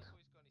that shed.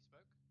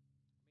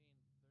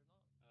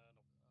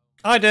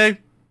 I do.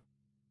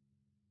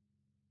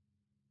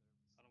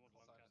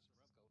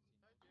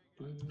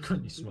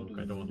 Couldn't you smoke?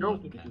 I don't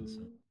want to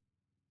cancer.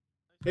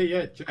 Hey,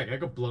 yeah, Jack, I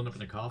got blown up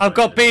in a car. I've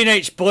got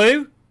B&H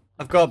blue.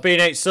 I've got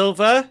B&H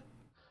silver.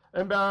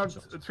 Inbound,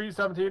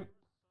 317.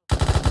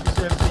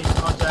 317,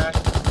 contact.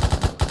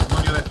 I'm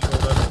on your left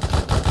shoulder.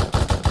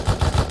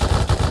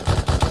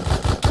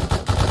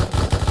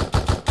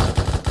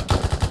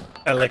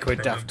 A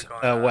liquid daft.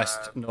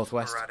 West,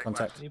 northwest.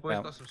 Contact. You boys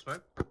got some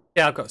smoke?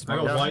 Yeah, I've got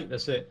smoke. I got white,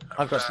 that's it.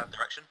 I've got some.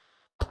 Direction.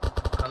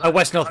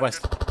 West,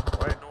 northwest.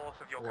 Right north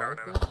of your current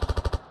over.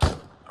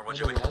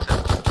 Roger, we can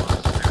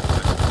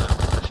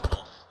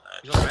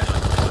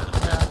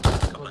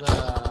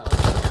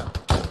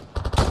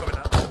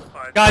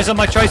Guys on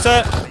my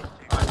tracer.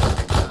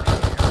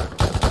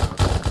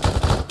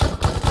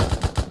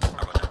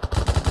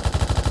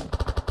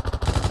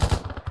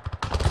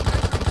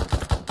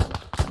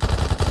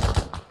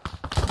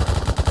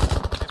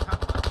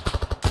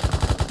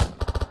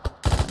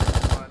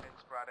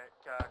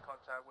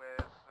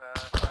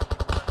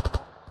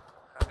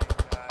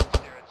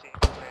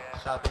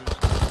 southeast.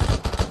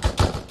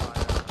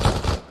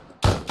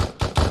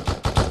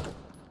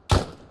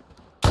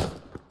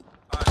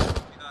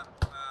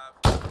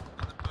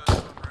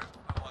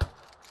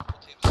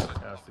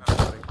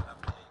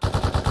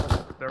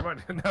 Never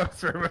mind. No, it's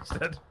very much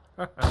dead.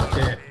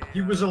 Yeah,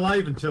 he was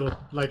alive until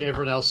like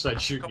everyone else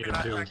started shooting at him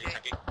too.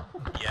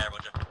 Yeah,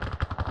 Roger.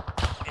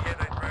 You hear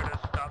those rotors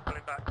start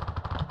pulling back?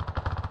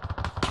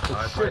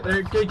 Oh, shit, they're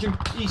engaging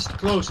east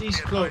close,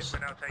 east close. We're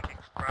now taking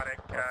sporadic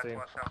southeast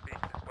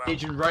as well.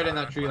 Agent right in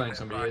that tree line,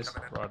 somebody is.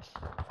 Roger.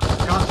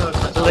 Can't tell if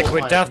that's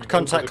Liquid all death, fire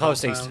contact from over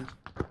close the east. compound.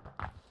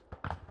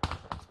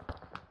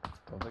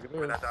 Don't think it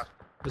is.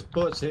 There's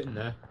bullets hitting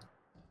there.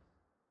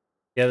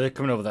 Yeah, they're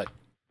coming over there.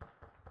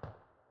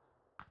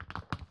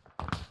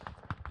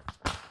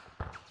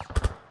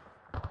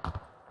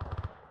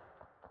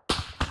 Oh,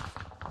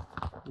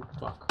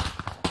 fuck.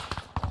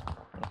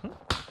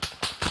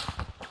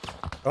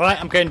 Alright,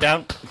 I'm going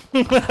down.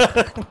 I'll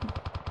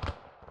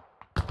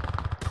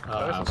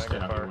stay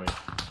out of your way.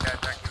 Yeah,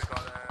 thank you. We've got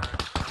a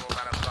small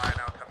man of fire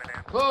now coming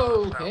in.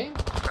 Whoa, okay.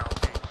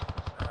 Southeast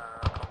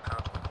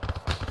compound.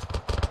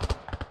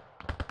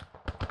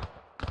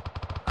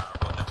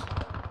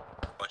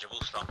 Roger,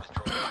 we'll start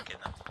withdrawing back in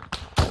then.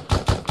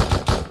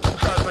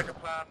 Sounds like a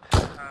plan.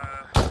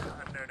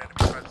 Unknown enemy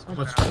presence. How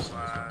much space is this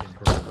fucking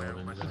program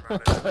in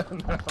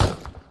there?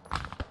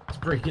 Let's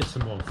break it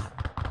some more.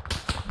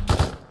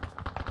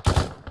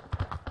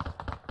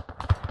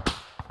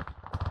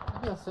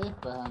 Maybe I'm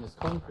safe behind this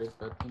concrete,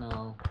 but you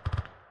know,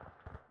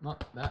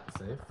 not that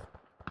safe.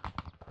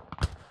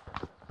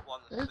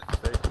 It's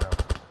safe now.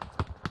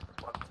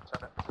 One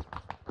Lieutenant.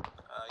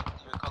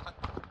 You in contact?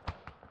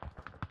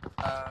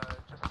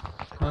 Just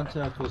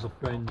Contact was a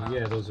friendly,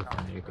 yeah, those are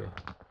friendly, okay.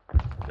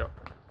 Yep.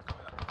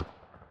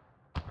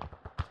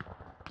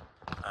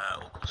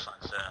 All call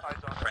signs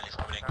friendly's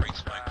coming in, green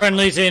smoke.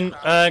 Friendly's in,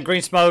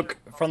 green smoke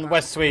from the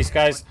west to east,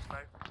 guys.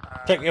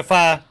 Check your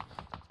fire.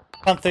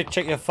 Panther,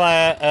 check your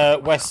fire,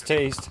 west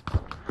to east.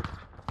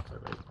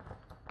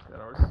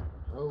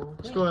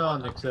 What's going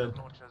on, Nixon?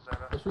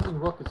 They're shooting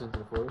rockets into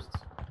the forest.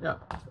 Yeah.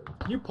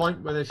 Can you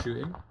point where they're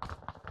shooting?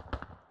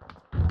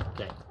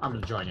 Okay, I'm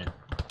gonna join in.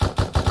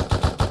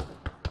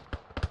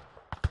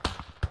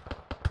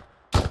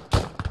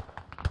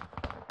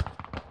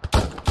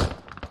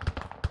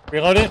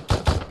 Reload it.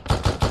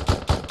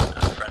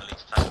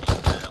 Friendly's attacking,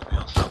 we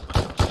are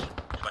southwest position,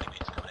 20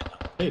 meters coming in now.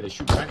 Hey, they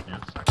shoot back now.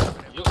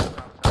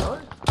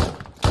 Alright.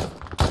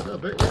 A little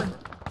bit, yeah.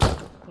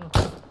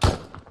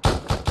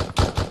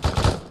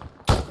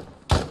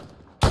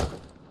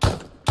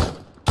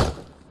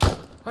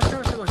 I kind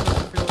of feel like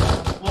this feels.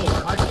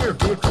 Oh, I hear a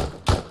vehicle.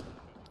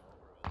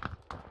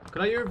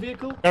 Can I hear a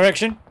vehicle?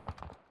 Direction.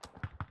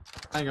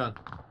 Hang on.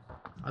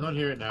 I don't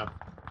hear it now.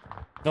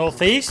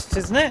 Northeast,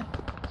 isn't it?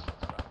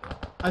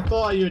 I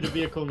thought I heard a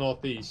vehicle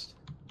northeast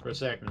for a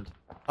second.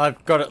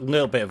 I've got a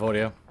little bit of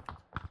audio.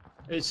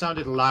 It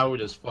sounded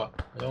loud as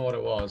fuck. I don't know what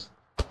it was.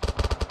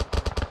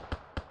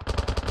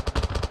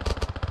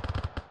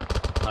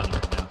 I don't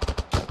know now.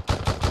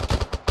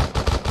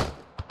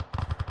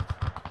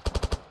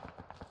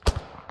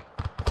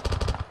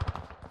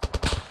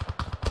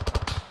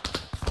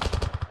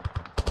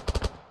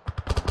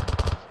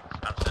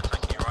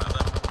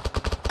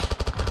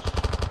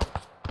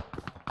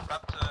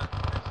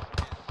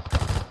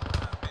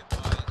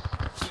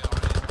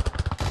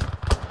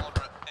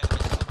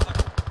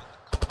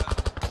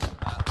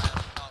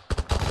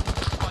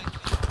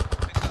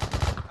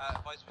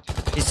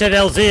 He said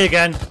LZ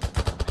again.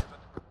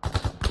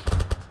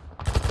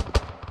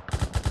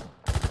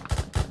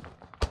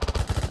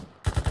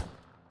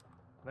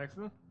 Next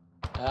one?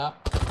 Yeah.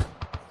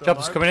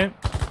 Choppers coming in.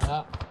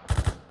 Yeah.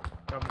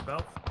 Coming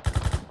belt.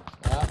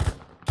 Yeah.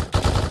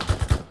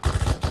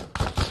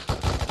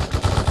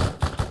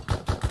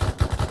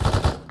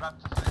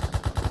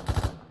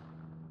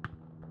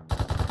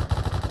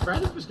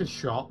 Brandon was getting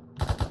shot.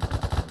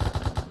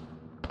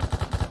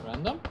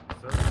 Random?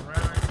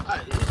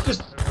 He's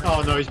just.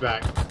 Oh no, he's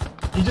back.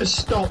 He just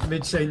stopped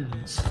mid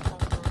sentence.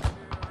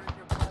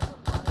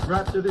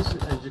 Raptor, this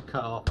is. Just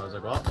cut off. I was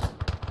like, what?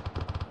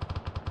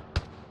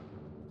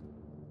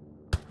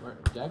 Where,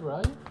 Jag, where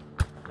are you?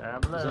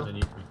 Damn He's low.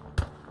 underneath me.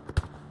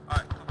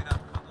 Alright, copy that.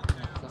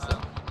 That's it.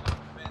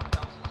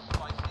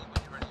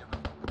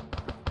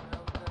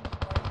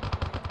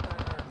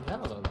 We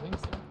have a lot of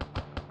things here.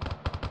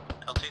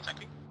 LT, thank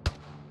you.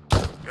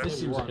 This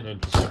seems like an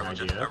interesting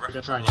idea. We're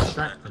gonna try and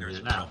extract from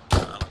it now.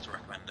 I'd like to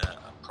recommend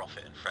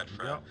Profit and Fred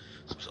for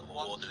some sort of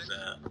orders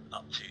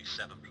up to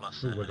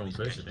 7+. Ooh, we're going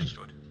first, I think.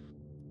 Destroyed.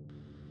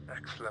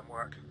 Excellent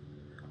work.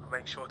 I'll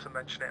make sure to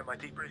mention it in my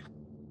debrief.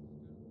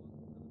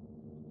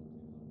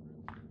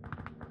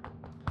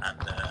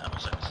 And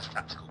also, Mrs.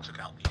 Tactical took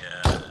out the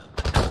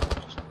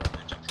tactical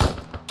objective.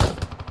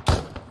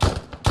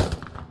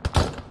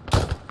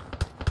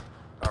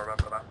 I'll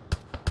remember that.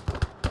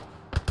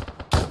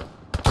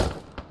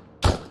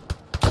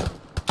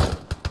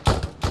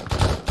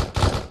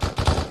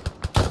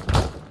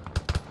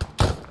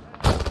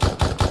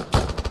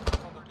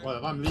 Well,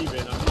 if I'm leaving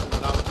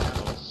without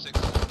ammo.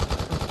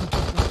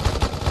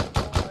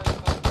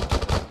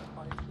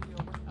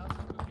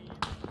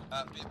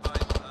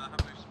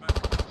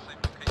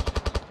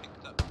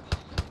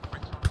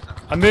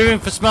 I'm moving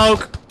for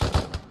smoke.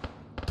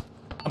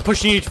 I'm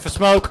pushing you for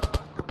smoke.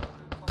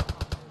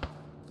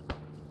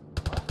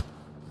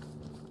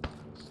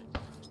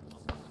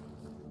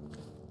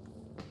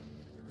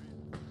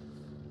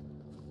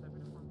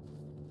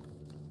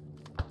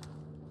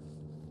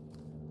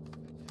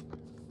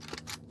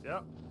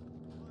 Yep.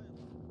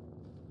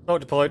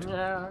 Smoke deployed.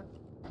 Yeah.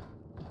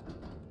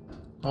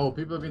 Oh,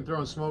 people have been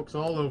throwing smokes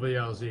all over the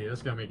LZ.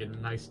 That's gonna make it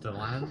nice to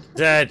land.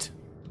 Dead.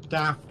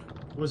 Daft,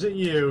 was it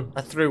you?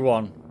 I threw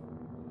one.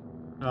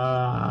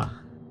 I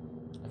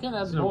can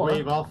add He's gonna more.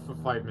 wave off for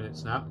 5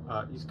 minutes now.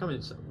 He's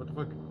coming. What the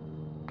fuck?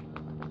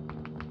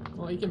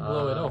 Well, you can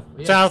blow it off.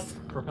 He has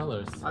South.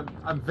 propellers.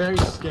 I'm very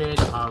scared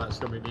of how that's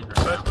gonna be right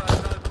now.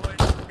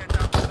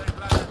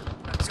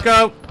 Let's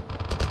go.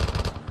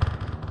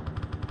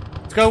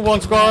 Let's go, one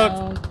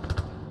squad.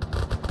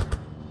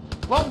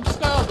 One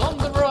squad on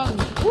the run.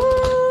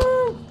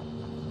 Woo!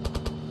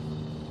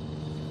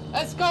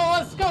 Let's go,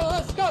 let's go,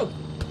 let's go.